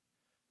benefit.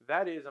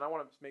 That is, and I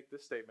want to make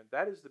this statement,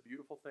 that is the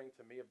beautiful thing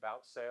to me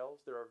about sales.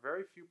 There are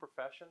very few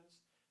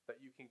professions that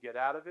you can get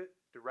out of it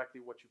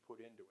directly what you put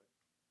into it.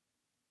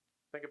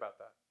 Think about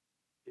that.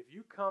 If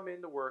you come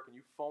into work and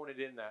you phone it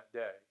in that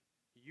day,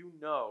 you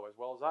know as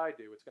well as I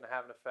do it's going to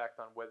have an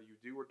effect on whether you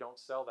do or don't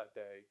sell that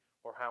day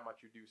or how much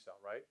you do sell,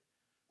 right?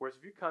 Whereas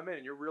if you come in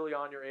and you're really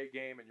on your A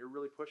game and you're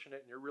really pushing it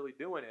and you're really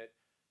doing it,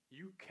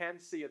 you can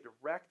see a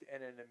direct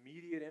and an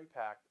immediate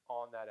impact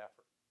on that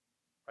effort.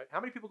 Right? How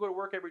many people go to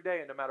work every day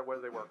and no matter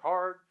whether they work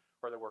hard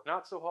or they work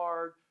not so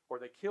hard or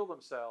they kill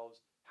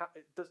themselves,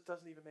 it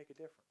doesn't even make a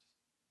difference.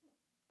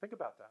 Think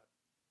about that.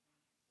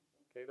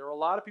 Okay, there are a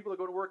lot of people that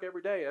go to work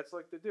every day. That's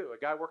like they do. A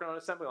guy working on an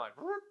assembly line.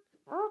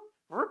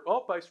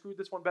 Oh, I screwed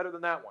this one better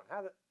than that one.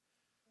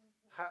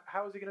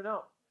 How is he going to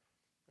know?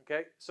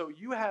 Okay, so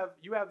you have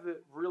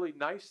the really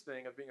nice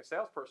thing of being a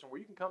salesperson where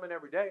you can come in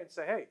every day and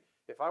say, hey,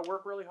 if I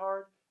work really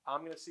hard,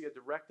 I'm going to see a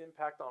direct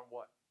impact on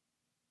what?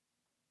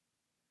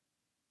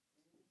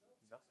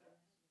 Nothing.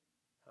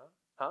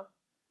 Huh?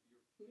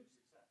 Your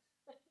success,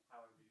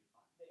 however you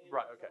define it.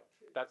 Right, okay.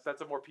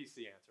 That's a more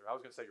PC answer. I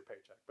was going to say your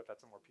paycheck, but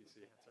that's a more PC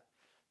answer.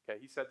 Okay,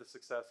 he said the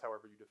success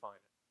however you define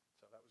it.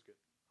 So that was good.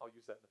 I'll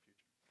use that in the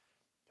future.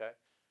 Okay.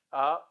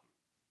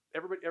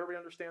 Everybody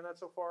understand that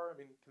so far? I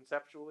mean,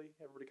 conceptually,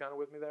 everybody kind of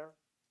with me there?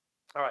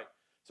 All right.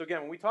 So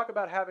again, when we talk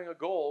about having a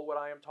goal, what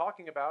I am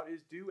talking about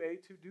is do a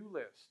to-do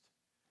list.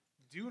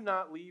 do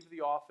not leave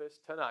the office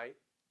tonight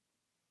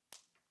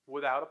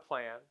without a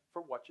plan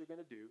for what you're going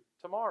to do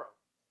tomorrow.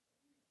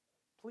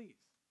 Please.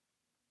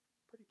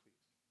 Pretty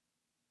please.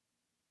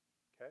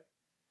 Okay?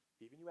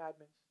 Even you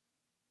admins.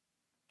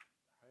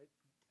 All right?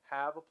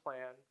 Have a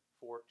plan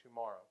for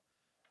tomorrow.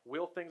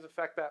 Will things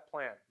affect that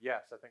plan?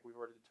 Yes, I think we've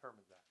already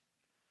determined that.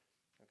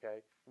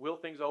 Okay? Will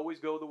things always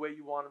go the way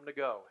you want them to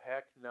go?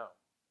 Heck no.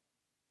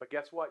 But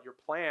guess what? Your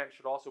plan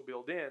should also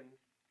build in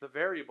the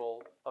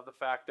variable of the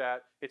fact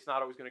that it's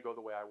not always going to go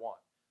the way I want.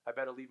 I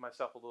better leave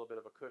myself a little bit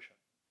of a cushion.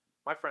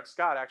 My friend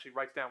Scott actually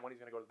writes down when he's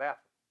going to go to the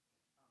bathroom.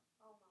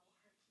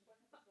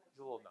 He's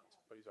a little nuts,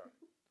 but he's all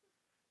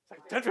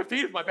right. It's like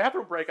 10:15 is my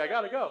bathroom break. I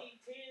got to go.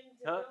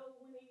 Huh?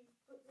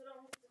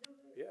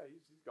 Yeah,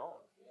 he's gone.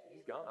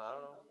 He's gone. I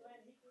don't know.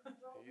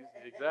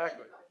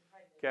 Exactly.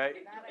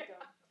 Okay.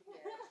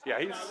 Yeah,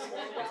 he's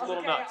a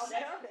little nuts.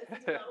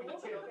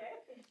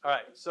 All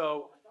right,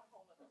 so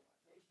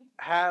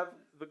have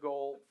the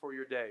goal for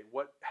your day.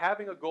 What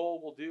having a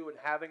goal will do and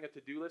having a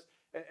to-do list,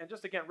 and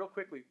just again, real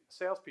quickly,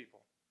 salespeople,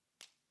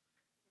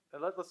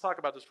 and let's talk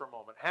about this for a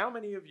moment. How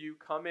many of you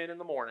come in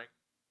the morning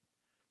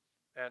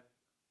and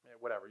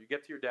whatever, you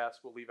get to your desk,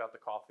 we'll leave out the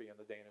coffee and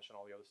the Danish and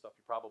all the other stuff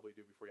you probably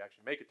do before you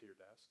actually make it to your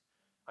desk.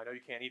 I know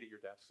you can't eat at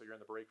your desk, so you're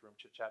in the break room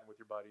chit-chatting with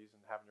your buddies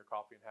and having your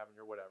coffee and having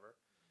your whatever.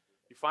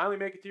 You finally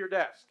make it to your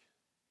desk.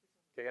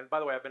 Okay, and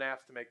by the way, I've been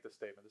asked to make this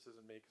statement. This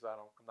isn't me because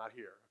I'm not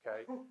here,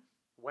 okay?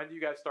 When do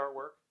you guys start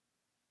work?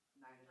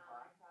 9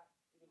 o'clock.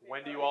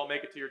 When do you all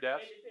make it to your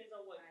desk? It depends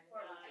on what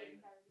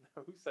department.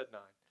 Who said 9?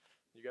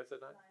 You guys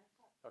said 9?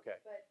 Okay.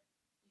 But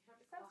some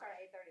start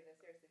at 8:30 though,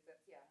 seriously,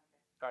 that's, yeah,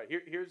 okay. All right,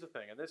 here's the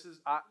thing, and this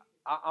is,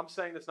 I'm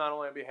saying this not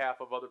only on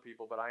behalf of other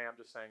people, but I am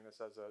just saying this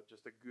as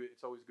just a good,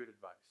 it's always good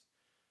advice.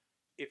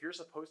 If you're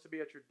supposed to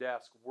be at your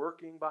desk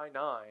working by 9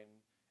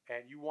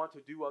 and you want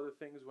to do other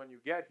things when you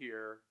get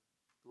here,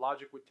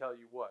 logic would tell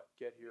you what?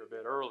 Get here a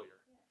bit earlier.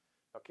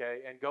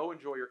 Okay, and go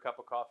enjoy your cup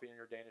of coffee and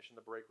your Danish in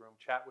the break room,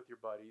 chat with your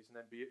buddies, and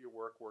then be at your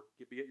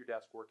be at your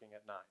desk working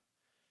at 9.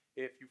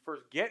 If you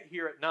first get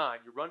here at 9,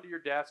 you run to your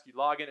desk, you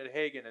log in at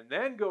Hagen, and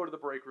then go to the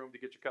break room to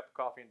get your cup of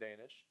coffee and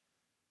Danish,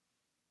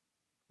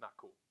 not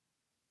cool.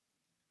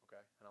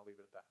 Okay, and I'll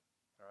leave it at that.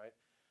 All right.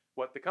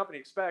 What the company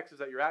expects is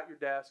that you're at your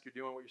desk, you're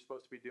doing what you're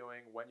supposed to be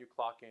doing when you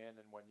clock in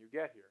and when you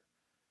get here.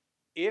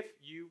 If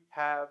you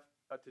have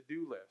a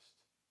to-do list,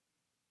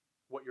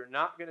 what you're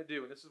not going to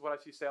do, and this is what I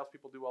see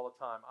salespeople do all the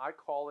time,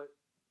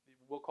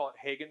 we'll call it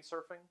Hagen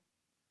surfing,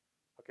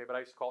 okay, but I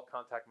used to call it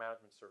contact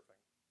management surfing.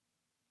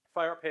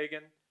 Fire up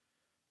Hagen,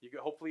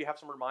 hopefully you have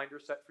some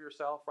reminders set for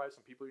yourself, right,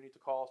 some people you need to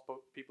call,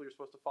 people you're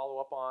supposed to follow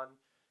up on.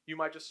 You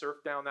might just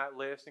surf down that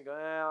list and go,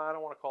 I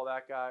don't want to call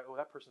that guy, oh,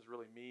 that person's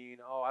really mean,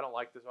 oh, I don't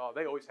like this, oh,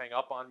 they always hang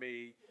up on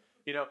me,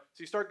 so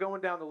you start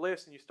going down the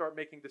list and you start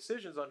making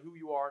decisions on who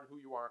you are and who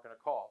you aren't going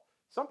to call.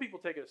 Some people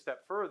take it a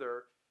step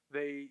further,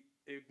 they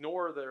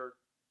ignore their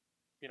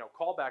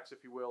callbacks,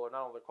 if you will, or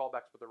not only their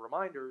callbacks, but their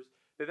reminders.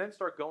 They then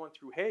start going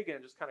through Hagen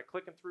and just kind of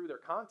clicking through their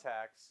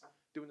contacts,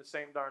 doing the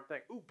same darn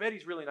thing. Ooh,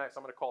 Betty's really nice.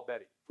 I'm going to call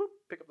Betty. Whoop,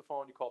 pick up the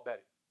phone, you call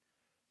Betty.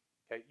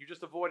 Okay, you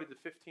just avoided the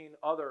 15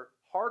 other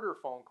harder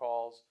phone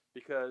calls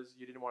because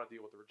you didn't want to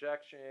deal with the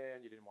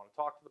rejection, you didn't want to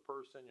talk to the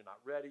person, you're not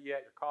ready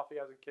yet, your coffee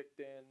hasn't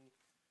kicked in,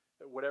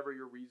 whatever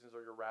your reasons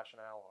or your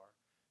rationale are.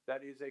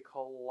 That is a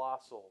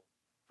colossal.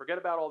 Forget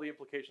about all the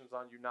implications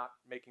on you not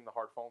making the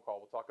hard phone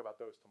call. We'll talk about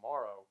those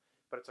tomorrow.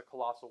 But it's a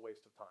colossal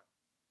waste of time.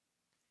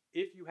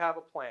 If you have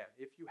a plan,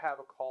 if you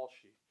have a call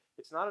sheet,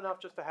 it's not enough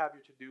just to have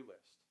your to-do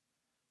list.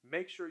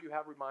 Make sure you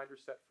have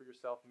reminders set for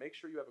yourself. Make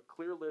sure you have a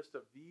clear list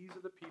of these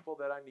are the people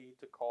that I need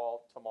to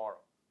call tomorrow.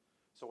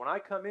 So when I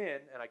come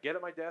in and I get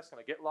at my desk and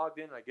I get logged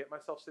in and I get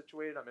myself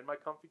situated, I'm in my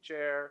comfy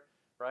chair,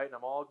 right, and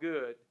I'm all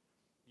good,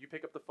 you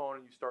pick up the phone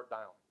and you start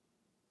dialing.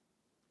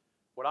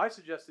 What I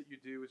suggest that you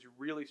do is you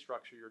really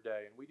structure your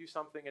day. And we do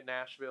something in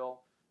Nashville,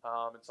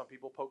 and some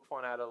people poke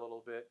fun at it a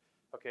little bit.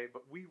 Okay,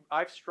 but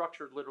I've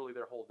structured literally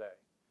their whole day.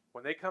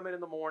 When they come in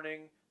the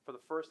morning, for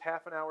the first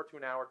half an hour to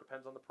an hour,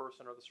 depends on the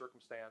person or the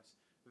circumstance,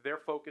 their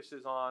focus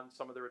is on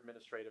some of their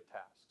administrative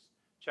tasks.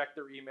 Check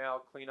their email,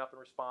 clean up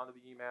and respond to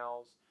the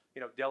emails,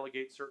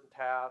 delegate certain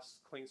tasks,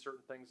 clean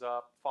certain things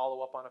up,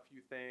 follow up on a few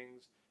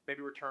things,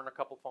 maybe return a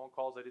couple phone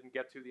calls I didn't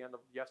get to the end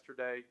of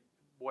yesterday,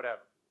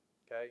 whatever,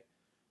 okay?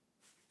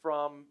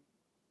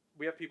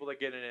 We have people that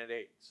get in at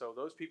 8, so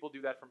those people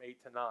do that from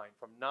 8 to 9.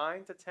 From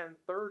 9 to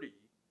 10:30,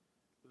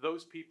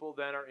 those people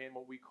then are in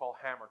what we call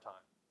hammer time,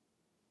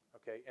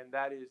 okay? And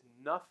that is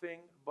nothing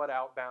but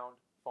outbound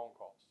phone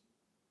calls.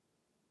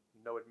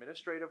 No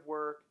administrative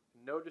work,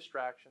 no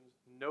distractions,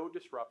 no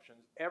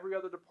disruptions. Every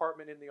other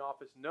department in the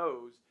office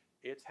knows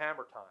it's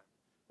hammer time.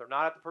 They're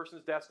not at the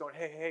person's desk going,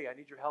 hey, I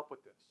need your help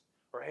with this.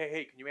 Or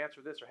hey, can you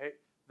answer this? Or hey,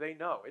 they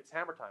know it's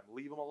hammer time.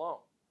 Leave them alone,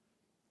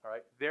 all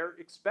right? They're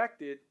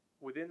expected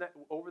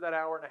over that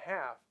hour and a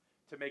half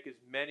to make as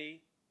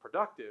many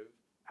productive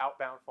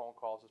outbound phone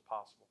calls as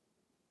possible.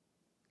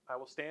 I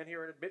will stand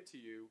here and admit to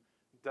you,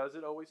 does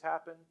it always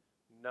happen?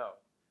 No.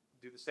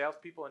 Do the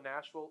salespeople in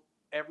Nashville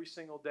every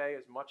single day,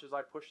 as much as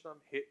I push them,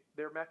 hit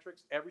their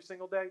metrics every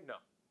single day? No,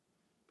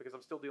 because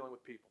I'm still dealing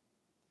with people.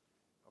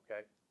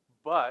 Okay,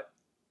 but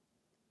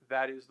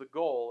that is the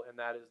goal and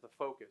that is the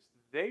focus.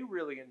 They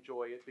really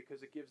enjoy it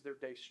because it gives their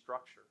day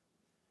structure.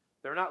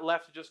 They're not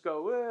left to just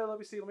go, well, let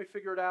me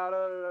figure it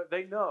out.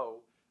 They know,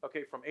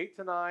 okay, from 8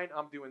 to 9,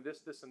 I'm doing this,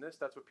 this, and this.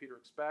 That's what Peter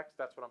expects.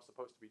 That's what I'm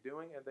supposed to be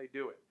doing, and they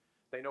do it.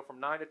 They know from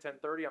 9 to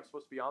 10:30, I'm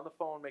supposed to be on the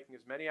phone making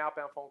as many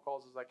outbound phone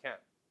calls as I can.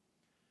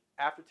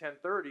 After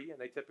 10:30, and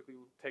they typically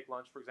take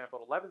lunch, for example,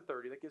 at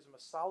 11:30, that gives them a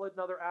solid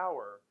another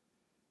hour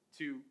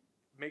to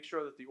make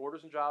sure that the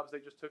orders and jobs they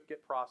just took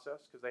get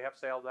processed, because they have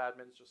sales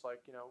admins just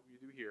like you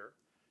do here,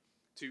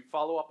 to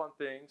follow up on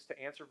things, to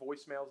answer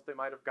voicemails that they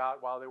might have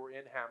got while they were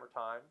in hammer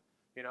time,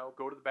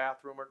 go to the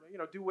bathroom or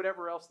do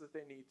whatever else that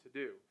they need to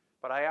do.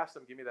 But I ask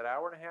them, give me that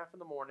hour and a half in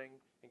the morning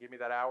and give me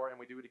that hour, and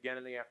we do it again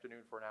in the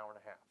afternoon for an hour and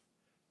a half.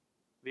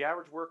 The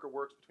average worker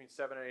works between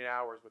 7 and 8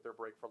 hours with their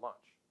break for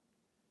lunch.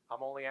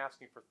 I'm only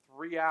asking for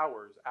 3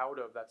 hours out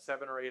of that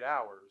 7 or 8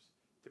 hours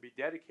to be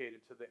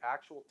dedicated to the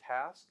actual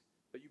task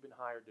that you've been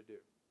hired to do.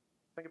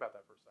 Think about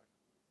that for a second.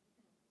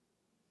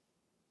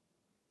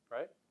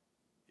 Right?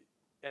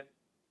 And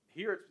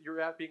here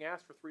you're being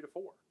asked for 3 to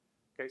 4.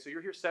 Okay, so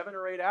you're here 7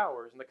 or 8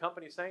 hours, and the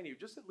company's saying to you,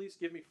 just at least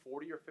give me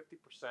 40 or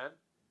 50%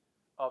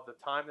 of the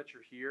time that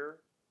you're here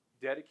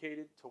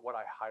dedicated to what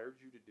I hired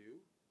you to do.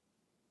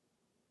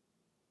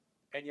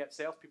 And yet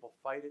salespeople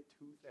fight it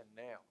tooth and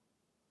nail.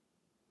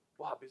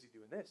 Well, I'm busy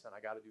doing this, and I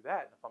got to do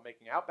that. And if I'm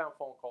making outbound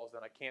phone calls,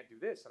 then I can't do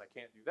this, and I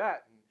can't do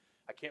that, and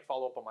I can't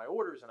follow up on my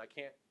orders, and I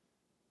can't.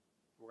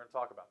 We're going to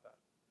talk about that.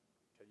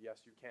 Okay, yes,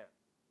 you can.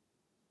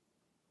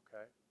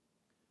 Okay?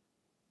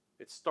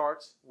 It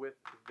starts with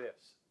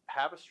this.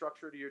 Have a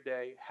structure to your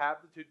day. Have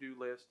the to-do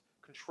list.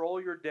 Control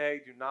your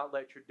day. Do not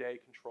let your day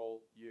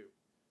control you.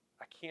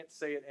 I can't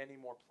say it any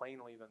more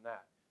plainly than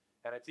that.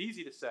 And it's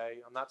easy to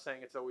say. I'm not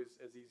saying it's always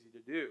as easy to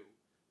do,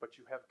 but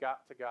you have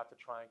got to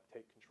try and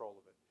take control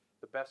of it.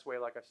 The best way,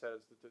 like I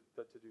said, is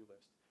the to-do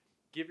list.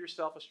 Give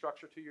yourself a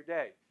structure to your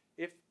day.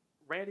 If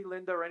Randy,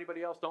 Linda, or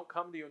anybody else don't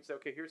come to you and say,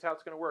 okay, here's how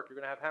it's going to work. You're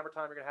going to have hammer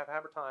time. You're going to have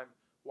hammer time.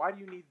 Why do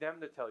you need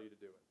them to tell you to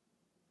do it?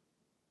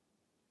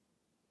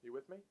 You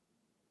with me?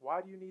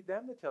 Why do you need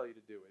them to tell you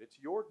to do it? It's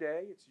your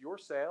day. It's your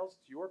sales.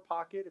 It's your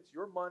pocket. It's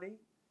your money.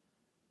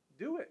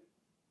 Do it.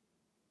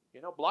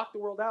 Block the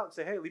world out and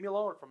say, hey, leave me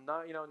alone from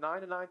 9 to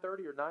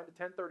 9:30 or 9 to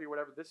 10:30 or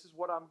whatever. This is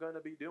what I'm going to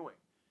be doing.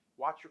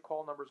 Watch your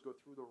call numbers go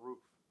through the roof.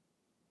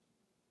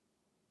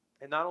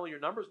 And not only your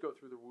numbers go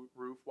through the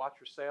roof, watch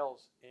your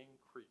sales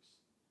increase.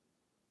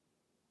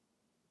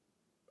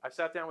 I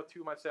sat down with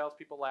 2 of my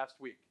salespeople last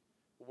week.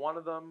 One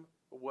of them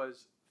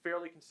was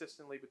fairly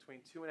consistently between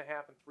 2.5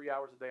 and 3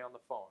 hours a day on the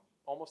phone,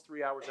 almost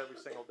 3 hours every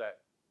single day.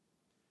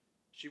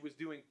 She was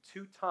doing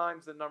 2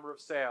 times the number of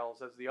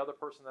sales as the other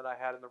person that I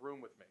had in the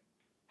room with me.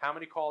 How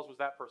many calls was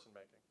that person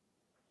making?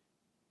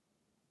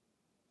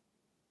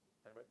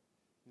 Anybody?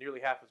 Nearly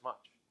half as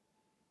much.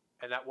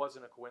 And that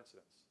wasn't a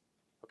coincidence.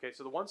 Okay,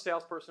 so the one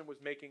salesperson was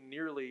spending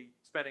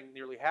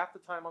nearly half the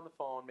time on the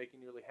phone,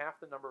 making nearly half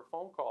the number of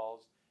phone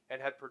calls,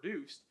 and had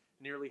produced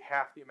nearly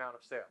half the amount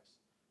of sales.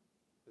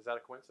 Is that a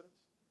coincidence?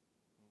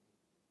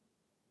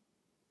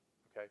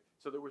 Okay,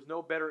 so there was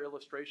no better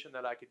illustration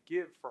that I could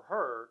give for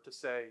her to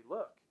say,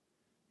 look,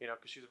 because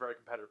she's a very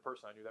competitive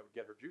person, I knew that would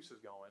get her juices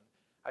going.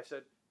 I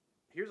said,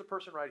 here's a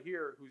person right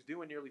here who's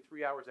doing nearly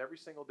 3 hours every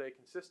single day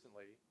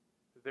consistently.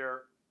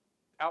 They're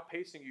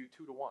outpacing you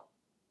 2 to 1.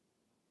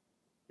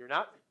 You're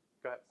not?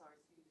 Go ahead. Sorry,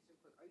 excuse me, so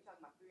quick. Are you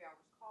talking about 3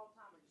 hours call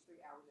time or just 3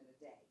 hours in a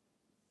day?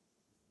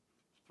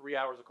 3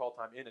 hours of call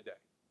time in a day.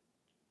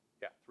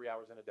 Yeah, 3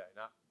 hours in a day.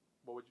 Not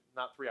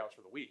 3 hours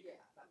for the week. Yeah,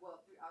 well,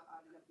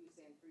 I don't know if you're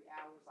saying 3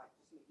 hours, like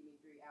just give me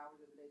 3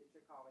 hours of the day that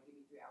you're calling, give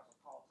me 3 hours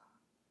of call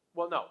time.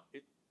 Well, no.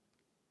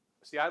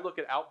 See, I look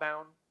at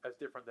outbound as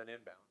different than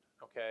inbound.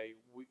 Okay,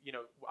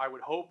 I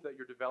would hope that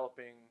you're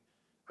developing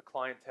a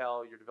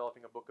clientele, you're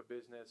developing a book of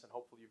business, and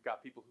hopefully you've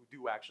got people who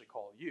do actually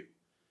call you.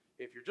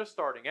 If you're just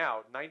starting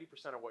out,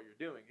 90% of what you're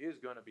doing is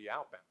going to be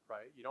outbound,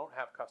 right? You don't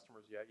have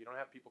customers yet. You don't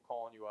have people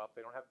calling you up.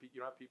 You don't have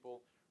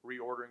people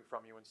reordering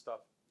from you and stuff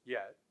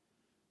yet.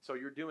 So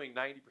you're doing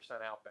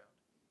 90% outbound.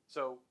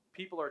 So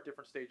people are at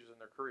different stages in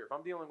their career. If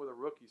I'm dealing with a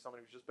rookie,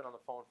 somebody who's just been on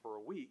the phone for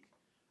a week,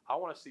 I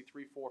want to see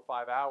 3, 4,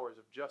 5 hours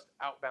of just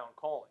outbound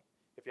calling.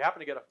 If you happen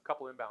to get a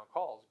couple inbound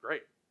calls,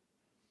 great.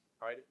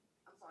 All right?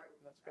 I'm sorry.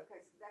 That's good. Okay,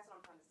 so that's what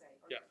I'm trying to say.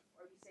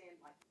 Are you saying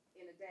like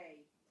in a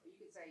day, or you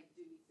could say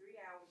do me 3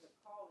 hours of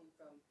calling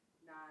from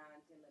 9,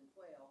 10, 11,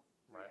 12,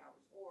 3 Right.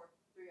 hours, or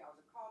 3 hours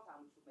of call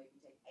time, which would maybe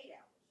take 8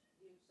 hours.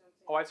 You understand what I'm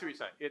saying? Oh, I see what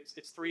you're saying.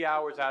 It's 3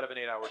 hours out of an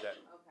 8-hour day.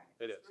 Okay.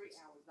 It It's is.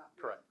 3 hours, not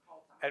 3 Correct. hours of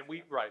call time.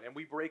 And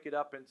we break it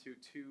up into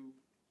 2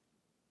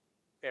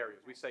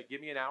 areas. We say, give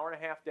me an hour and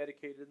a half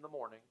dedicated in the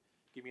morning,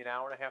 give me an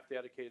hour and a half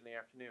dedicated in the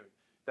afternoon.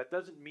 That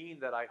doesn't mean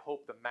that I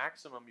hope the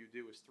maximum you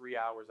do is 3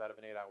 hours out of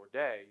an 8-hour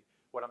day.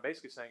 What I'm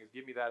basically saying is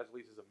give me that at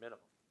least as a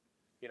minimum.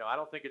 I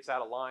don't think it's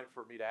out of line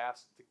for me to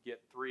ask to get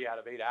 3 out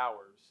of 8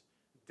 hours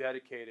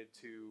dedicated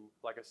to,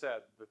 like I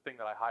said, the thing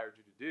that I hired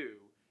you to do,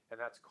 and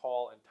that's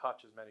call and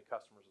touch as many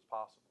customers as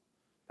possible.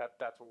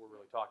 That's what we're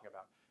really talking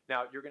about.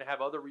 Now, you're going to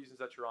have other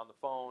reasons that you're on the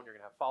phone. You're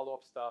going to have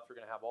follow-up stuff. You're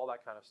going to have all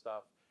that kind of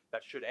stuff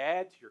that should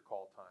add to your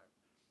call time.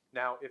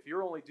 Now, if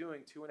you're only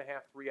doing 2.5,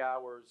 3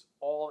 hours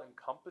all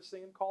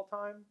encompassing in call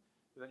time,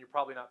 then you're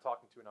probably not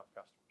talking to enough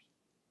customers.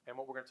 And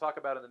what we're going to talk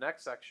about in the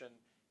next section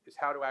is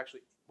how to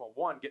actually, well,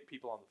 one, get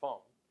people on the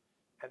phone.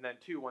 And then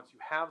two, once you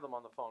have them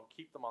on the phone,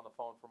 keep them on the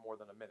phone for more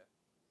than a minute.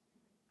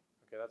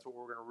 Okay, that's what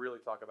we're going to really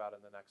talk about in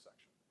the next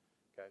section.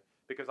 Okay,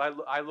 because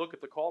I look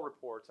at the call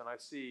reports and I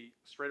see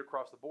straight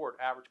across the board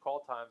average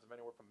call times of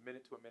anywhere from a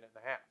minute to a minute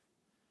and a half.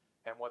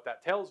 And what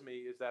that tells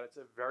me is that it's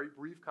a very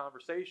brief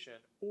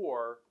conversation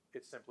or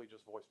it's simply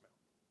just voicemail.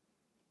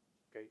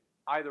 Okay,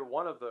 either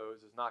one of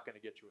those is not going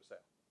to get you a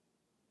sale,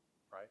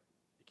 right?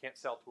 You can't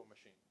sell to a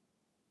machine.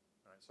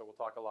 All right, so we'll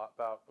talk a lot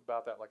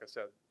about that, like I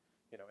said,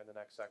 in the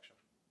next section.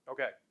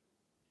 Okay,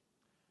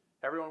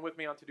 everyone with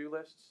me on to-do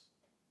lists?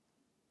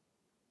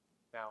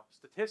 Now,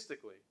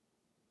 statistically,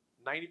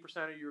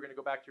 90% of you are going to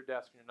go back to your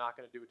desk and you're not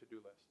going to do a to-do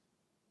list.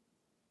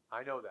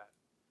 I know that.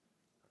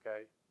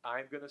 Okay?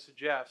 I'm going to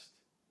suggest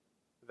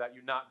that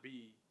you not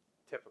be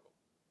typical.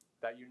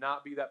 That you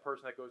not be that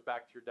person that goes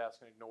back to your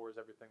desk and ignores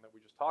everything that we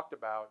just talked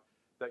about,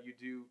 that you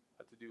do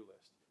a to-do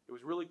list. It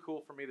was really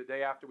cool for me the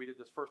day after we did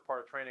this first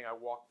part of training, I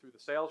walked through the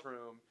sales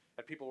room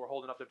and people were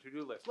holding up their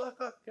to-do list. Look,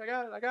 I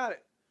got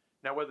it.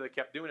 Now, whether they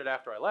kept doing it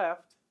after I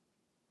left,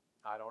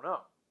 I don't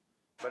know.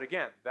 But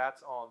again,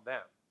 that's on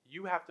them.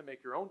 You have to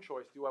make your own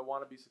choice. Do I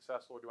want to be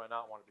successful or do I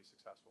not want to be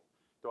successful?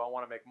 Do I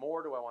want to make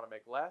more? Do I want to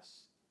make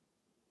less?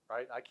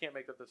 Right? I can't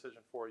make that decision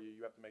for you.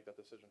 You have to make that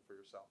decision for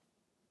yourself.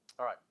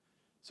 All right.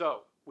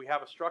 So we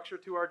have a structure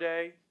to our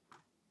day.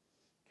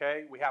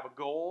 Okay. We have a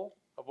goal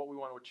of what we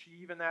want to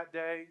achieve in that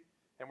day.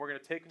 And we're going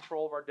to take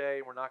control of our day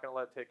and we're not going to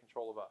let it take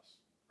control of us.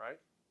 Right?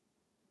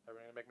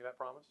 Everybody going to make me that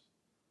promise?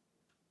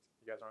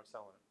 You guys aren't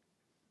selling it.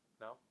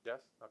 No? Yes?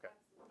 Okay.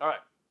 All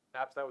right.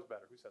 Apps, that was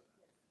better. Who said that?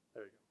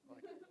 There you go.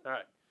 All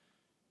right.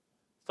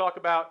 Let's talk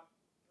about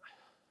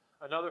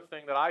another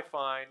thing that I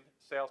find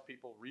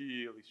salespeople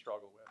really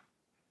struggle with,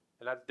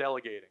 and that's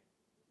delegating.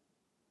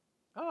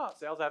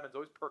 Sales admins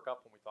always perk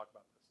up when we talk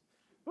about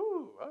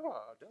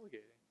this.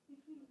 Delegating.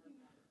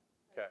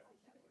 Okay.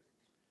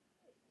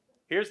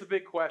 Here's the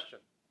big question,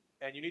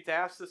 and you need to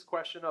ask this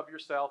question of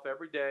yourself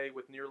every day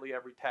with nearly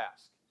every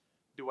task.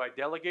 Do I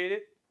delegate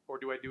it or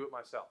do I do it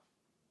myself?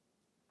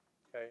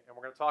 Okay, and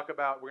we're going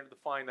to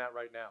define that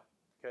right now.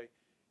 Okay.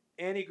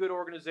 Any good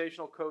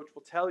organizational coach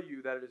will tell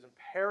you that it is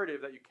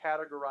imperative that you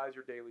categorize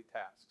your daily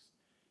tasks.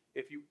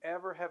 If you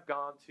ever have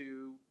gone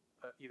to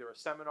either a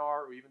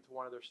seminar or even to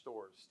one of their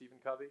stores, Stephen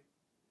Covey,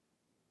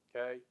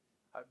 okay,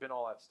 I've been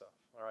all that stuff,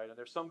 all right, and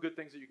there's some good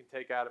things that you can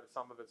take out of it,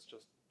 some of it's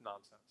just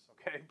nonsense,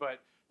 okay,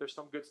 but there's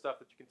some good stuff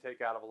that you can take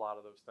out of a lot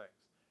of those things.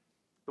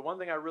 The one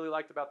thing I really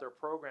liked about their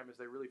program is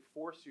they really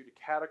force you to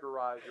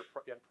categorize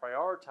and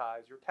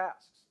prioritize your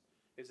tasks.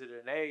 Is it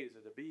an A, is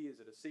it a B, is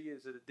it a C,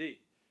 is it a D?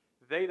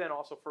 They then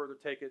also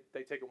take it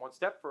one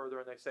step further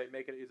and they say,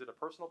 is it a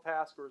personal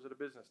task or is it a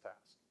business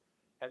task?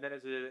 And then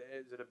is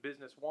it a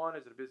business one,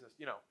 is it a business,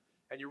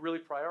 and you really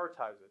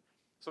prioritize it.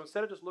 So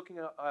instead of just looking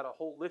at a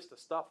whole list of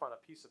stuff on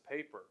a piece of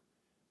paper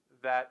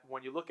that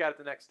when you look at it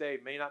the next day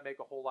may not make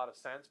a whole lot of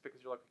sense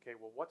because you're like, okay,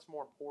 well, what's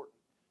more important?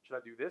 Should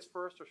I do this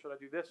first or should I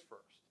do this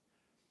first?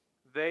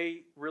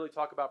 They really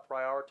talk about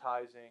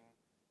prioritizing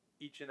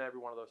each and every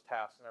one of those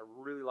tasks, and I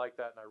really like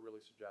that and I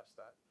really suggest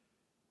that.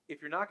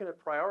 If you're not going to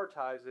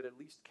prioritize it, at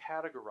least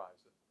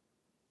categorize it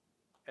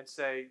and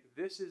say,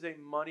 this is a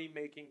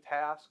money-making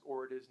task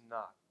or it is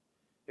not.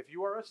 If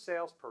you are a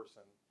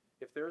salesperson,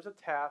 if there's a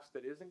task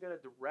that isn't going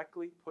to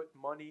directly put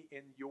money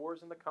in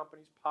yours and the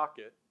company's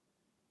pocket,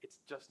 it's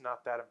just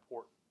not that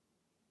important.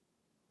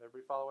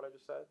 Everybody follow what I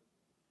just said?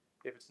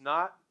 If it's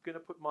not going to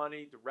put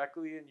money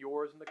directly in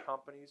yours and the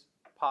company's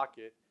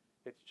pocket,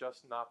 it's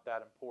just not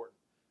that important.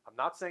 I'm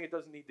not saying it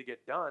doesn't need to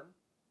get done.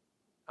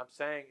 I'm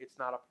saying it's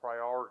not a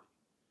priority.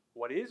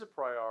 What is a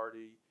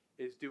priority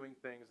is doing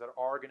things that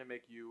are going to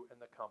make you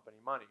and the company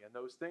money. And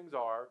those things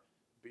are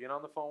being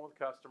on the phone with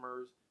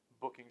customers,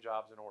 booking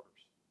jobs and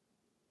orders.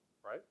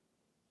 Right?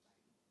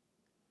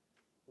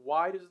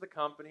 Why does the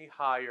company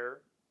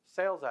hire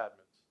sales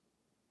admins?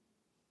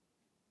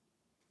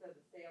 So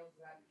the sales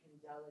rep can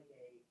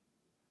delegate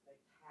the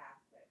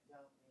tasks that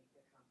don't make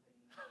the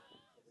company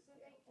to the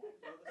sales.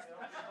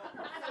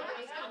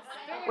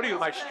 What are you,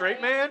 my straight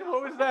man?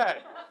 What was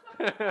that?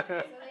 So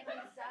they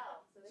can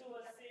sell. So they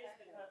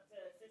To can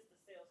assist the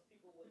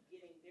salespeople with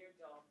getting their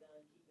job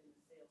done, keeping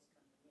the sales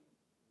coming in.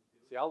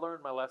 See, I'll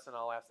learn my lesson.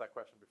 I'll ask that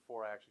question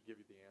before I actually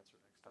give you the answer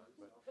next time.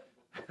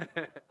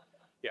 But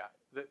yeah,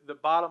 the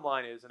bottom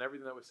line is, and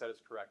everything that was said is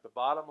correct, the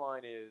bottom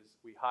line is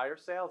we hire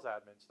sales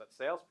admins that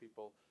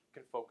salespeople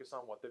can focus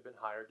on what they've been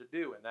hired to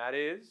do, and that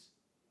is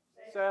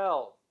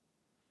sell.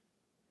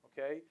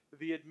 Okay?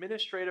 The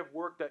administrative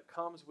work that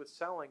comes with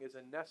selling is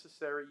a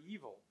necessary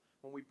evil.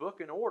 When we book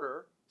an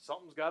order,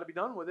 something's got to be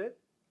done with it,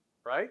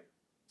 right?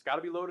 It's got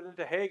to be loaded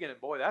into Hagen, and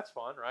boy, that's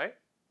fun, right?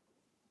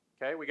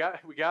 Okay, we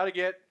got to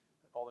get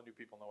All the new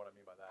people know what I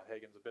mean by that.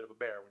 Hagen's a bit of a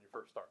bear when you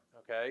first start,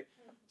 okay?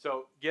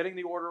 So getting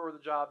the order or the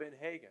job in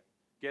Hagen,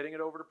 getting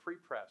it over to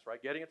pre-press,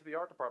 right? Getting it to the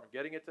art department,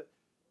 getting it to,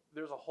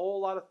 there's a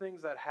whole lot of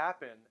things that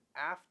happen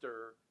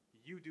after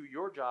you do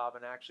your job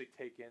and actually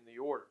take in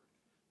the order.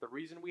 The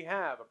reason we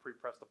have a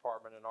pre-press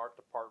department, an art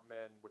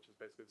department, which is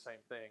basically the same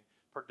thing,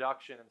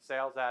 production and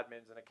sales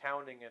admins and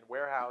accounting and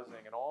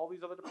warehousing and all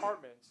these other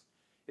departments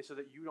is so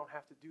that you don't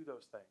have to do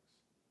those things.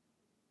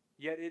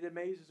 Yet it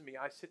amazes me.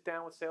 I sit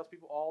down with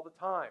salespeople all the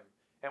time,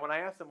 and when I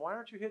ask them, why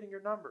aren't you hitting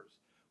your numbers?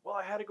 Well,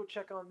 I had to go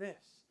check on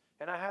this,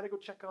 and I had to go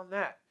check on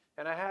that,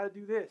 and I had to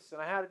do this,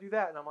 and I had to do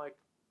that, and I'm like,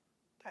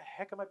 what the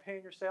heck am I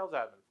paying your sales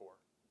admin for?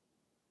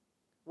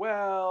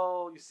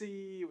 Well, you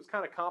see, it was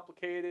kind of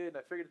complicated, and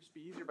I figured it'd just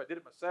be easier if I did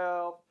it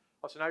myself.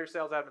 Oh, so now your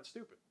sales admin's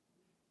stupid.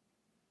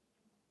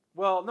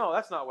 Well, no,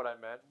 that's not what I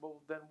meant.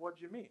 Well, then what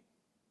do you mean?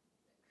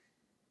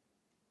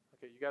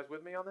 Okay, you guys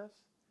with me on this?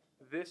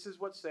 This is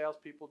what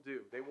salespeople do.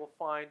 They will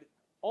find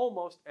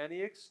almost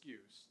any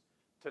excuse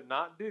to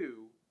not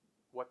do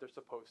what they're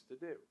supposed to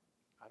do.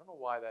 I don't know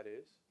why that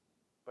is,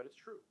 but it's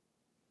true.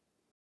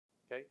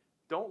 Okay?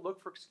 Don't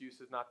look for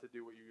excuses not to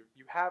do what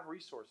you have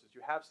resources,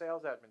 you have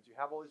sales admins, you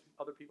have all these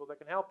other people that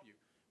can help you.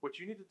 What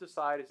you need to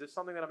decide, is this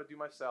something that I'm going to do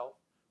myself,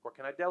 or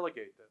can I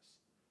delegate this?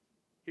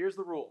 Here's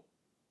the rule.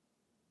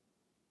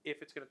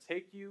 If it's going to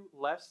take you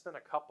less than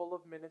a couple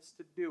of minutes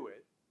to do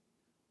it,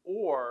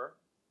 or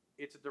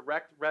it's a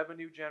direct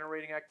revenue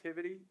generating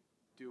activity,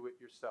 do it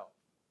yourself.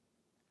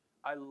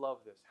 I love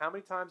this. How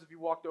many times have you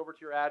walked over to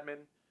your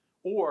admin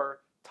or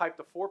typed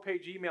a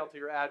 4-page email to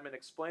your admin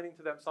explaining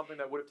to them something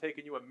that would have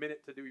taken you a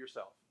minute to do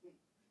yourself?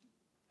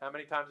 How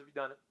many times have you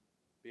done it?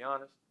 Be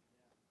honest.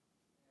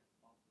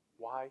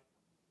 Why?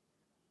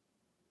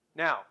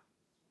 Now,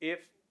 if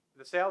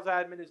the sales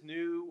admin is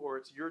new,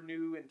 or you're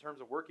new in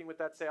terms of working with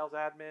that sales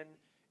admin,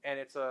 and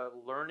it's a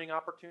learning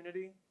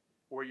opportunity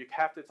where you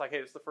have to, it's like, hey,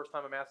 this is the first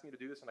time I'm asking you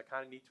to do this, and I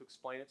kind of need to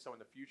explain it so in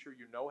the future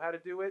you know how to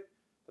do it.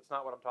 That's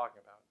not what I'm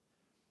talking about.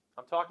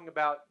 I'm talking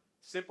about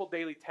simple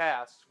daily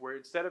tasks where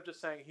instead of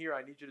just saying, here,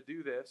 I need you to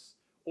do this,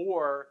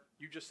 or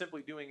you just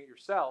simply doing it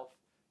yourself,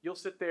 you'll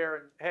sit there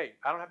and, hey,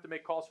 I don't have to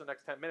make calls for the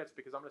next 10 minutes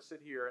because I'm going to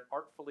sit here and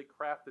artfully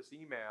craft this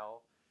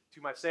email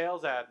to my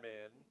sales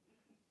admin.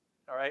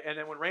 All right, and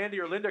then when Randy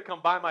or Linda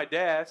come by my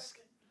desk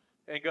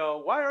and go,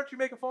 why aren't you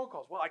making phone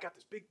calls? Well, I got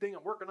this big thing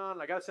I'm working on,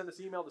 and I got to send this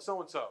email to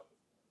so-and-so.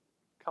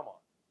 Come on.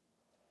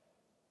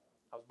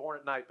 I was born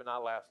at night, but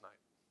not last night.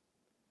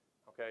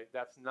 Okay,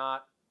 that's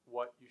not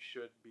what you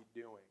should be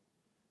doing.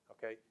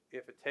 Okay,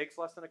 if it takes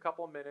less than a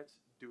couple of minutes,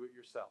 do it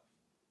yourself.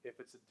 If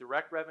it's a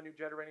direct revenue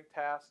generating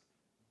task,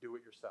 do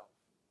it yourself.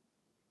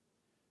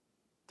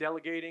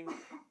 Delegating,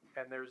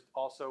 and there's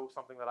also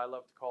something that I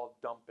love to call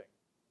dumping.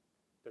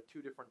 They're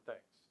two different things.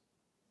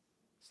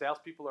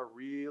 Salespeople are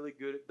really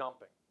good at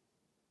dumping.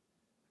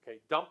 Okay,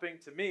 dumping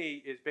to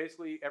me is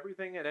basically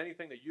everything and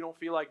anything that you don't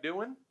feel like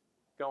doing,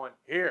 going,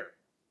 here,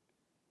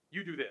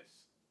 you do this.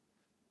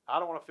 I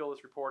don't want to fill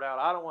this report out.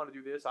 I don't want to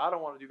do this. I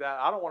don't want to do that.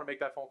 I don't want to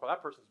make that phone call.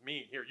 That person's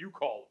mean. Here, you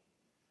call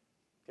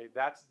them. Okay,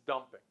 that's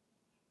dumping.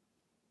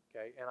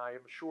 Okay, and I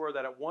am sure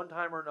that at one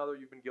time or another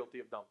you've been guilty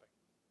of dumping.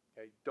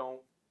 Okay, don't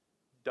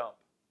dump.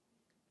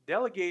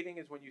 Delegating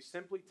is when you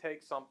simply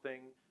take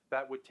something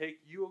that would take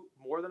you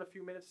more than a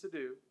few minutes to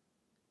do,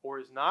 or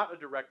is not a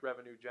direct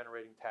revenue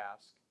generating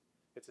task.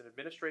 It's an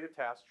administrative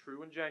task,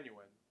 true and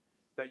genuine,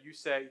 that you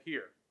say,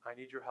 here, I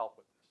need your help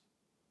with this.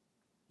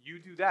 You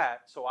do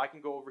that so I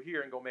can go over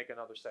here and go make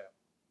another sale.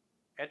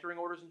 Entering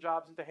orders and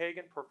jobs into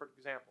Hagen, perfect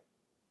example.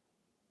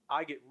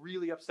 I get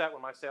really upset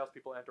when my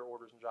salespeople enter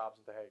orders and jobs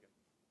into Hagen.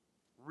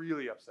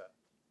 Really upset.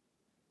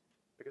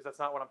 Because that's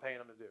not what I'm paying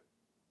them to do.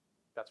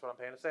 That's what I'm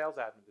paying a sales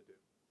admin to do.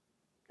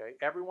 Okay?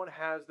 Everyone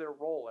has their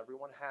role.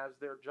 Everyone has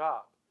their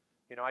job.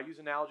 You know, I use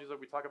analogies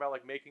like we talk about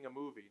like making a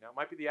movie. Now, it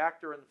might be the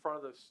actor in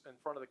front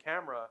of the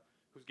camera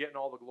who's getting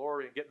all the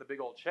glory and getting the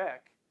big old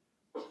check.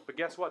 But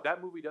guess what?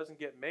 That movie doesn't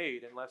get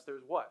made unless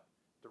there's what?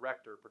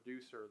 Director,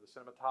 producer, the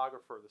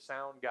cinematographer, the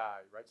sound guy,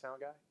 right?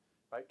 Sound guy?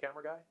 Right?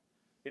 Camera guy?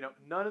 You know,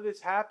 none of this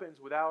happens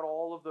without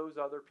all of those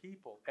other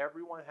people.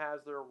 Everyone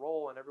has their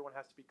role, and everyone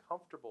has to be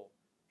comfortable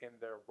in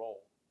their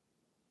role.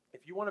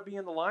 If you want to be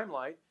in the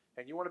limelight,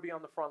 and you want to be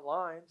on the front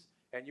lines,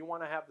 and you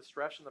want to have the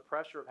stress and the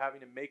pressure of having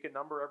to make a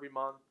number every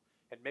month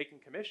and making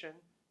commission,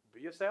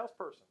 be a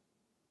salesperson.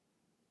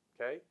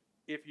 Okay?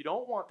 If you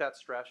don't want that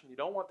stress, and you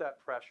don't want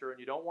that pressure, and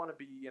you don't want to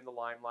be in the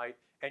limelight,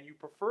 and you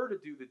prefer to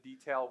do the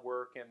detail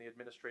work and the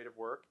administrative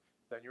work,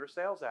 then you're a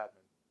sales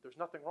admin. There's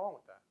nothing wrong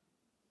with that.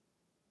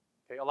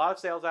 Okay? A lot of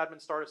sales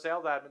admins start as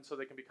sales admins so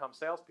they can become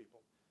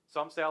salespeople.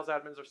 Some sales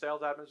admins are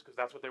sales admins because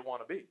that's what they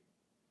want to be.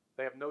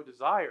 They have no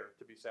desire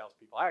to be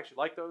salespeople. I actually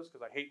like those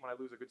because I hate when I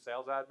lose a good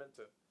sales admin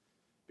to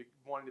be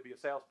wanting to be a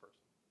salesperson.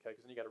 Okay?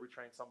 Because then you got to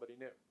retrain somebody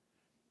new.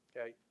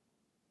 Okay?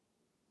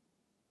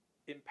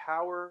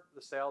 Empower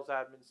the sales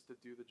admins to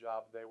do the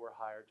job they were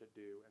hired to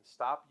do, and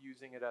stop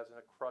using it as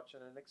a crutch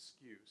and an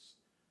excuse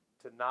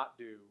to not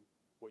do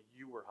what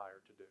you were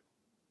hired to do.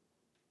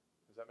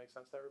 Does that make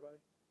sense to everybody?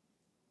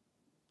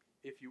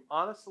 If you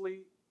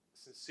honestly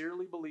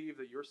sincerely believe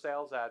that your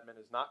sales admin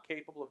is not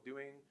capable of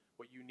doing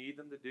what you need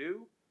them to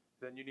do,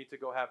 then you need to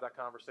go have that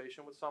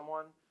conversation with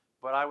someone.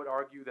 But I would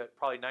argue that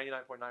probably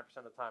 99.9%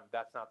 of the time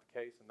that's not the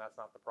case and that's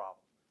not the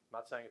problem. I'm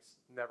not saying it's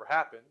never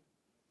happened,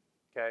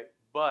 okay?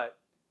 But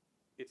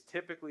it's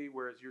typically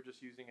whereas you're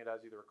just using it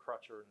as either a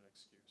crutch or an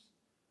excuse.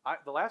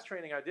 The last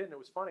training I did, and it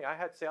was funny, I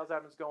had sales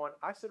admins going,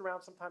 I sit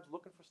around sometimes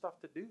looking for stuff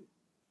to do.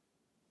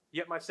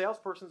 Yet my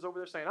salesperson's over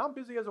there saying, I'm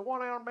busy as a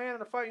one-armed man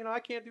in a fight, I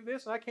can't do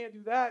this and I can't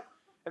do that.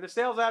 And the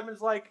sales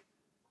admin's like,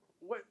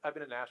 what? I've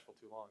been in Nashville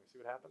too long. You see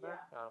what happened there?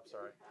 Oh, I'm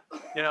sorry.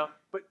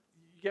 But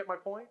you get my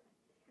point?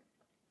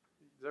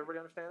 Is everybody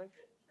understanding?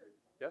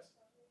 Yes?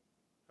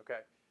 Okay.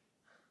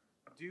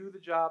 Do the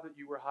job that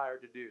you were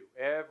hired to do.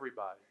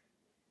 Everybody.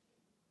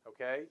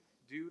 Okay?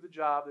 Do the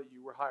job that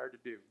you were hired to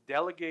do.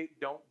 Delegate,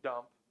 don't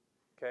dump.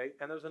 Okay?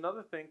 And there's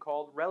another thing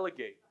called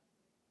relegate.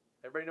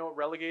 Everybody know what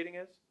relegating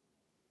is?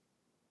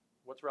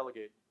 What's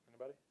relegate?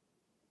 Anybody?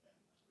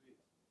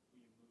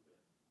 When you move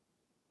it,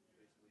 you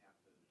basically have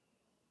to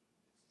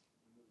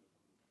move it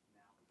from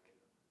now to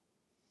later.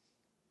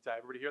 Did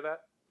everybody hear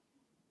that?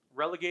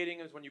 Relegating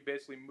is when you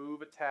basically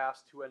move a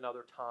task to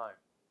another time.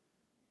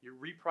 You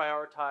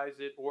reprioritize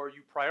it, or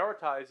you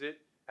prioritize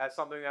it as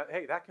something that,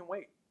 hey, that can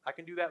wait. I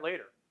can do that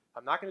later.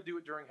 I'm not going to do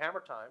it during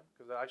hammer time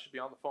because I should be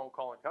on the phone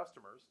calling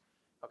customers.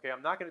 Okay,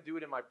 I'm not going to do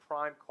it in my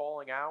prime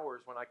calling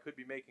hours when I could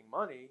be making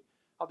money.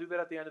 I'll do that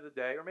at the end of the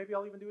day, or maybe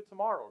I'll even do it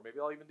tomorrow, or maybe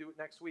I'll even do it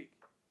next week.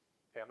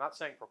 Okay, I'm not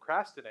saying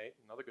procrastinate,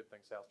 another good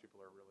thing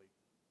salespeople are really,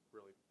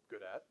 really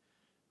good at.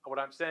 What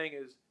I'm saying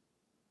is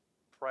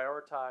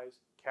prioritize,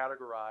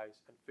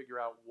 categorize, and figure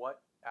out what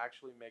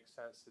actually makes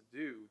sense to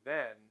do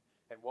then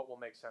and what will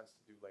make sense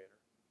to do later.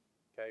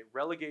 Okay,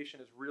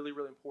 relegation is really,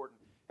 really important.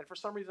 And for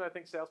some reason, I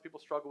think salespeople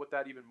struggle with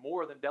that even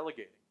more than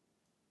delegating.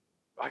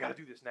 I got to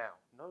do this now.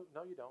 No,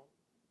 you don't.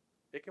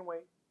 It can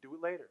wait. Do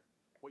it later.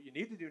 What you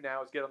need to do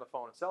now is get on the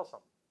phone and sell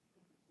something.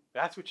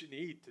 That's what you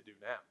need to do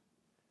now.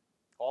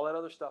 All that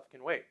other stuff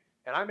can wait.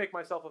 And I make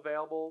myself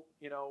available,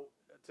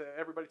 to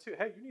everybody too.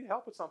 Hey, you need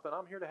help with something,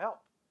 I'm here to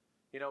help.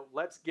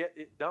 Let's get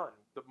it done.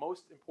 The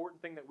most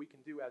important thing that we can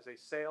do as a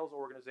sales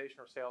organization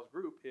or sales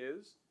group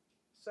is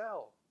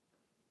sell.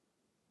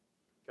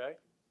 Okay?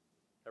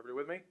 Everybody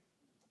with me?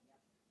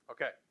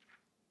 Okay.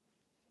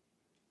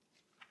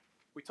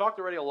 We talked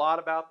already a lot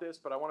about this,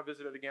 but I want to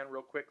visit it again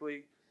real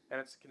quickly, and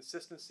it's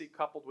consistency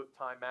coupled with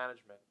time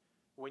management.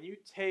 When you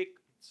take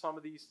some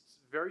of these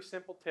very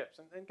simple tips,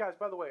 and guys,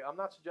 by the way, I'm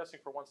not suggesting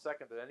for 1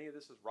 second that any of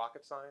this is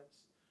rocket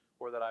science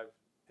or that I've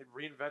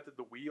reinvented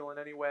the wheel in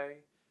any way.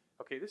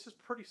 Okay, this is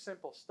pretty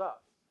simple stuff.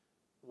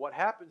 What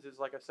happens is,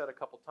 like I said a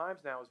couple times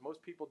now, is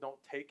most people don't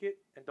take it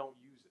and don't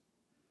use it.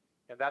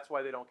 And that's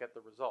why they don't get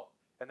the result.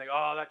 And they go,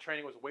 oh, that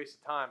training was a waste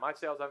of time. My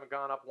sales haven't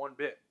gone up one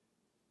bit.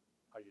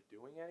 Are you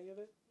doing any of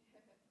it?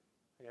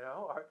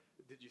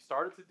 Did you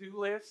start a to-do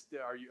list?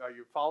 Are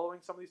you following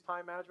some of these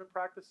time management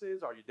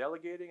practices? Are you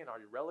delegating and are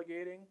you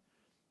relegating?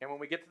 And when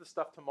we get to the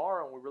stuff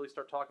tomorrow and we really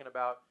start talking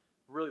about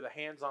really the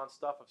hands-on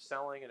stuff of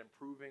selling and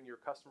improving your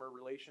customer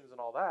relations and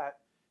all that,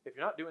 if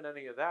you're not doing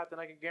any of that, then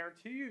I can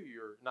guarantee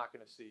you're not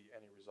going to see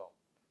any result.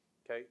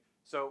 Okay?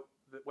 So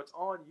what's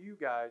on you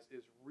guys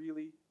is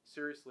really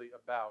seriously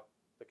about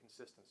the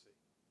consistency.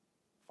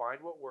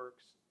 Find what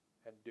works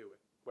and do it.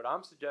 What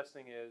I'm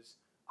suggesting is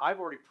I've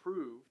already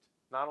proved,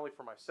 not only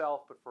for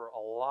myself, but for a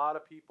lot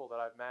of people that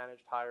I've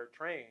managed, hired,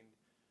 trained,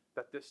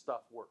 that this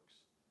stuff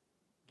works.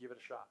 Give it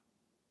a shot.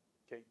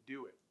 Okay,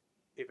 do it.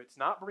 If it's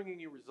not bringing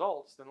you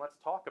results, then let's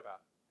talk about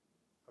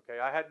it. Okay,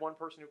 I had one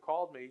person who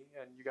called me,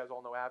 and you guys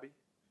all know Abby.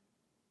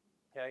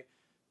 Okay,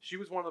 she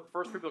was one of the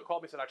first people that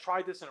called me and said, I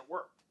tried this and it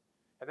worked.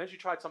 And then she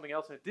tried something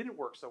else and it didn't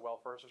work so well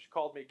for her, so she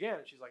called me again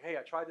and she's like, hey,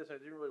 I tried this and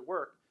it didn't really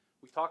work.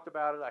 We talked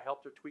about it, I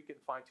helped her tweak it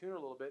and fine tune it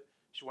a little bit.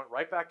 She went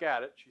right back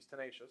at it. She's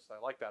tenacious, I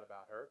like that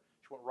about her.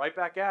 She went right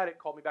back at it,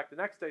 called me back the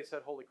next day,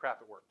 said, holy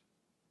crap, it worked.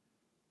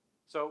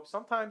 So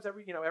sometimes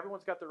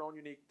everyone's got their own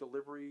unique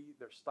delivery,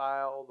 their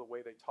style, the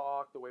way they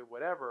talk, the way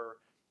whatever.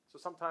 So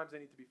sometimes they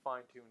need to be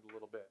fine-tuned a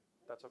little bit.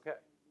 That's okay.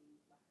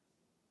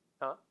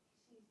 Huh?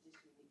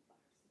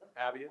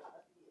 Abby is?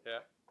 Yeah.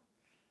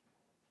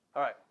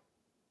 All right.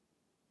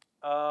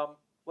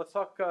 Let's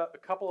talk a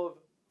couple of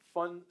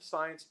fun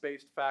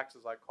science-based facts,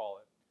 as I call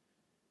it.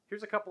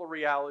 Here's a couple of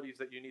realities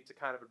that you need to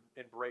kind of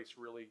embrace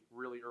really,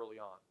 really early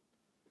on.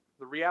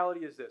 The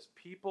reality is this.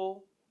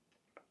 People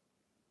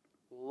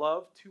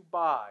love to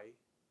buy,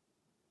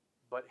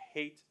 but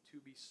hate to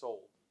be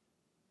sold.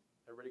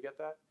 Everybody get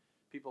that?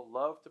 People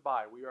love to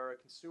buy. We are a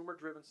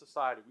consumer-driven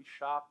society. We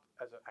shop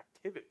as an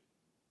activity.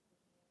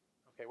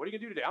 Okay, what are you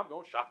going to do today? I'm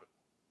going shopping.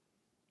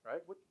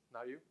 Right? What?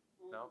 Not you?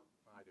 No?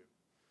 I do.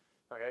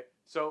 Okay,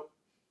 so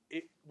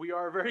we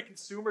are a very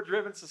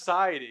consumer-driven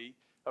society.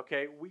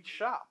 Okay, we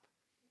shop.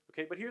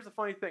 Okay, but here's the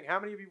funny thing. How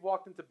many of you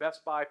walked into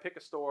Best Buy, pick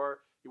a store,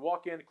 you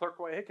walk in, the clerk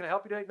goes, hey, can I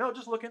help you today? No,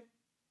 just looking.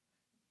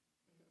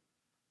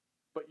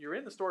 But you're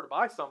in the store to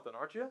buy something,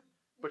 aren't you?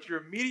 But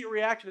your immediate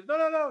reaction is,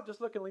 no,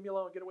 just looking, leave me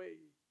alone, get away.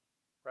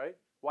 Right?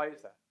 Why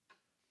is that?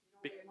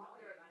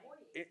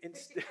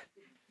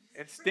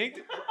 Instinct.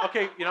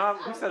 Okay, you know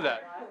who said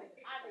that?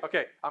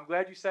 Okay, I'm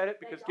glad you said it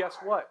because guess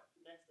what?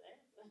 That's the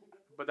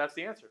answer. But that's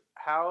the answer.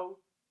 How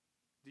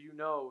do you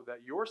know that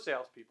your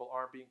salespeople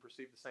aren't being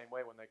perceived the same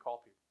way when they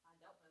call people?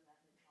 I don't know that,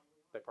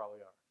 and They probably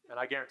are, and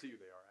I guarantee you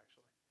they are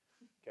actually.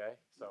 Okay,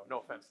 so no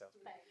offense,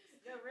 salespeople. No,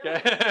 Okay.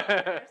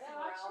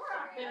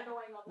 I've been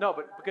annoying all the No,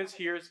 time. but because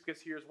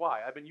here's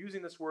why. I've been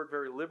using this word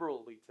very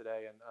liberally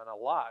today and a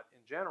lot in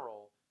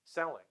general,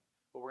 selling.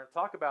 What we're going to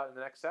talk about in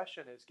the next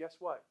session is, guess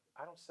what?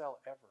 I don't sell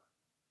ever.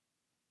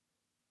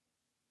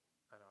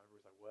 I know,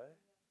 everybody's like, what?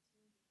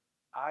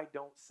 I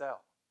don't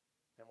sell.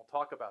 And we'll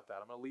talk about that.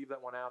 I'm going to leave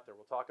that one out there.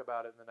 We'll talk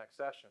about it in the next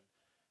session.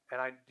 And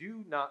I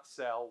do not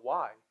sell.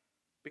 Why?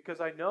 Because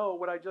I know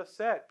what I just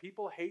said.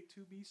 People hate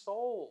to be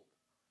sold.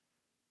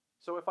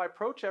 So if I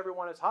approach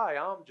everyone as, hi,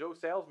 I'm Joe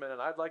Salesman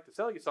and I'd like to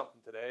sell you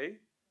something today,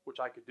 which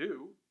I could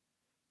do,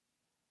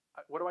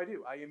 what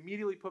do? I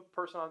immediately put the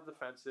person on the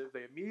defensive.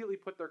 They immediately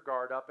put their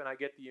guard up and I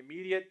get the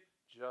immediate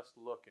just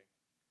looking.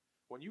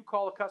 When you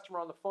call a customer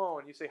on the phone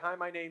and you say, hi,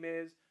 my name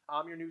is,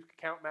 I'm your new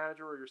account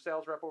manager or your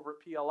sales rep over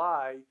at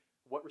PLI,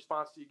 what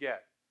response do you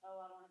get? Oh,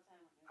 I don't have time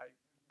right now.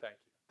 Thank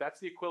you. That's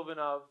the equivalent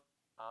of,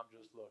 I'm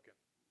just looking.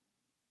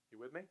 You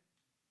with me?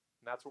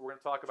 And that's what we're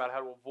going to talk about,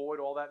 how to avoid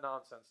all that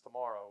nonsense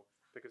tomorrow,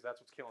 because that's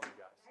what's killing you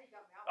guys.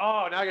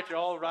 Oh, now I got you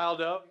all riled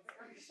up.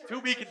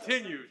 To be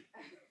continued.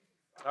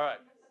 All right.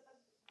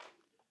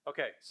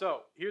 Okay,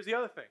 so here's the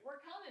other thing. We're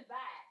coming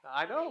back.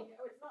 I know. mean,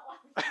 it's not like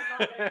we're not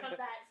going to come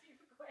back. So you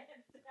can go ahead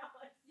and tell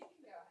us. You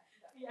can go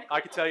ahead. Yeah. I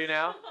can tell you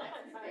now.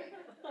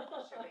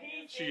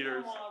 He's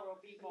Cheaters. tomorrow,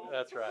 people.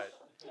 That's right.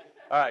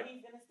 All right.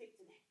 He's gonna stick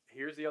to that.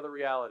 Here's the other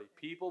reality.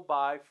 People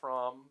buy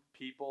from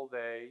people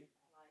they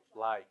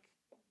like.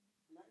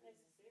 Not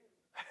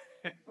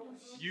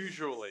necessarily.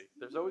 Usually.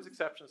 There's always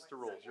exceptions to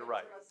rules. You're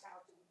right.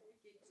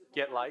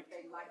 Get liked?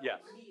 Yes.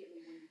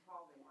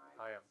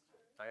 I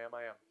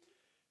am.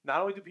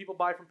 Not only do people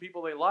buy from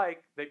people they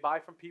like, they buy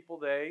from people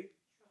they...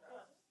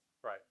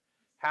 Right.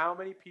 How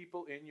many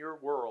people in your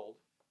world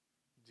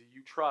do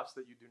you trust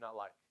that you do not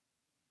like?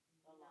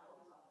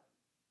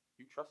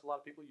 You trust a lot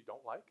of people you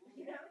don't like?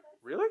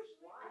 Really?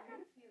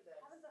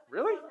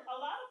 Really? A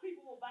lot of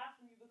people will buy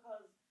from you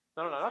because...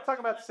 No, I'm not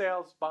talking about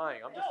sales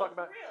buying. I'm just talking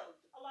about... For real.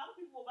 A lot of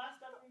people will buy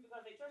stuff from you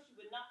because they trust you,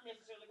 but not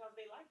necessarily because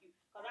they like you.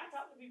 Because I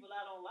talk to people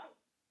I don't like.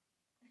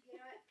 You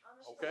know what? I'm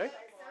just Okay.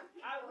 gonna say some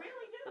people, I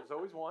really do. There's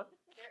always one.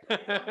 I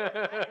agree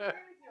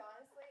with you,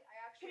 honestly. I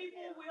actually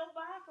People do. will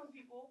buy from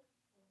people.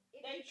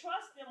 They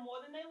trust them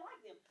more than they like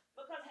them.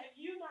 Because have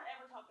you not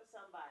ever talked to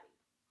somebody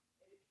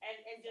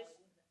and just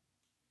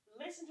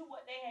listen to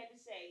what they had to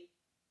say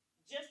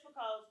just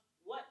because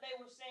what they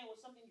were saying was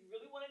something you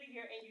really wanted to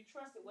hear and you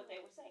trusted what they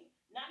were saying?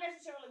 Not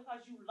necessarily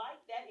because you like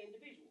that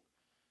individual.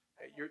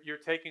 You're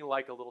taking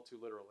like a little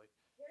too literally.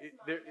 Here's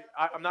There- mine,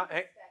 though. I'm not-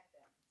 If you respect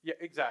them, Yeah,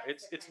 exactly.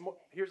 that's It's the more.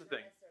 kind of thing. Here's the Not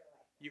thing. necessarily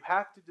like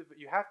them.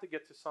 You have to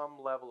get to some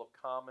level of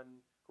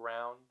common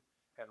ground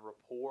and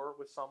rapport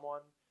with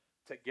someone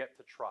to get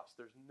to trust.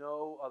 There's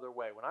no other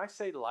way. When I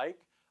say like,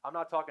 I'm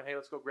not talking, hey,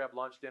 let's go grab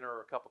lunch, dinner,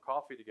 or a cup of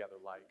coffee together.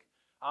 Like,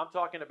 I'm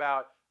talking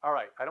about, all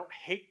right, I don't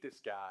hate this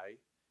guy,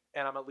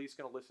 and I'm at least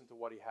going to listen to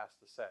what he has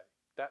to say.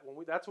 That's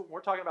what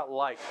we're talking about.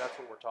 Like, that's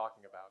what we're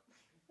talking about.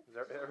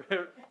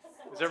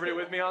 Is everybody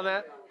with me on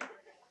that?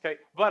 Okay,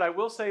 but I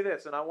will say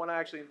this, and I want to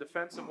actually, in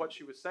defense of what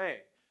she was saying,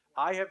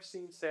 I have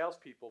seen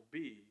salespeople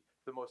be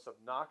the most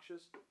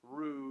obnoxious,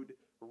 rude,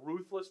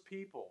 ruthless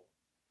people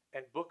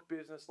and book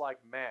business like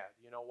mad.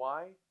 You know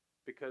why?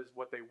 Because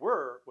what they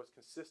were was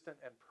consistent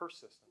and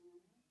persistent.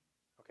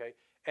 Okay?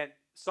 And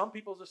some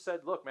people just said,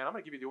 look, man, I'm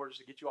going to give you the orders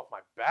to get you off my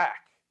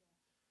back.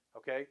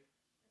 Okay?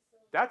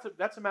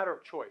 That's a matter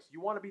of choice.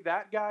 You want to be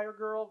that guy or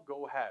girl?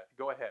 Go ahead.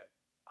 Go ahead.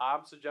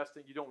 I'm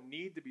suggesting you don't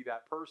need to be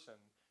that person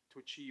to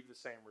achieve the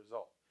same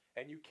result.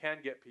 And you can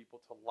get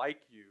people to like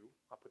you,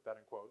 I'll put that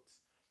in quotes,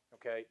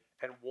 okay,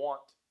 and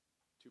want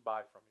to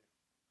buy from you.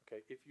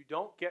 Okay, if you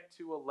don't get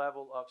to a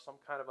level of some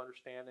kind of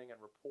understanding and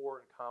rapport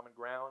and common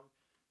ground,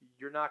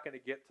 you're not going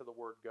to get to the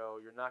word go.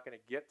 You're not going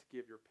to get to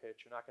give your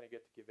pitch. You're not going to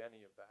get to give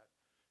any of that.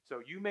 So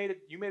you made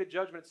a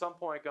judgment at some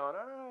point going,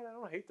 all right, I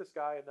don't hate this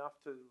guy enough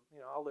to,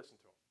 I'll listen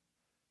to him.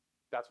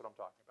 That's what I'm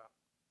talking about.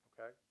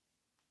 Okay.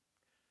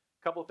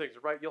 A couple of things,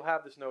 right? You'll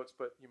have this notes,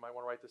 but you might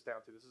want to write this down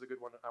too. This is a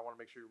good one. I want to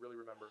make sure you really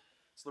remember.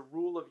 It's the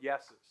rule of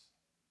yeses.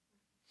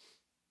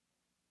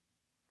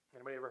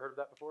 Anybody ever heard of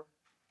that before?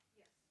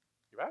 Yes.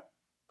 You have?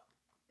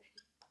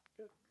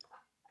 Good.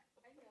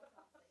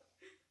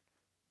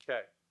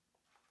 Okay.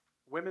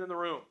 Women in the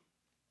room.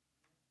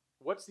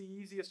 What's the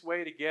easiest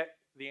way to get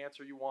the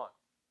answer you want?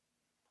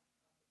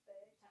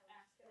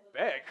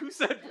 Beg? Who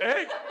said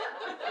beg?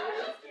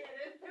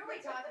 Who are we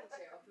talking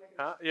to?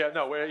 Huh? Yeah,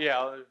 no,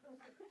 yeah.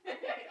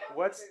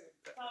 What's...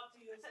 Talk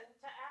to yourself.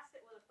 To ask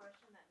it with a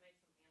question that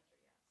makes them answer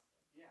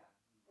yes.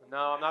 Yeah.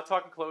 No, I'm not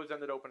talking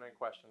closed-ended, open-ended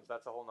questions.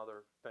 That's a whole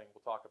other thing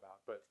we'll talk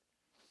about. But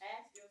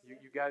Ask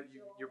yourself.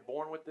 you're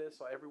born with this.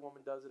 So every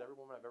woman does it. Every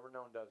woman I've ever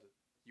known does it.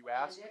 You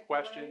ask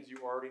questions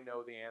you already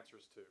know the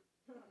answers to.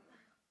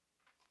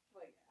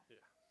 Well, Yeah.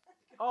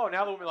 Oh,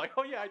 now the woman like,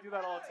 oh yeah, I do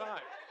that all the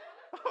time.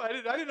 Oh, I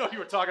didn't know you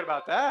were talking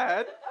about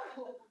that.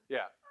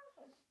 Yeah.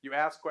 You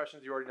ask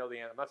questions, you already know the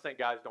answer. I'm not saying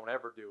guys don't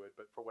ever do it,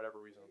 but for whatever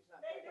reason,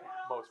 They do it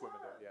all most the women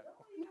do. time. Yeah.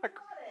 Don't even try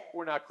that.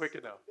 We're not quick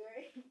enough.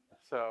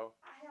 So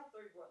I have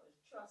 3 brothers.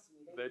 Trust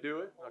me. they do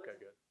it? all the Okay,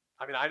 time. good.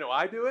 I mean, I know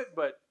I do it,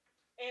 but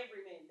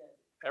Every man does it.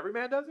 every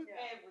man does it?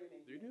 Yeah. Every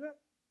man. Do you do that?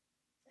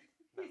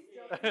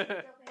 I do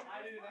now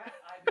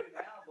because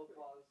I have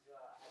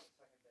a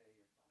second day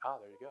here. Ah,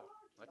 there you go.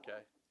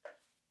 Okay.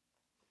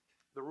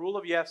 The rule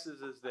of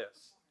yeses is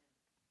this.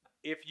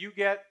 If you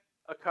get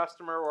a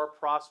customer or a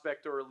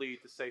prospect or a lead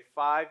to say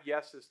 5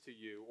 yeses to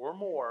you or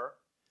more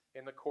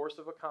in the course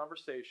of a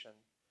conversation,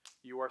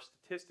 you are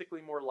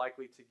statistically more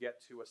likely to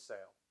get to a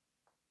sale.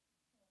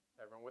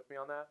 Everyone with me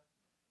on that?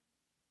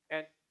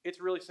 And it's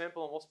really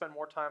simple, and we'll spend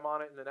more time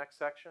on it in the next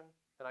section.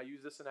 And I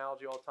use this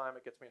analogy all the time.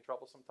 It gets me in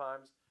trouble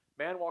sometimes.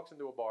 Man walks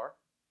into a bar,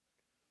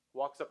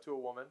 walks up to a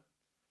woman,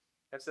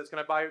 and says, "Can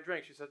I buy you a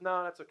drink?" She says,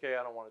 "No, that's okay.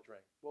 I don't want a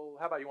drink." "Well,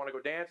 how about you want to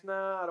go dance?"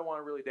 "No, I don't want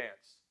to really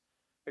dance."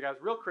 The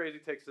guy's real crazy,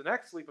 takes the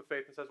next leap of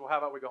faith and says, "Well, how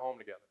about we go home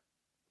together?"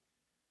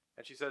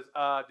 And she says,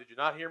 "Did you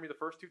not hear me the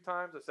first 2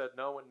 times? I said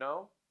no and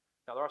no."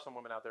 Now, there are some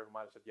women out there who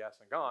might have said yes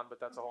and gone, but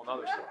that's a whole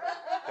nother story.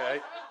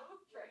 Okay?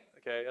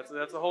 Okay,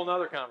 that's a whole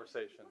nother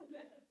conversation.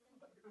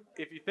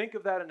 If you think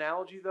of that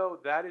analogy, though,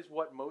 that is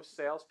what most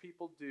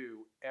salespeople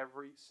do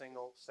every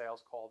single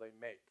sales call they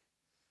make.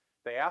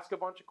 They ask a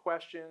bunch of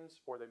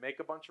questions or they make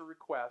a bunch of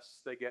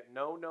requests. They get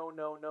no, no,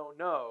 no, no,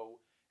 no,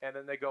 and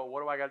then they go,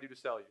 "What do I got to do to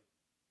sell you?"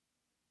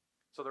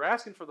 So they're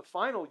asking for the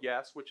final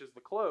yes, which is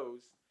the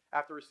close,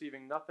 after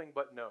receiving nothing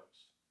but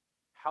no's.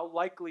 How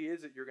likely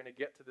is it you're going to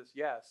get to this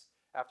yes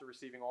after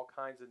receiving all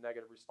kinds of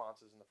negative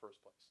responses in the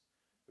first place?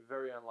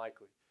 Very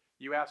unlikely.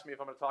 You asked me if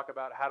I'm going to talk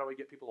about how do I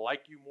get people to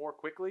like you more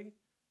quickly.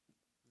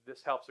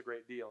 This helps a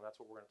great deal, and that's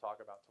what we're going to talk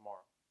about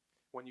tomorrow.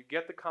 When you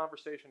get the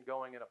conversation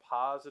going in a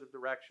positive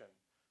direction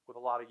with a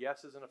lot of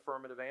yeses and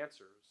affirmative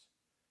answers,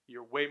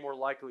 you're way more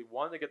likely,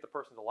 1, to get the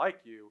person to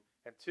like you,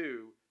 and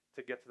 2,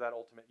 to get to that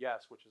ultimate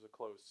yes, which is a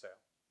closed sale.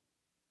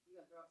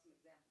 You're gonna throw up some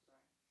examples,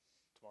 right?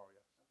 Tomorrow,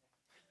 yes.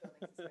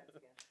 Okay. Building suspense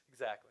again.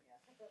 Exactly. Yeah.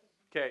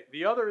 Okay,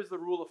 the other is the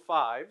rule of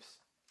 5s,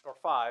 or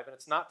 5, and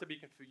it's not to be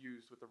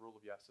confused with the rule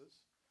of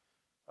yeses.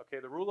 Okay,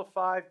 the rule of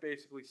 5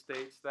 basically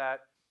states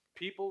that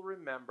people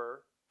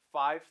remember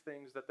 5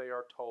 things that they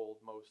are told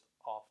most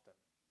often.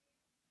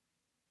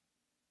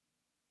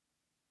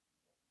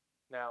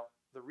 Now,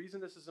 the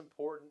reason this is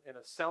important in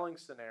a selling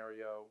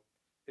scenario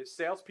is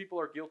salespeople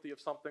are guilty of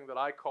something that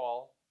I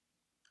call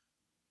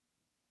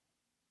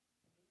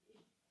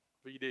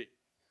VD.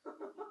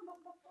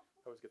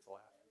 Always gets a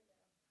laugh.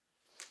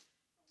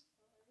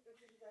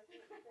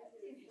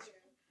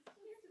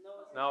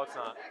 No, it's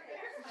not.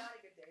 It's not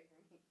a good day for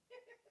me.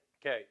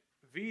 Okay,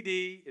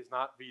 VD is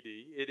not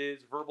VD. It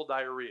is verbal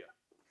diarrhea.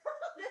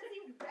 That's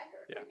even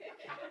better. Yeah.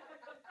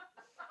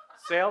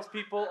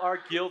 Salespeople are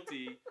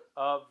guilty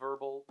of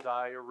verbal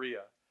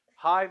diarrhea.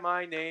 "Hi,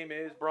 my name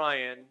is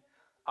Brian.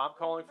 I'm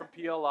calling from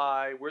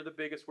PLI. We're the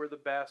biggest, we're the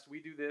best.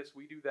 We do this,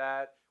 we do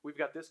that. We've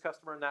got this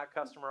customer and that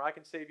customer. I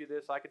can save you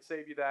this, I can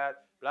save you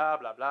that. Blah,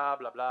 blah, blah,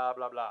 blah, blah,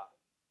 blah, blah."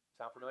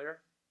 Sound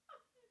familiar?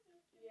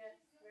 Yes,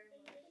 very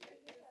much.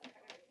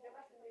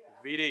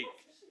 VD.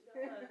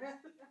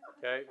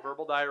 Okay,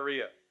 verbal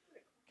diarrhea.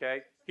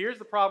 Okay, here's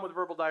the problem with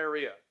verbal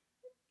diarrhea.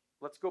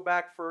 Let's go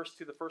back first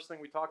to the first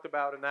thing we talked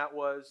about, and that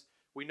was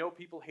we know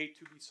people hate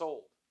to be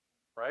sold,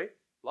 right?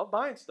 Love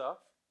buying stuff,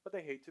 but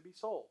they hate to be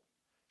sold.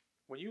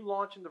 When you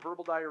launch into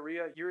verbal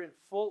diarrhea, you're in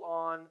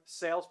full-on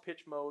sales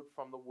pitch mode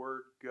from the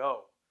word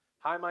go.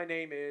 "Hi, my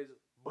name is,"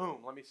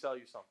 boom, "let me sell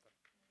you something.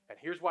 And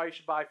here's why you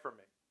should buy from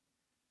me."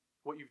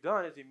 What you've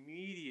done is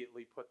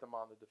immediately put them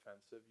on the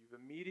defensive. You've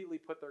immediately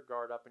put their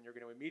guard up, and you're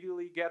going to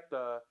immediately get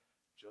the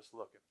 "just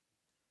looking."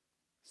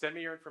 "Send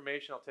me your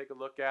information. I'll take a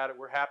look at it.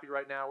 We're happy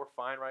right now. We're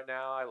fine right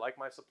now. I like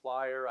my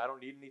supplier. I don't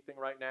need anything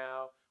right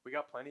now. We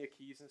got plenty of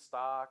keys in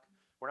stock.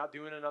 We're not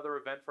doing another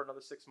event for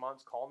another 6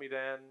 months. Call me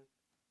then."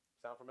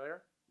 Sound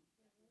familiar?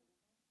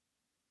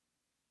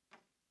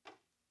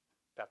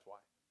 That's why.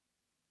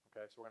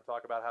 Okay, so we're going to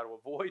talk about how to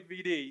avoid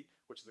VD,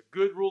 which is a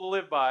good rule to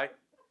live by.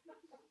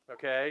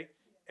 Okay,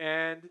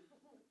 and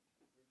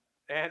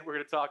we're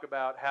going to talk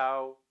about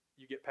how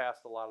you get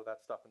past a lot of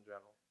that stuff in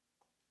general.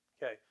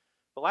 Okay,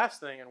 the last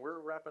thing, and we're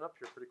wrapping up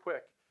here pretty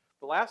quick.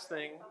 The last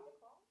thing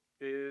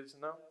is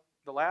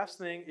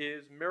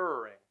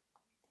mirroring.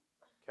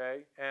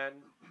 Okay,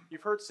 and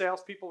you've heard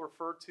salespeople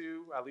referred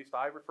to, at least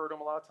I refer to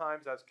them a lot of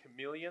times, as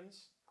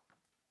chameleons.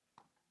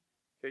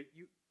 Okay,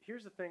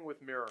 here's the thing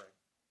with mirroring.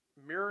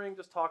 Mirroring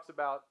just talks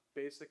about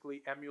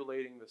basically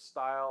emulating the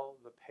style,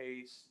 the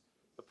pace,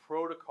 the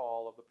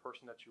protocol of the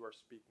person that you are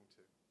speaking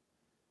to.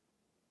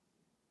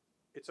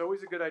 It's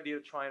always a good idea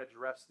to try and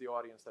address the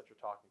audience that you're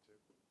talking to.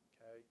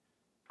 Okay,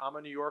 I'm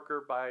a New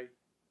Yorker by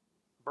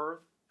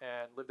birth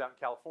and lived out in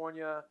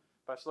California,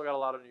 but I still got a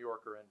lot of New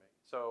Yorker in me.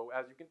 So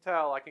as you can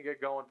tell, I can get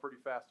going pretty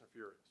fast and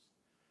furious.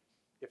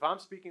 If I'm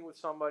speaking with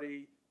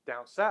somebody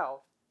down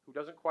south who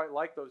doesn't quite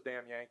like those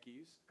damn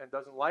Yankees and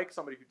doesn't like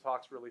somebody who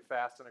talks really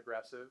fast and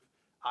aggressive,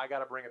 I got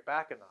to bring it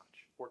back a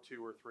notch, or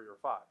 2 or 3 or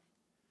 5.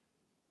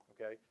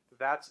 Okay,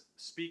 that's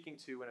speaking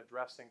to and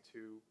addressing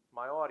to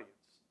my audience.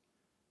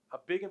 A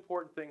big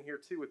important thing here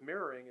too with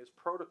mirroring is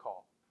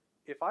protocol.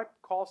 If I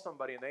call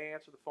somebody and they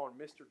answer the phone,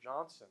 Mr.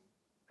 Johnson,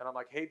 and I'm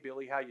like, hey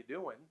Billy, how you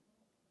doing?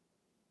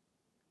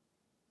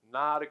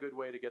 Not a good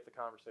way to get the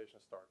conversation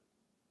started.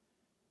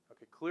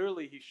 Okay,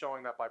 clearly he's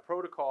showing that by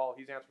protocol,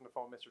 he's answering the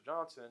phone, Mr.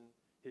 Johnson.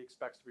 He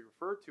expects to be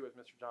referred to as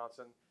Mr.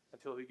 Johnson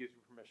until he gives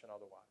you permission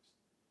otherwise.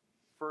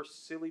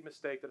 First silly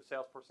mistake that a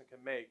salesperson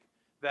can make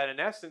that in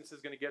essence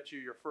is going to get you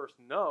your first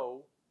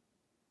no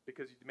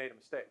because you made a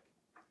mistake.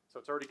 So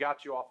it's already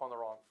got you off on the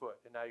wrong foot,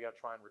 and now you got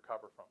to try and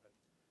recover from it.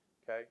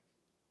 Okay?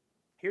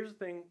 Here's the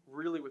thing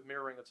really with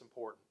mirroring that's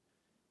important.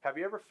 Have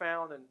you ever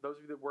found, and those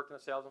of you that worked in a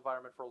sales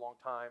environment for a long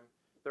time,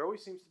 there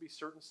always seems to be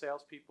certain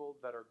salespeople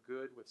that are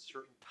good with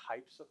certain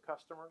types of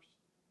customers,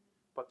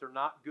 but they're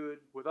not good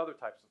with other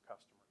types of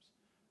customers.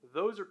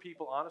 Those are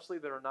people, honestly,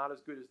 that are not as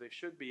good as they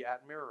should be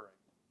at mirroring.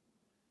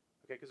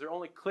 Okay, because they're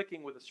only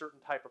clicking with a certain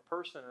type of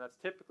person, and that's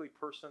typically a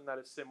person that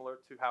is similar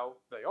to how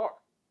they are.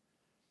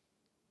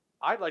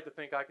 I'd like to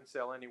think I can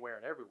sell anywhere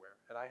and everywhere,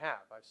 and I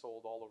have. I've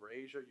sold all over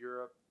Asia,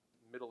 Europe,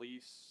 Middle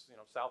East,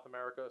 South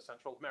America,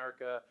 Central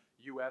America,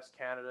 US,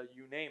 Canada,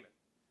 you name it,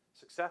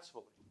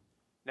 successfully.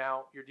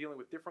 Now, you're dealing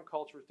with different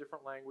cultures,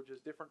 different languages,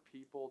 different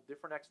people,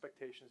 different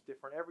expectations,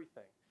 different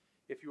everything.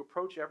 If you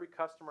approach every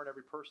customer and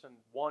every person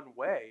one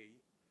way,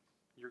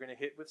 you're going to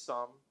hit with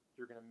some,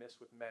 you're going to miss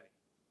with many.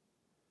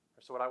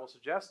 So what I will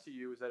suggest to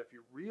you is that if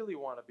you really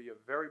want to be a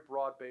very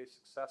broad-based,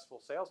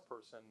 successful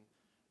salesperson,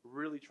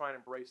 really try and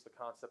embrace the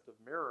concept of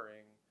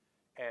mirroring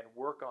and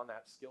work on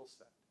that skill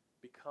set.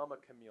 Become a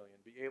chameleon.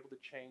 Be able to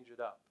change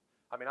it up.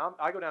 I mean,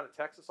 I go down to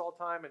Texas all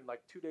the time, and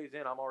like 2 days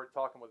in, I'm already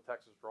talking with a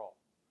Texas drawl.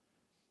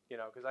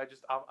 Because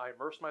I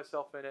immerse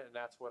myself in it, and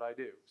that's what I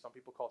do. Some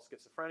people call it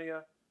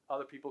schizophrenia.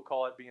 Other people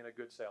call it being a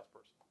good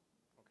salesperson.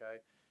 Okay?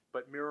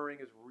 But mirroring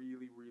is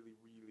really, really,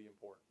 really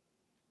important.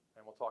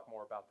 And we'll talk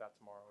more about that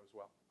tomorrow as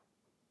well.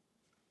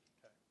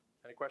 Okay.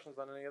 Any questions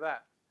on any of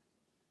that?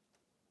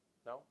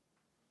 No?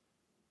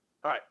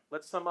 All right,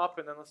 let's sum up,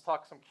 and then let's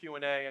talk some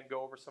Q&A and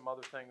go over some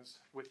other things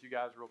with you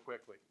guys real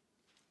quickly.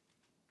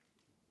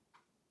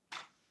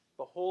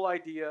 The whole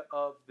idea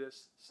of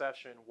this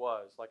session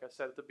was, like I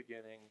said at the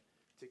beginning,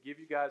 to give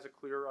you guys a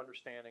clearer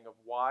understanding of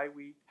why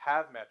we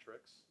have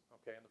metrics,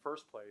 okay, in the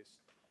first place,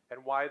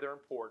 and why they're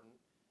important,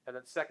 and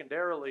then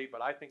secondarily,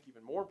 but I think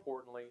even more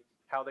importantly,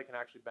 how they can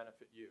actually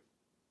benefit you.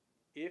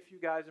 If you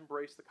guys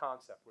embrace the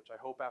concept, which I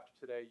hope after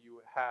today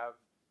you have,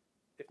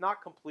 if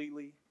not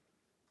completely,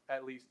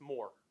 at least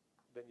more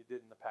than you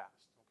did in the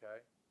past,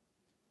 okay?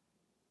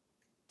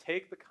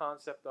 Take the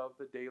concept of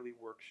the daily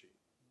worksheet.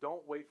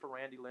 Don't wait for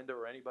Randy, Linda,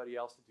 or anybody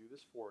else to do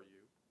this for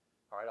you.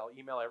 All right, I'll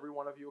email every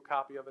one of you a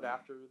copy of it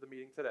after the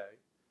meeting today.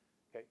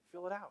 Okay,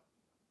 fill it out.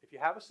 If you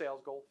have a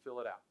sales goal, fill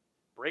it out.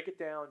 Break it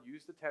down,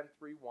 use the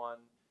 10-3-1,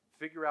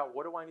 figure out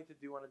what do I need to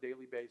do on a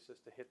daily basis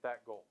to hit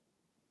that goal.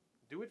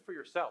 Do it for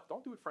yourself.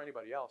 Don't do it for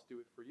anybody else. Do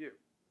it for you.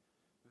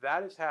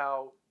 That is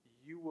how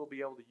you will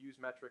be able to use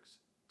metrics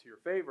to your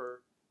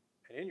favor,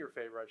 and in your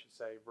favor, I should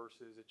say,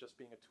 versus it just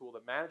being a tool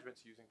that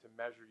management's using to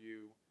measure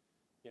you,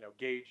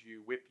 gauge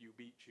you, whip you,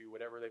 beat you,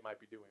 whatever they might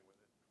be doing with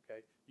it,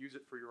 okay? Use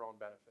it for your own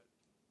benefit.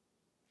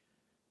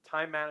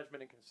 Time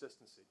management and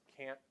consistency.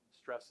 Can't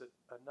stress it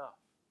enough,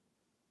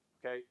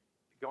 okay?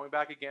 Going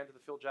back again to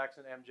the Phil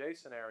Jackson MJ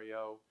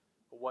scenario,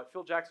 what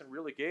Phil Jackson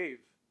really gave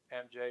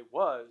MJ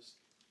was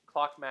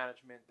clock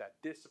management, that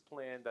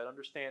discipline, that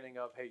understanding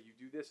of, hey, you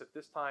do this at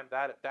this time,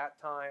 that at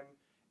that time,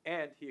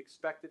 and he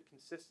expected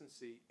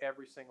consistency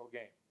every single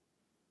game.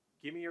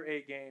 Give me your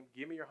A game,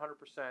 give me your 100%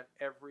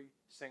 every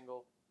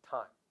single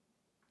time.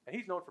 And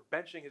he's known for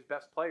benching his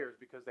best players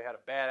because they had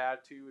a bad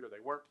attitude or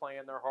they weren't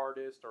playing their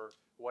hardest or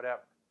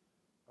whatever.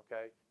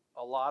 Okay?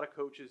 A lot of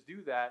coaches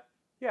do that,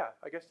 yeah,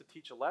 I guess to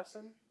teach a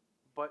lesson,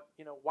 but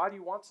why do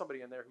you want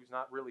somebody in there who's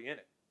not really in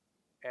it?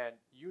 And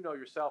you know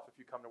yourself if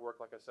you come to work,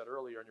 like I said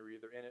earlier, and you're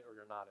either in it or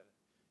you're not in it.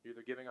 You're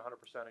either giving 100%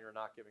 or you're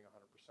not giving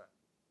 100%.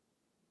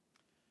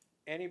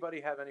 Anybody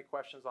have any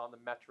questions on the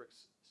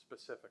metrics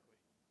specifically?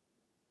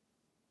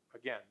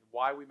 Again,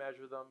 why we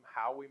measure them,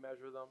 how we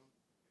measure them,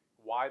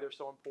 why they're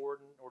so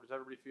important, or does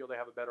everybody feel they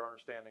have a better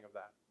understanding of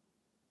that?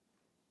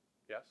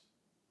 Yes?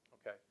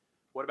 Okay.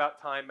 What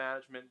about time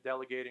management,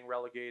 delegating,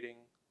 relegating,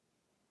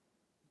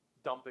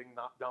 dumping,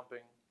 not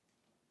dumping?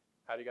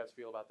 How do you guys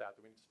feel about that?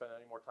 Do we need to spend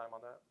any more time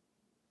on that?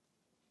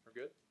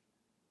 We're good?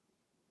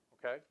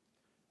 Okay.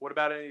 What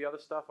about any of the other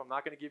stuff? I'm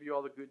not going to give you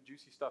all the good,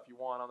 juicy stuff you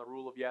want on the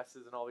rule of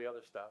yeses and all the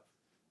other stuff,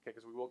 okay,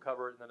 because we will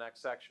cover it in the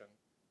next section.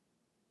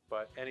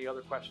 But any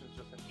other questions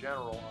just in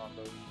general on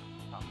those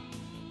topics?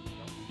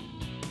 No?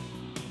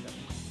 Okay.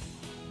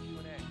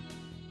 Q&A.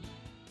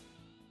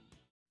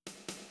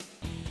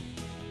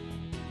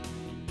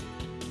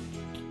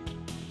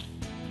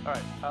 All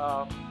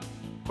right.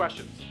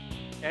 Questions?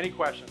 Any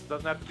questions?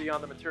 Doesn't have to be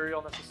on the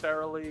material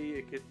necessarily.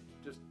 It could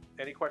just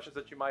any questions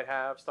that you might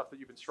have, stuff that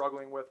you've been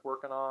struggling with,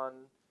 working on,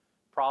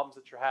 problems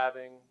that you're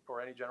having,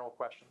 or any general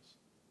questions.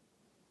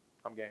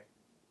 I'm game.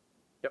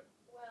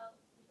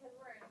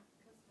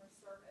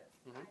 service.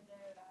 Mhm. I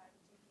know that I'm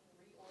taking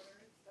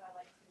reorders, but I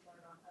like to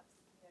learn on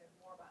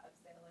more about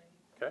upselling.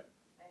 Okay.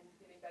 And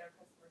getting better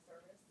customer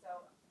service.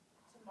 So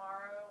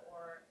tomorrow,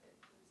 or through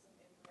some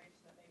information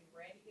that maybe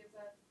Randy gives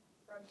us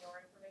from your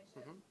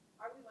information, Mhm.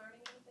 are we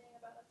learning anything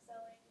about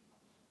upselling?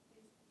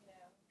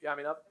 Yeah, I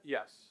mean,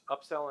 yes,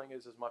 upselling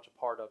is as much a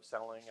part of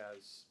selling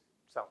as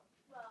selling.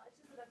 Well, it's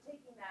just that I'm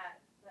taking that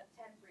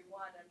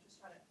 10-3-1, I'm just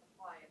trying to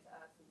apply it to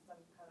us in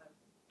some kind of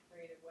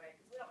creative way,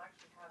 because we don't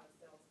actually have a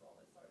sales goal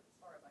as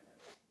far as I know.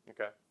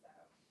 Okay. So,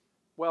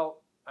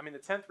 Well, I mean, the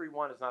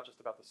 10-3-1 is not just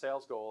about the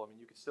sales goal. I mean,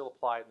 you can still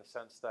apply it in the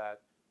sense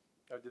that,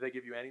 do they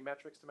give you any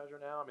metrics to measure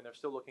now? I mean, they're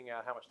still looking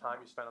at how much time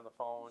you spend on the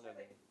phone and,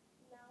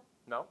 no,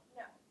 no?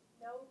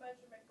 no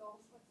measurement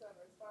goals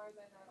whatsoever. As far as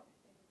I know, I don't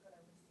think we're going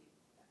to receive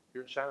that.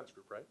 You're in Shannon's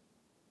group, right?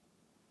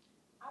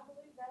 I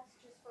believe that's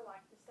just for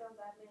like the sales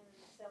admin and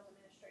the sales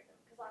administrator,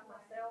 because like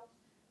myself,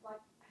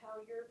 like how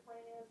your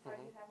plan is, how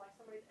you have like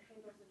somebody that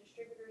handles the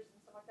distributors and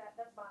stuff like that,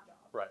 that's my job.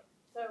 Right.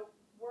 So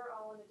we're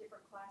all in a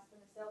different class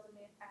than the sales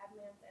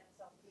admins and the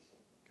sales people.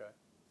 Okay.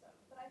 So,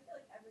 but I feel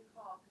like every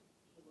call could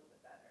be a little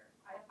bit better.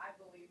 I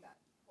believe that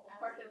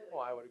wholeheartedly.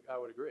 Well, I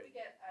would agree. We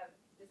get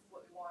this is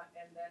what we want,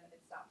 and then it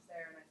stops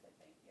there, and I say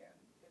thank you,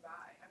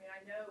 goodbye. I mean,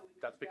 I know.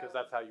 That's because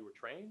that's how you were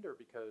trained, or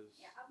because?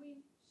 Yeah, I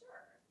mean,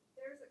 sure.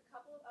 There's a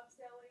couple of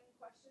upselling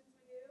questions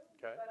we do,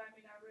 Okay. but I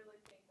mean, I really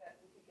think that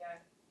we could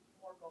get have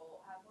more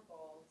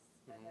goals,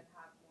 and then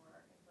have more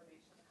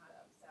information on how to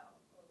upsell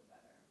a little bit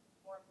better.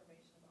 More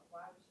information about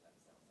why we should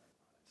upsell certain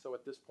products. So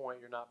at this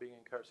point, you're not being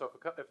encouraged. So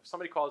if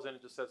somebody calls in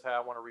and just says, "Hey, I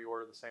want to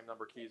reorder the same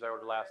number of keys I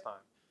ordered last time,"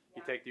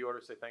 you take the order,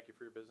 say thank you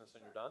for your business,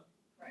 and you're done.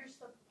 Right. You're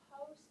supposed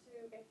to,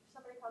 if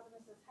somebody calls in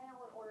and says, "Hey, I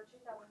want to order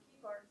 2,000 key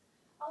cards,"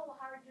 oh, well,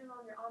 how are you doing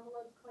on your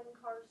envelopes, cleaning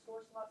cards,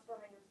 store slots,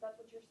 door hangers? That's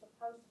what you're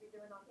supposed to be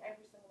doing on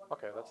every single one.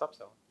 Okay, that's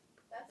upselling.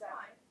 That's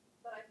fine,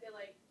 but I feel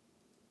like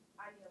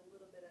I need a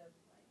little bit of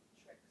like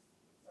tricks,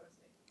 so to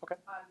speak. Okay.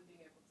 On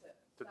being able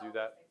to do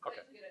that?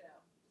 Okay. But you gotta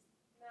know.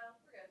 No,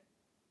 we're good.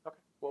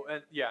 Okay. Well,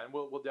 and yeah, and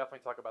we'll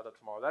definitely talk about that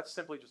tomorrow. That's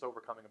simply just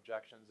overcoming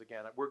objections.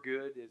 Again, we're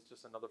good. It's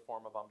just another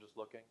form of I'm just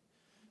looking.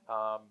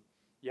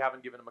 You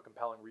haven't given them a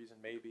compelling reason.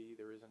 Maybe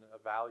there isn't a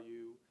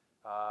value.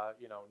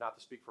 Not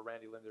to speak for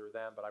Randy, Linda, or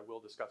them, but I will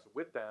discuss it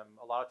with them.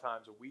 A lot of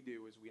times what we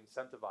do is we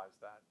incentivize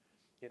that.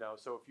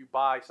 So if you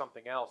buy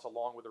something else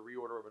along with a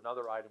reorder of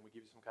another item, we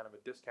give you some kind of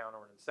a discount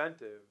or an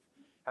incentive.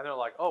 And they're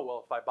like, oh,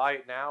 well, if I buy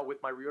it now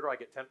with my reorder, I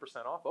get 10%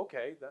 off.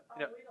 Okay. We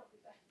don't do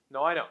that.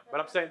 No, I know. But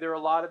I'm saying there are a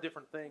lot of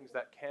different things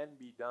that can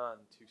be done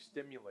to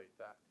stimulate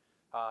that.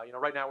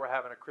 Right now we're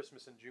having a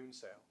Christmas and June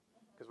sale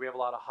because we have a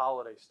lot of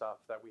holiday stuff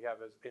that we have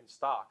in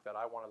stock that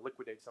I want to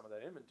liquidate some of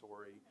that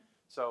inventory.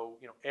 So,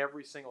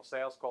 every single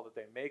sales call that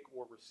they make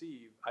or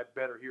receive, I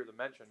better hear them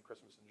mention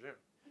Christmas and June.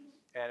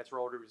 And it's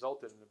already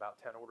resulted in about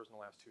 10 orders in the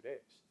last 2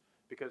 days.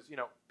 Because,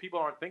 people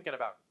aren't thinking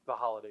about the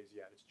holidays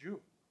yet. It's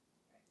June.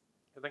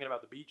 They're thinking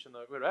about the beach and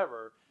the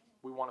whatever.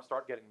 We want to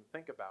start getting them to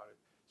think about it.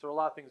 So there are a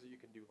lot of things that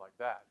you can do like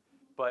that.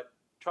 But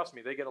trust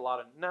me, they get a lot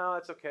of, no,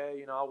 it's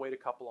okay. I'll wait a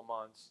couple of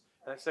months.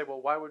 And I say,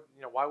 well, why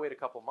wait a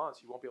couple of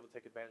months? You won't be able to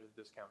take advantage of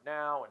the discount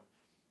now. And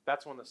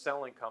that's when the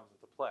selling comes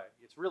into play.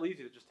 It's real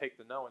easy to just take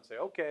the no and say,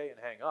 okay, and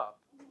hang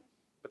up.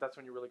 But that's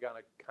when you really got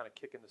to kind of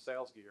kick into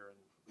sales gear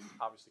and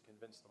obviously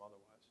convince them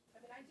otherwise. I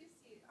mean, I do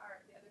see the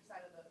other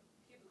side of the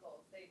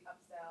cubicles. They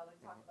upsell. They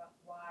talk about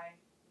why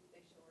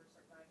they should order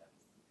certain items.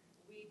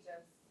 We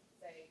just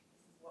say,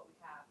 this is what we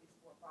have, these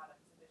 4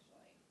 products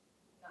additionally.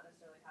 Not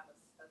necessarily have a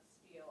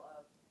spiel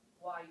of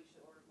why you should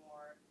order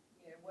more.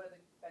 What are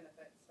the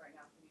benefits right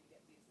now for you to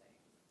get these things?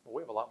 Well,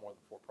 we have a lot more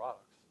than 4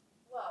 products.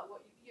 Well,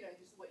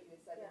 just what you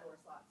had said, the door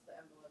slots, the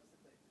envelopes, the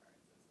cleaning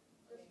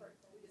cards.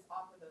 We just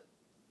offer the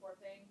 4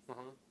 things,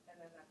 and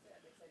then that's it.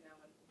 They say no.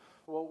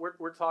 Well,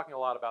 we're talking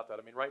a lot about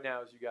that. I mean, right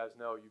now, as you guys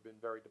know, you've been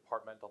very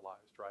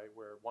departmentalized, right?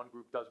 Where one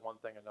group does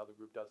one thing, another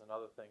group does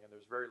another thing, and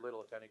there's very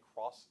little, if any,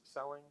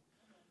 cross-selling.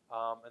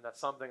 And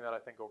that's something that I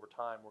think over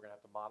time we're going to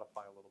have to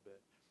modify a little bit.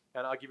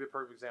 And I'll give you a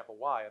perfect example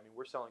why. I mean,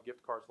 we're selling gift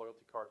cards,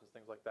 loyalty cards, and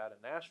things like that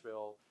in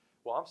Nashville.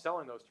 Well, I'm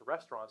selling those to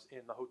restaurants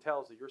in the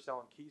hotels that you're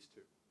selling keys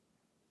to.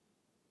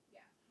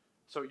 Yeah.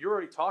 So you're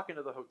already talking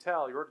to the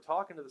hotel, you're already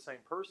talking to the same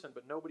person,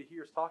 but nobody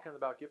here is talking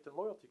about gift and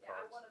loyalty Yeah,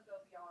 I cards. want to go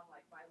beyond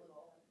like my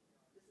little,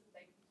 this is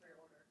thank you for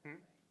your order. Thing,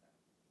 so.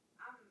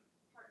 I'm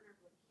partnered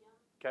with Kim.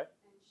 Okay.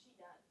 And she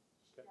does.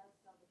 She Okay. does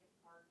sell the gift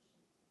cards.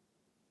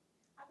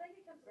 I think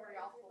it comes Very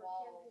very off the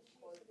wall Kim, because she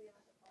used to be in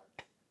the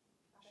department.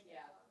 I think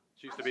Yeah. so.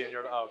 She used to be in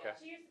your, oh, okay.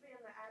 She used to be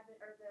in the admin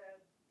or the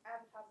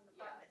advertising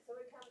department, so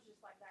it comes just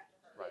like that to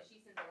her. Right. Yeah,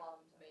 she sends a lot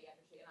of them to me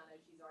after and I know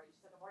she's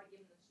like, I've already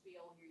given the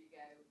spiel, here you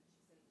go.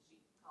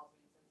 She calls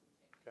me and sends them to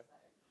me. Okay. So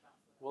that's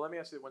what Well, let me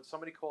ask you, when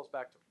somebody calls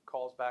back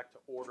to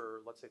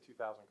order, let's say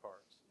 2,000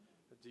 cards,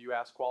 do you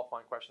ask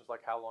qualifying questions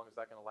like how long is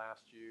that going to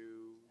last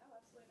you? No,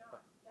 absolutely not.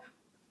 No.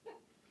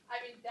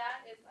 I mean,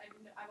 that is,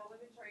 I've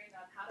only been trained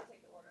on how to take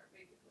the order,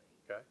 basically.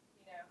 Okay.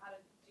 How to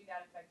do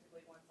that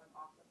effectively once I'm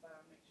off the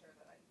phone, make sure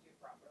that I do it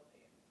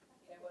properly,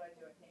 and what I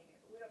do at hanging it.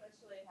 But we don't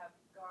necessarily have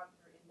gone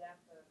through in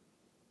depth of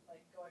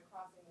like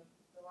crossing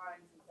the the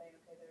lines and saying,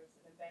 okay, there's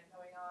an event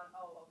going on,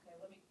 oh, okay,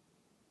 let me,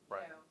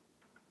 Right. you know,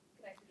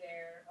 connect you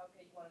there,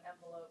 okay, you want an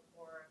envelope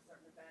for a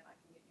certain event, I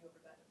can get you over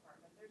to that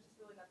department. There's just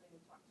really nothing to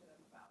talk to them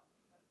about.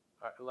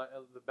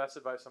 The best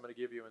advice I'm going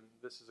to give you, and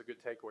this is a good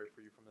takeaway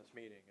for you from this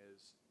meeting,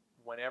 is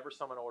whenever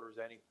someone orders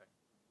anything,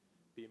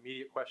 the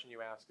immediate question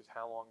you ask is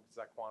how long is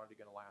that quantity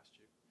going to last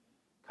you?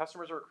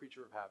 Customers are a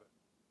creature of habit.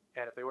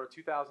 And if they ordered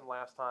 2,000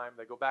 last time,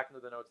 they go back into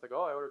the notes, they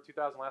go, oh, I ordered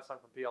 2,000 last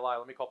time from PLI,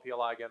 let me call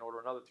PLI again,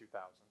 order another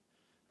 2,000.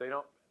 They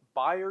don't,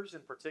 buyers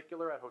in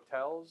particular at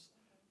hotels,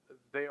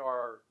 they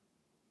are,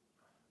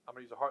 I'm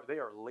going to use a hard, they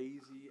are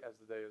lazy as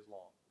the day is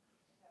long.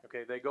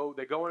 Okay, they go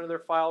into their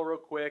file real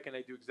quick and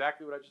they do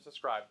exactly what I just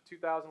described.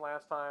 2,000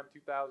 last time,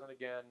 2,000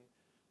 again.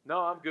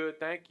 No, I'm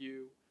good, thank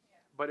you.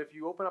 But if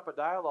you open up a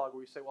dialogue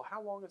where you say, well,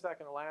 how long is that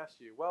going to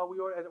last you? Well,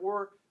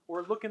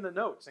 or look in the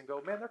notes and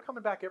go, man, they're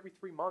coming back every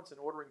 3 months and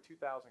ordering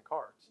 2,000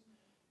 cards.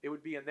 It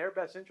would be in their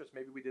best interest.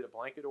 Maybe we did a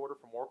blanket order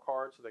for more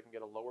cards so they can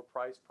get a lower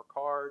price per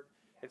card.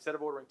 Instead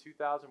of ordering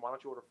 2,000, why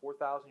don't you order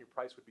 4,000? Your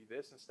price would be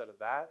this instead of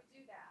that.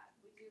 We do that.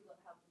 We do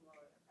help them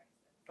lower their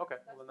prices. Okay,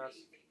 That's well then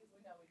pretty that's easy because we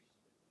know we're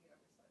supposed to do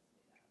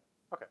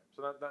that. okay.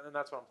 So and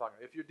that's what I'm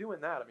talking about. If you're doing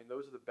that, I mean,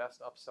 those are the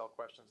best upsell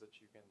questions that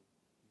you can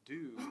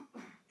do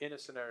in a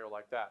scenario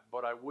like that.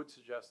 But I would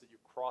suggest that you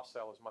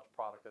cross-sell as much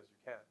product as you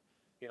can.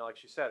 You know, like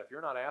she said, if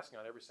you're not asking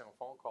on every single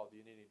phone call, do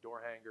you need any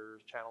door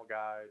hangers, channel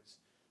guides,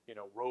 you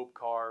know, robe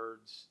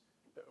cards,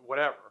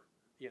 whatever,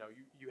 you know,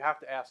 you have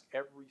to ask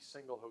every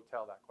single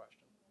hotel that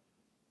question.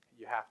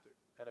 You have to.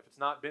 And if it's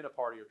not been a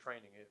part of your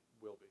training, it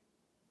will be.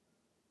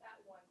 That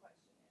one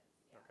question is,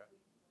 yeah, Okay.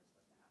 we're supposed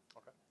to ask.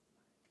 Okay.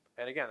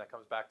 And again, that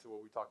comes back to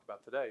what we talked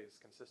about today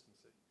is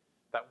consistency.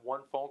 That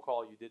one phone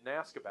call you didn't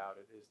ask about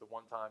it is the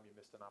one time you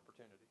missed an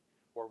opportunity,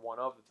 or one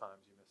of the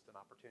times you missed an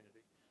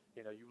opportunity.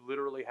 You know, you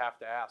literally have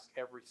to ask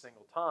every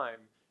single time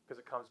because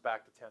it comes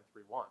back to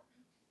 10-3-1.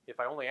 If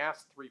I only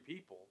ask 3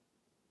 people,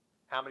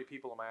 how many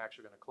people am I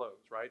actually going to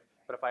close, right?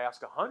 But if I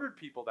ask 100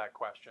 people that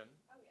question,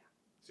 Oh, yeah.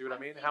 see what I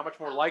I've mean? seen How it much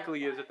more happen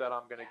likely that is it way. that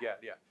I'm going to get?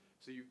 Yeah.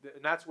 So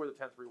and that's where the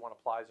 10-3-1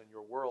 applies in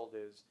your world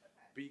is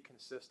Okay. be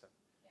consistent.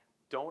 Yeah.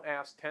 Don't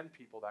ask 10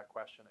 people that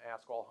question.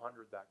 Ask all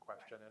 100 that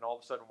question, and all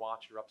of a sudden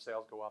watch your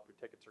upsales go up. Your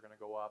tickets are going to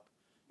go up.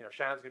 You know,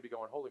 Shannon's going to be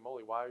going, holy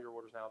moly, why are your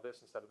orders now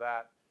this instead of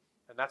that?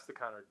 And that's the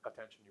kind of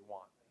attention you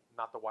want,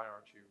 not the why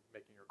aren't you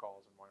making your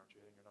calls and why aren't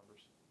you hitting your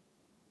numbers.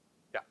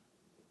 Yeah.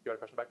 You had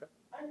a question back there?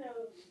 I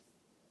know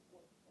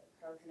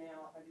because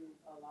now I do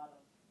a lot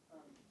of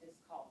just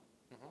calling.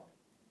 Mhm.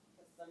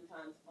 But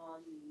sometimes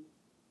on the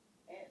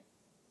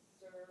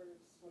answers,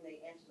 when they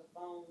answer the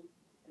phone,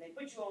 and they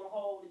put you on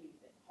hold and you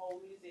get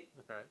hold music,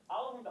 Okay.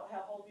 all of them don't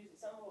have hold music.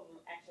 Some of them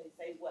actually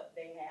say what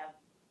they have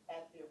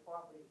at their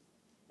properties.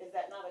 Is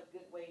that not a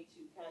good way to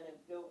kind of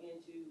go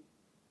into,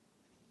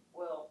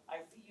 well,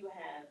 I see you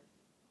have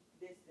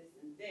this, this,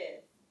 and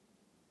this.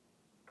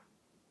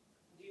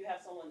 Do you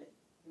have someone that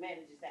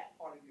manages that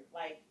part of your,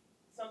 like,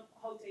 some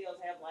hotels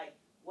have like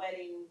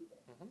weddings,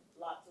 Mhm.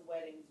 lots of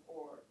weddings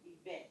or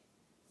events.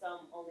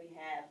 Some only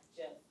have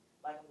just,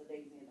 like on the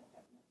Days Inn, don't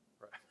have none.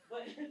 Right.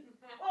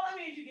 But, well, I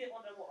mean, you get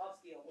one of the more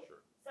upscale. But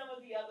Sure. some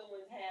of the other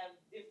ones have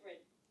different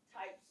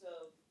types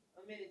of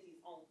amenities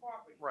on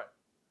property. Right.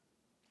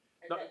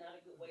 Is No, that not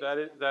a good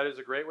way? that is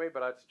a great way,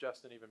 but I'd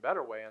suggest an even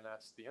better way, and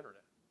that's the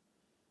internet.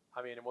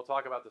 I mean, and we'll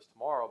talk about this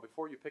tomorrow.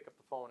 Before you pick up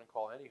the phone and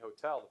call any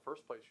hotel, the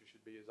first place you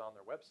should be is on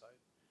their website,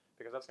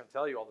 because that's going to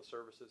tell you all the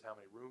services, how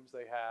many rooms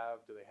they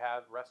have, do they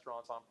have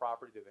restaurants on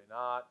property, do they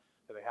not,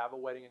 do they have a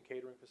wedding and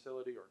catering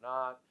facility or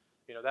not.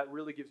 You know, that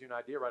really gives you an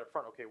idea right up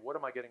front. Okay, what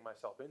am I getting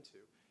myself into?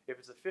 If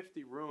it's a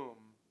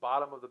 50-room,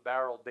 bottom of the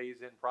barrel,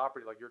 Days Inn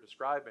property like you're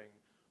describing,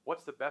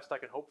 what's the best I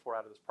can hope for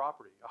out of this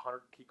property?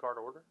 100 key card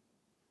order,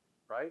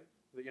 right?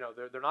 You know,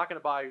 they're not going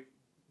to buy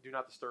do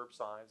not disturb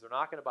signs. They're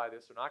not going to buy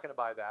this. They're not going to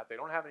buy that. They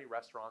don't have any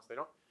restaurants. They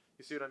don't.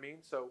 You see what I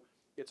mean? So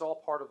it's all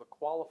part of the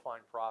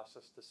qualifying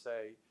process to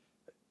say,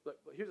 look,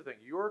 here's the thing.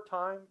 Your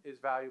time is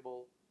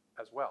valuable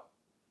as well.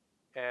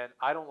 And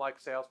I don't like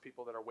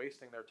salespeople that are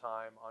wasting their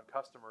time on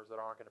customers that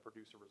aren't going to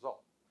produce a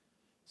result.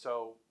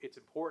 So it's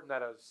important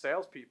that as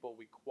salespeople,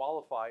 we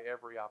qualify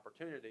every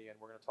opportunity, and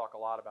we're going to talk a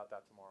lot about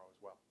that tomorrow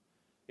as well.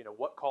 You know,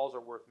 what calls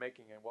are worth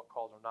making and what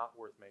calls are not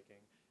worth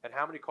making, and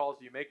how many calls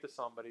do you make to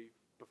somebody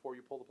before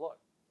you pull the plug?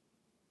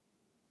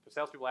 Because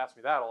salespeople ask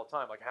me that all the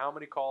time, like how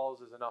many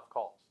calls is enough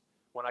calls?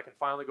 When I can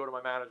finally go to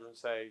my manager and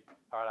say,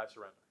 all right, I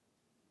surrender.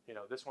 You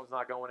know, this one's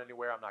not going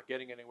anywhere. I'm not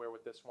getting anywhere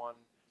with this one.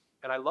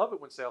 And I love it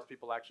when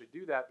salespeople actually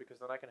do that, because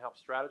then I can help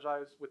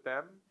strategize with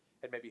them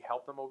and maybe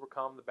help them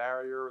overcome the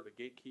barrier or the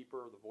gatekeeper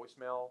or the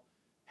voicemail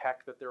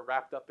heck that they're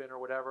wrapped up in or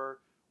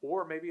whatever.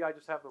 Or maybe I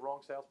just have the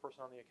wrong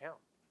salesperson on the account.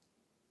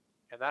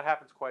 And that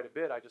happens quite a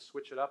bit. I just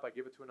switch it up. I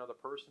give it to another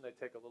person. They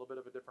take a little bit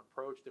of a different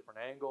approach, different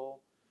angle.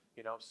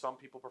 You know, some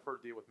people prefer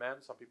to deal with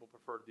men. Some people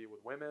prefer to deal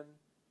with women.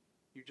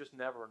 You just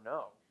never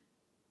know.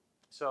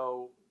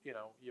 So, you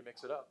know, you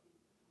mix it up.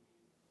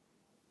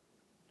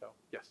 So,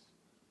 yes.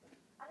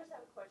 I just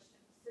have a question.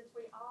 Since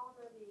we all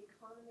know the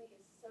economy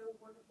is so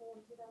wonderful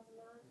in 2009,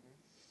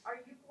 are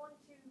you going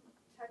to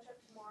touch up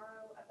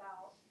tomorrow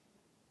about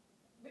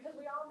because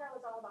we all know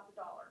it's all about the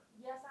dollar.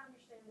 Yes, I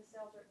understand the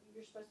sales are,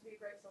 you're supposed to be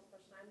a great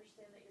salesperson. I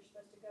understand that you're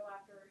supposed to go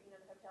after, you know,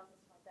 the hotels and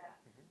stuff like that.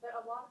 But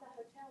a lot of the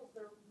hotels,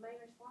 their main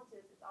response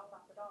is it's all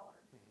about the dollar.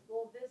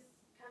 Well, this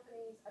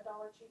company's $1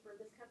 cheaper,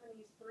 this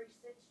company's 3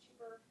 cents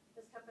cheaper,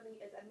 this company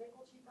is a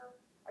nickel cheaper.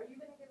 Are you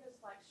gonna give us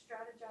like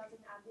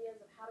strategizing ideas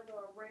of how to go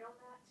around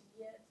that to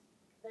get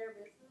their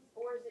business?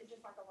 Or is it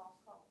just like a lost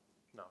cause?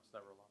 No, it's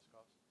never a lost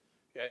cause.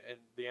 Yeah, and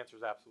the answer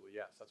is absolutely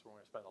yes. That's what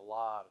we're going to spend a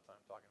lot of time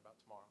talking about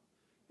tomorrow.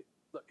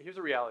 Look, here's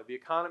the reality. The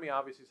economy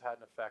obviously has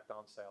had an effect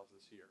on sales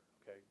this year,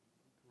 okay?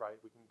 Right?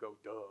 We can go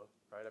duh,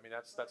 right? I mean,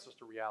 that's just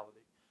a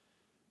reality.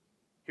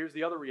 Here's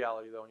the other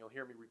reality, though, and you'll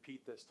hear me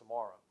repeat this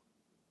tomorrow.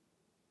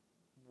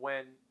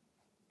 When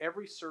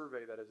every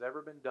survey that has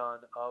ever been done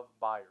of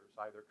buyers,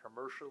 either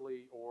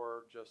commercially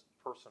or just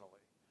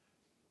personally,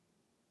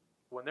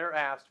 when they're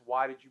asked,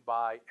 why did you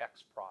buy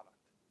X product?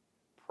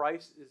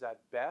 Price is at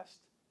best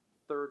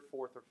 3rd,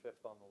 4th, or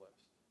 5th on the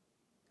list.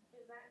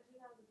 Is that in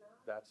 2009?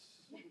 That's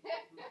I mean,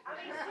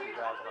 seriously.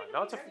 2009.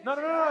 No,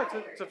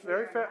 it's a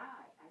very fair.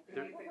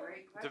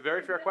 It's a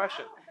very fair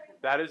question.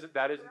 That is in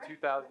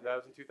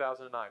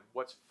 2009.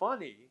 What's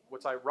funny,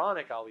 what's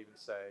ironic, I'll even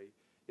say,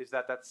 is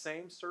that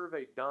same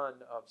survey done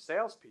of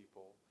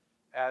salespeople,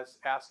 as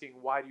asking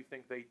why do you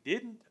think they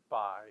didn't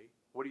buy,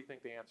 what do you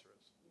think the answer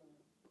is?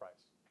 Price.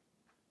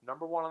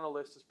 Number 1 on the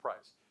list is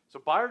price. So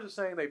buyers are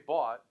saying they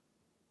bought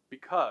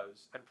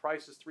because, and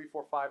price is 3,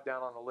 4, 5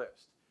 down on the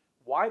list.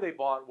 Why they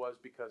bought was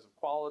because of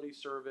quality,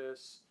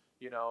 service,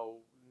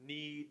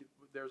 need.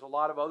 There's a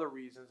lot of other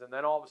reasons, and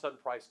then all of a sudden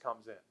price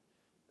comes in.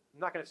 I'm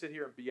not going to sit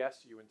here and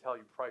BS you and tell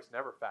you price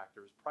never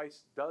factors.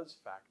 Price does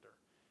factor.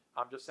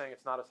 I'm just saying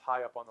it's not as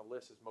high up on the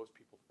list as most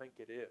people think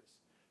it is.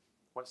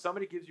 When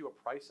somebody gives you a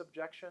price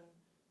objection,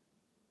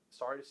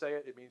 sorry to say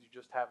it, it means you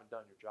just haven't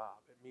done your job.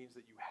 It means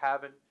that you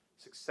haven't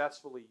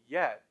successfully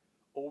yet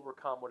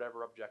overcome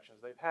whatever objections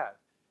they've had.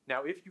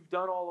 Now, if you've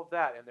done all of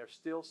that and they're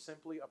still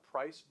simply a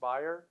price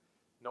buyer,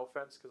 no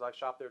offense because I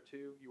shop there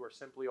too, you are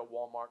simply a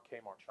Walmart,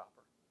 Kmart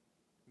shopper.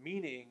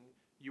 Meaning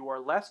you are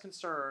less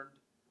concerned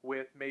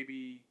with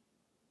maybe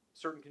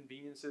certain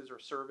conveniences or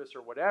service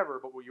or whatever,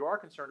 but what you are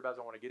concerned about is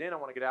I want to get in, I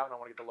want to get out, and I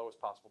want to get the lowest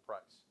possible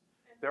price.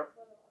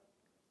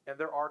 And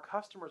there are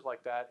customers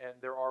like that, and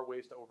there are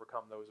ways to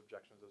overcome those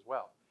objections as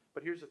well.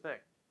 But here's the thing.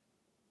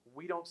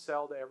 We don't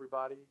sell to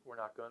everybody. We're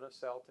not going to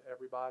sell to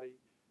everybody.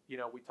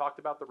 We talked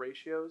about the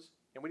ratios,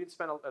 and we didn't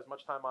spend as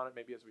much time on it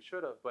maybe as we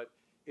should have, but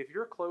if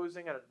you're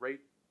closing at a rate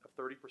of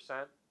 30%,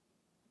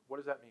 what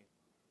does that mean?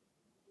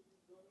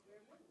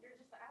 You're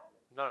just the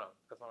average. No,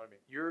 that's not what I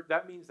mean.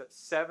 That means that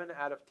 7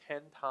 out of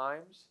 10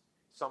 times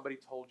somebody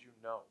told you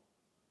no.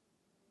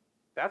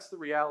 That's the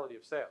reality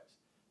of sales.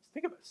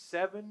 Think about it.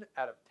 7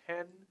 out of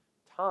 10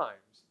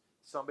 times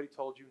somebody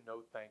told you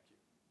no, thank you.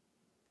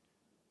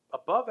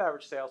 Above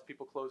average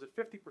salespeople close at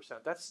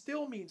 50%. That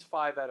still means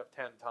 5 out of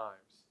 10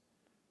 times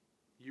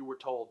you were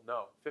told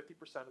no, 50%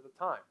 of the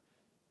time.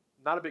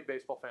 Not a big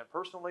baseball fan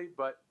personally,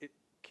 but it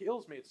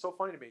kills me. It's so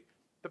funny to me.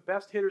 The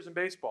best hitters in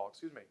baseball,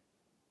 excuse me.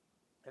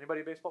 Anybody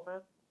a baseball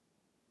fan?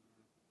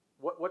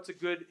 What's a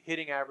good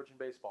hitting average in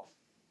baseball?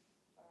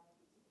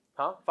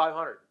 Huh?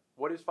 500.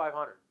 What is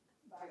 500?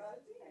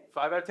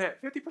 5 out of 10.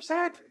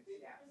 50%.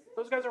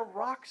 Those guys are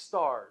rock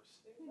stars.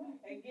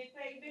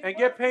 And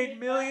get paid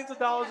millions of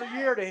dollars a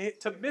year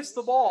to miss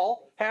the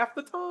ball half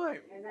the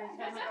time. And then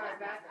some of our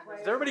best players.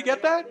 Does everybody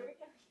get that?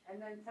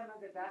 And then some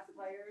of the best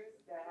players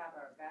that have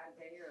a bad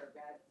day or a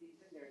bad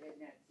season, they're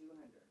hitting at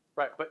 200.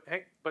 Right,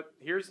 but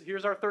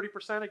here's our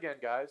 30% again,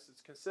 guys.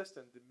 It's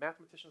consistent. The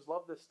mathematicians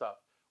love this stuff.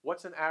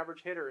 What's an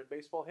average hitter in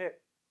baseball hit?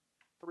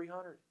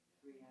 300.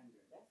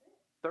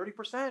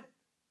 30%.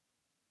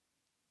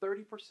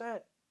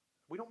 30%.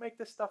 We don't make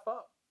this stuff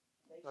up.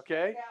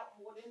 Okay?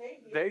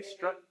 They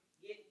struck.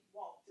 Get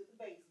walked to the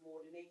base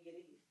more than they get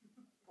in.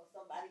 Because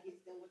somebody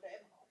gets them with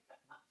that ball.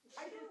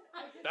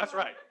 That's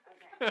right.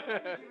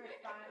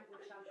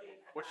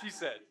 What she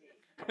said.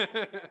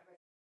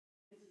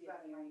 This is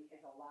what I mean, is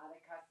a lot of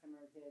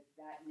customers is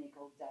that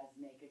nickel does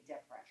make a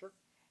difference. Sure.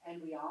 And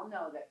we all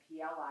know that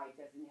PLI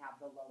doesn't have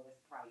the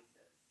lowest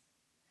prices.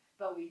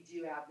 But we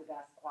do have the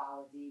best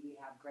quality, we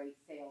have great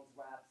sales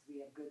reps, we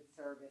have good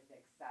service,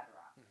 etc.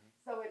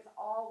 So it's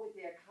all with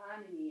the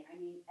economy. I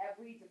mean,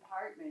 every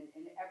department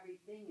and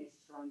everything is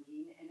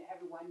shrinking and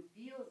everyone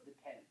feels the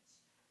pinch.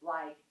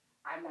 Like,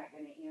 I'm not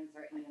going to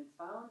answer Ann's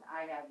phone.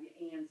 I have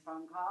Ann's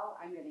phone call.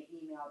 I'm going to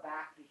email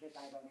back because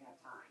I don't have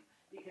time.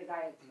 Because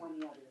I have 20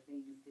 other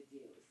things to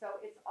do.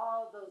 So it's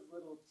all those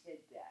little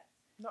tidbits.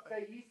 No, So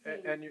you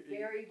seem and you-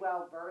 very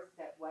well versed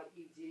at what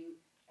you do.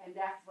 And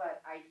that's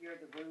what I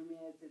hear the room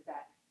is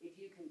that if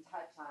you can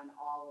touch on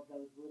all of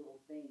those little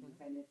things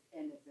and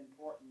it's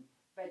important.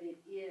 But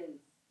it is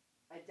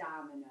a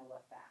domino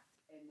effect.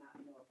 And not,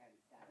 no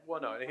offense, Dad.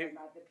 Well, no, I'm here- talking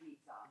about the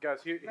pizza.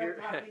 Guys, here.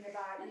 We're talking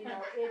about,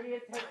 it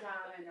is a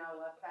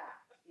domino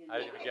effect. I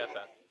didn't even get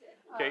that.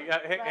 Okay,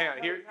 hang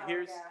on.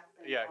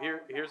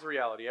 Here's the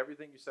reality.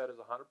 Everything you said is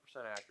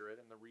 100% accurate,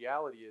 and the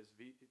reality is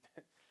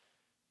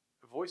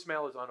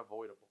voicemail is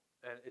unavoidable.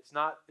 And it's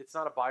not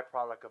a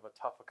byproduct of a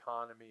tough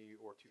economy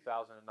or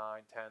 2009,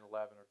 10,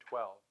 11, or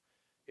 12.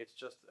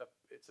 It's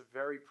a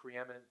very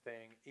preeminent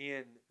thing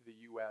in the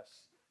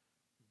U.S.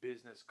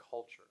 business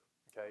culture.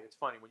 Okay, it's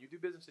funny when you do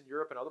business in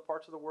Europe and other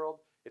parts of the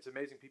world. It's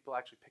amazing people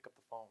actually pick up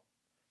the phone,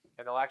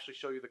 and they'll actually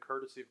show you the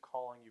courtesy of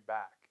calling you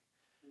back.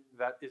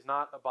 That is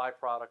not a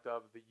byproduct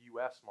of the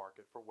U.S.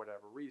 market for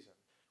whatever reason.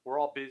 We're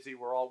all busy.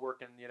 We're all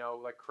working,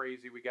 like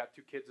crazy. We got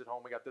 2 kids at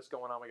home. We got this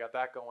going on. We got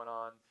that going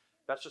on.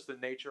 That's just the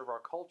nature of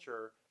our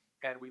culture,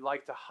 and we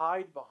like to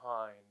hide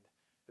behind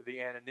the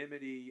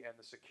anonymity and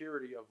the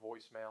security of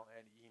voicemail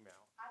and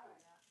email.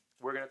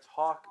 We're going to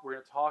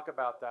talk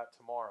about that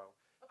tomorrow.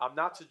 I'm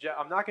not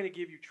going to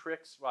give you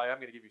tricks. Well, I'm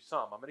going to give you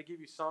some. I'm going to give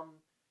you some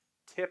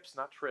tips,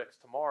 not tricks,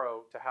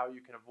 tomorrow to how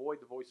you can avoid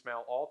the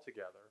voicemail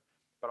altogether.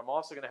 But I'm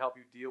also going to help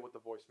you deal with the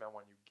voicemail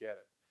when you get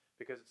it,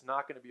 because it's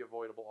not going to be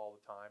avoidable all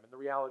the time. And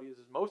the reality is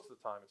most of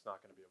the time it's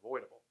not going to be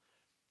avoidable.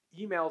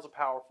 Email is a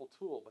powerful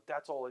tool, but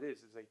that's all it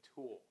is a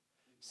tool.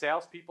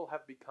 Salespeople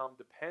have become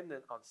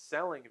dependent on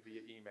selling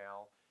via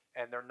email,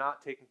 and they're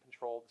not taking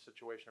control of the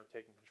situation or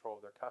taking control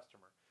of their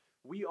customer.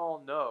 We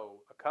all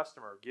know a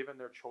customer, given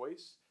their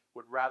choice,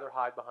 would rather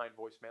hide behind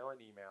voicemail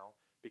and email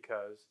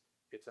because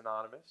it's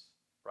anonymous,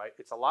 right?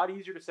 It's a lot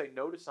easier to say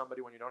no to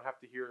somebody when you don't have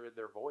to hear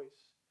their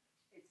voice.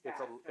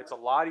 It's a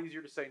lot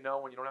easier to say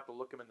no when you don't have to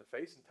look them in the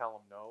face and tell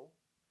them no.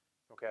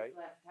 Okay. It's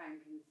less time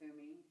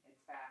consuming.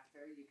 It's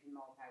faster. You can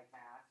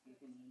multitask. You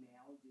can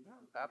email. Do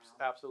something else.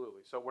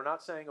 Absolutely. So we're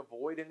not saying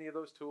avoid any of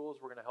those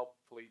tools. We're going to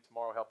hopefully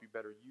tomorrow help you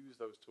better use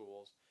those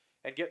tools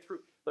and get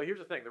through. So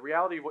here's the thing. The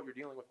reality of what you're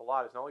dealing with a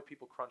lot is not only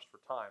people crunched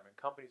for time, and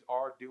companies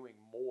are doing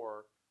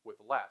more with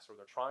less, or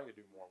they're trying to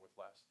do more with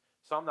less.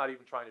 Some not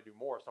even trying to do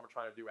more. Some are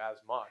trying to do as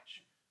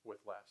much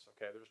with less.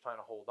 Okay. They're just trying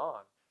to hold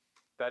on.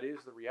 That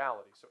is the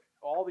reality. So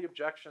all the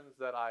objections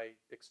that I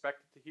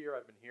expected to hear,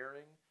 I've been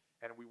hearing,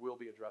 and we will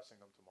be addressing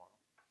them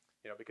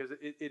tomorrow. Because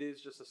it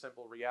is just a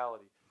simple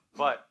reality.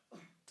 But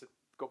to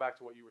go back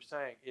to what you were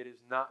saying, it is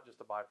not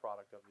just a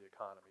byproduct of the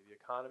economy. The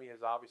economy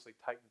has obviously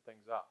tightened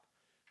things up.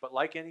 But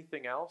like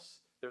anything else,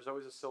 there's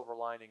always a silver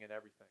lining in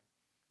everything.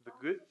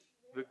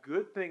 The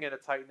good thing in a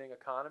tightening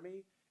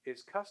economy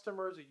is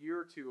customers a year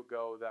or two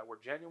ago that were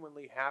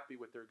genuinely happy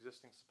with their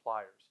existing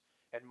suppliers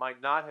and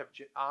might not have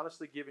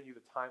honestly given you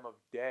the time of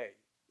day.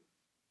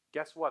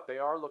 Guess what? They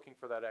are looking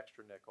for that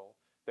extra nickel.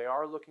 They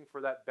are looking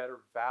for that better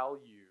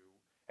value,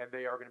 and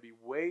they are going to be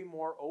way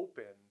more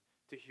open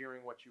to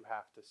hearing what you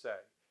have to say.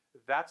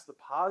 That's the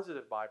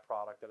positive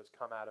byproduct that has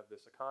come out of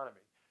this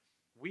economy.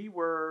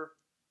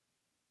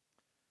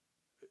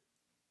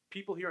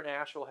 People here in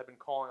Asheville have been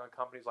calling on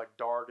companies like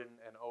Darden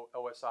and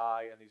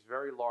OSI and these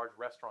very large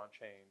restaurant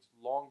chains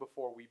long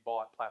before we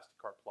bought Plastic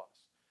Card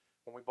Plus.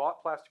 When we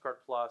bought Plastic Card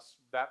Plus,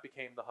 that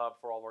became the hub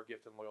for all our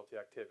gift and loyalty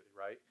activity,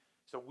 right?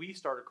 So we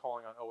started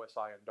calling on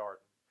OSI and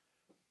Darden.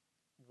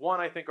 One,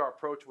 I think our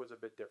approach was a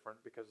bit different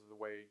because of the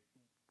way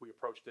we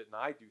approached it and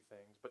I do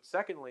things. But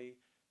secondly,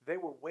 they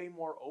were way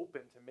more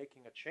open to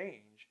making a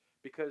change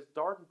because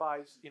Darden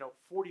buys,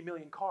 40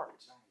 million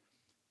cards.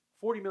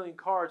 40 million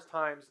cards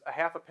times a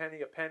half a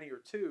penny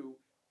or two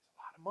is a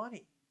lot of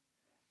money.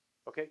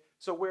 Okay?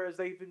 So whereas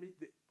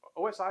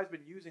OSI's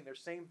been using their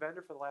same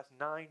vendor for the last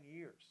 9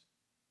 years.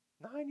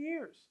 9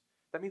 years.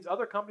 That means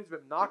other companies have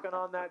been knocking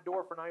on that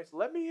door for nice.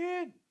 Let me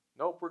in.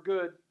 Nope, we're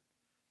good.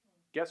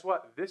 Guess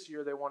what? This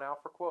year they went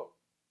out for quote,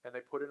 and they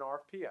put an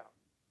RFP out.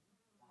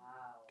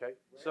 Wow. Okay,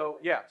 so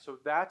yeah, so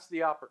that's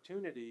the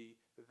opportunity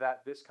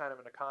that this kind of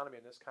an economy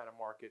and this kind of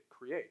market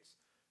creates.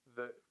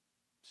 The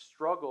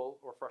struggle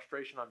or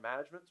frustration on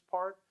management's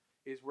part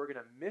is we're going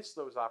to miss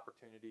those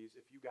opportunities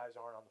if you guys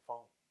aren't on the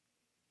phone.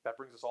 That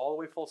brings us all the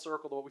way full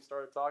circle to what we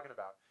started talking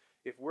about.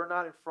 If we're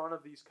not in front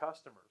of these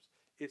customers,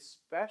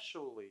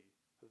 especially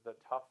the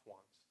tough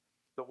ones.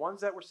 The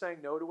ones that were saying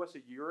no to us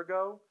a year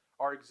ago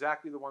are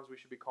exactly the ones we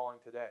should be calling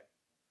today,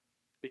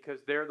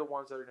 because they're the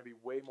ones that are going to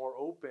be way more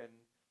open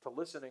to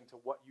listening to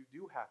what you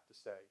do have to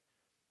say.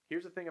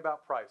 Here's the thing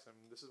about price, and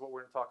this is what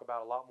we're going to talk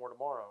about a lot more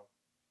tomorrow.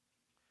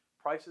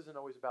 Price isn't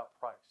always about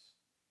price.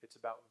 It's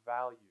about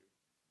value.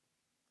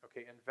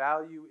 Okay, and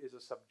value is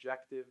a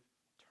subjective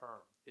term.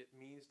 It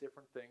means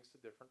different things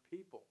to different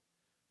people.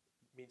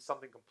 It means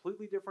something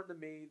completely different to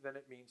me than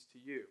it means to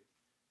you.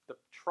 The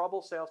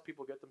trouble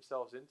salespeople get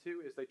themselves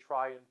into is they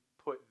try and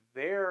put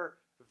their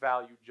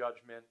value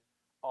judgment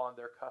on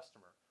their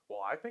customer.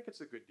 Well, I think it's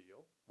a good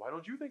deal. Why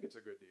don't you think it's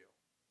a good deal?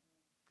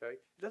 Okay?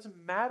 It doesn't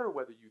matter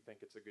whether you think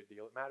it's a good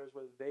deal. It matters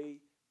whether they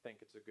think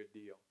it's a good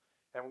deal.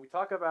 And when we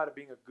talk about it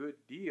being a good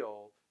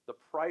deal, the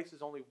price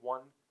is only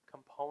one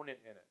component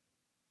in it.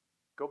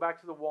 Go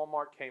back to the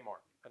Walmart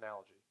Kmart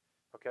analogy.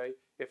 Okay?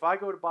 If I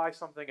go to buy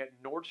something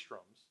at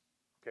Nordstrom's,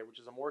 okay, which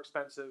is a more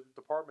expensive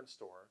department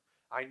store,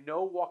 I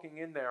know walking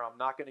in there I'm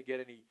not going to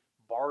get any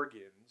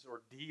bargains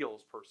or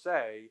deals per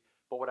se,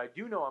 but what I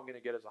do know I'm going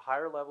to get is a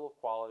higher level of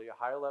quality, a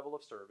higher level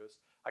of service.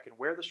 I can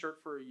wear the shirt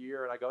for a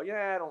year and I go,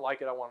 yeah, I don't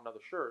like it, I want another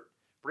shirt.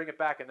 Bring it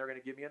back and they're going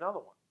to give me another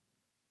one.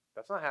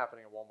 That's not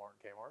happening at Walmart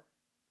and Kmart.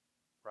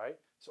 right?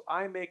 So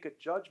I make a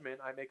judgment,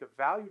 I make a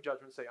value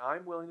judgment, say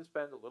I'm willing to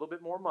spend a little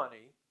bit more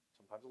money,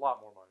 sometimes a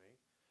lot more money,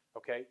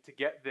 okay, to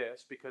get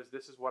this because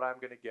this is what I'm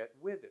going to get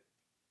with it.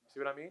 See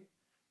what I mean?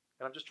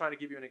 And I'm just trying to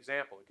give you an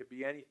example. It could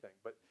be anything,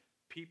 but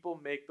people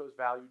make those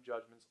value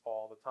judgments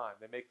all the time.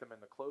 They make them in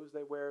the clothes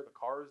they wear, the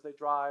cars they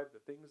drive, the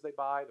things they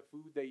buy, the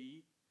food they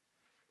eat.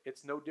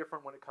 It's no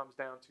different when it comes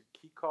down to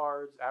key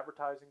cards,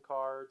 advertising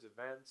cards,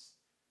 events.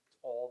 It's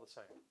all the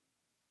same.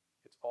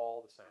 It's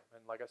all the same.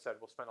 And like I said,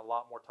 we'll spend a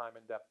lot more time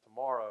in depth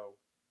tomorrow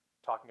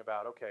talking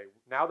about, okay,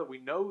 now that we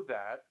know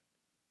that,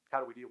 how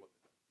do we deal with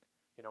it?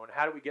 You know, and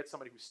how do we get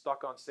somebody who's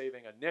stuck on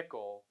saving a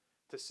nickel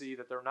to see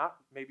that they're not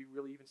maybe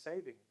really even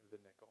saving the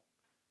nickel?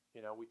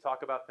 You know, we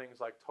talk about things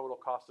like total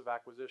cost of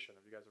acquisition.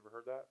 Have you guys ever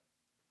heard that?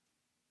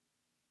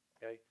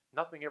 Okay,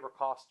 nothing ever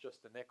costs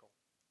just a nickel.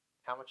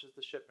 How much is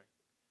the shipping?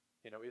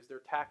 You know, is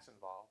there tax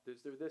involved?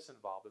 Is there this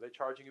involved? Are they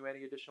charging you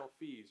any additional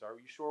fees? Are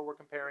you sure we're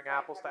comparing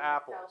apples to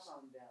apples?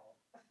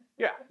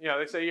 Yeah, you know,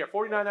 they say, yeah,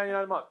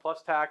 $49.99 a month,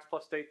 plus tax,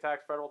 plus state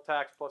tax, federal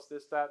tax, plus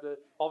this, that.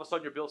 All of a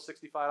sudden your bill's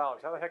 $65.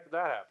 How the heck did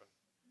that happen?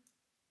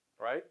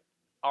 Right?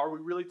 Are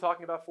we really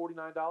talking about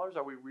 $49?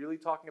 Are we really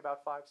talking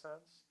about 5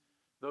 cents?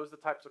 Those are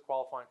the types of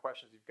qualifying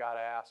questions you've got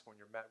to ask when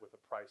you're met with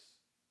a price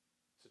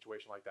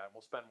situation like that. And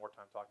we'll spend more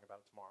time talking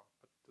about it tomorrow.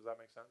 But does that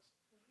make sense?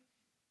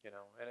 You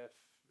know,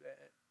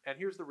 and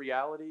here's the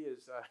reality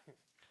is,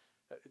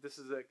 this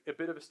is a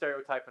bit of a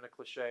stereotype and a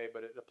cliche,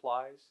 but it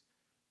applies.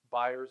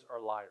 Buyers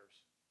are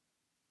liars.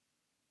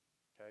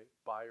 Okay,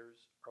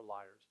 buyers are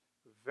liars.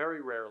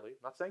 Very rarely,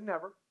 I'm not saying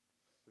never,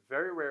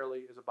 very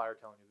rarely is a buyer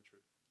telling you the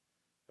truth.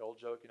 The old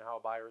joke, you know how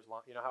a buyer's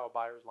lying?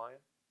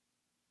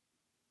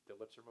 Their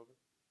lips are moving.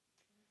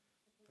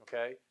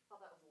 Okay. I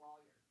thought that was a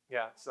lawyer.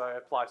 Yeah, so it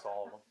applies to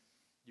all of them.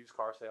 Used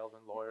car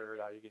salesman, lawyer,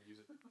 you can use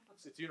it.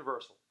 It's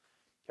universal.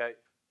 Okay,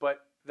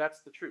 but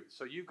that's the truth.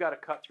 So you've got to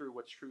cut through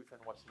what's truth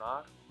and what's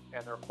not,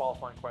 and there are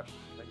qualifying questions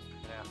and things you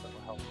can ask that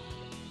will help you.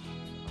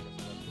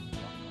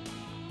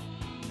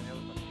 Any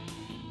other questions?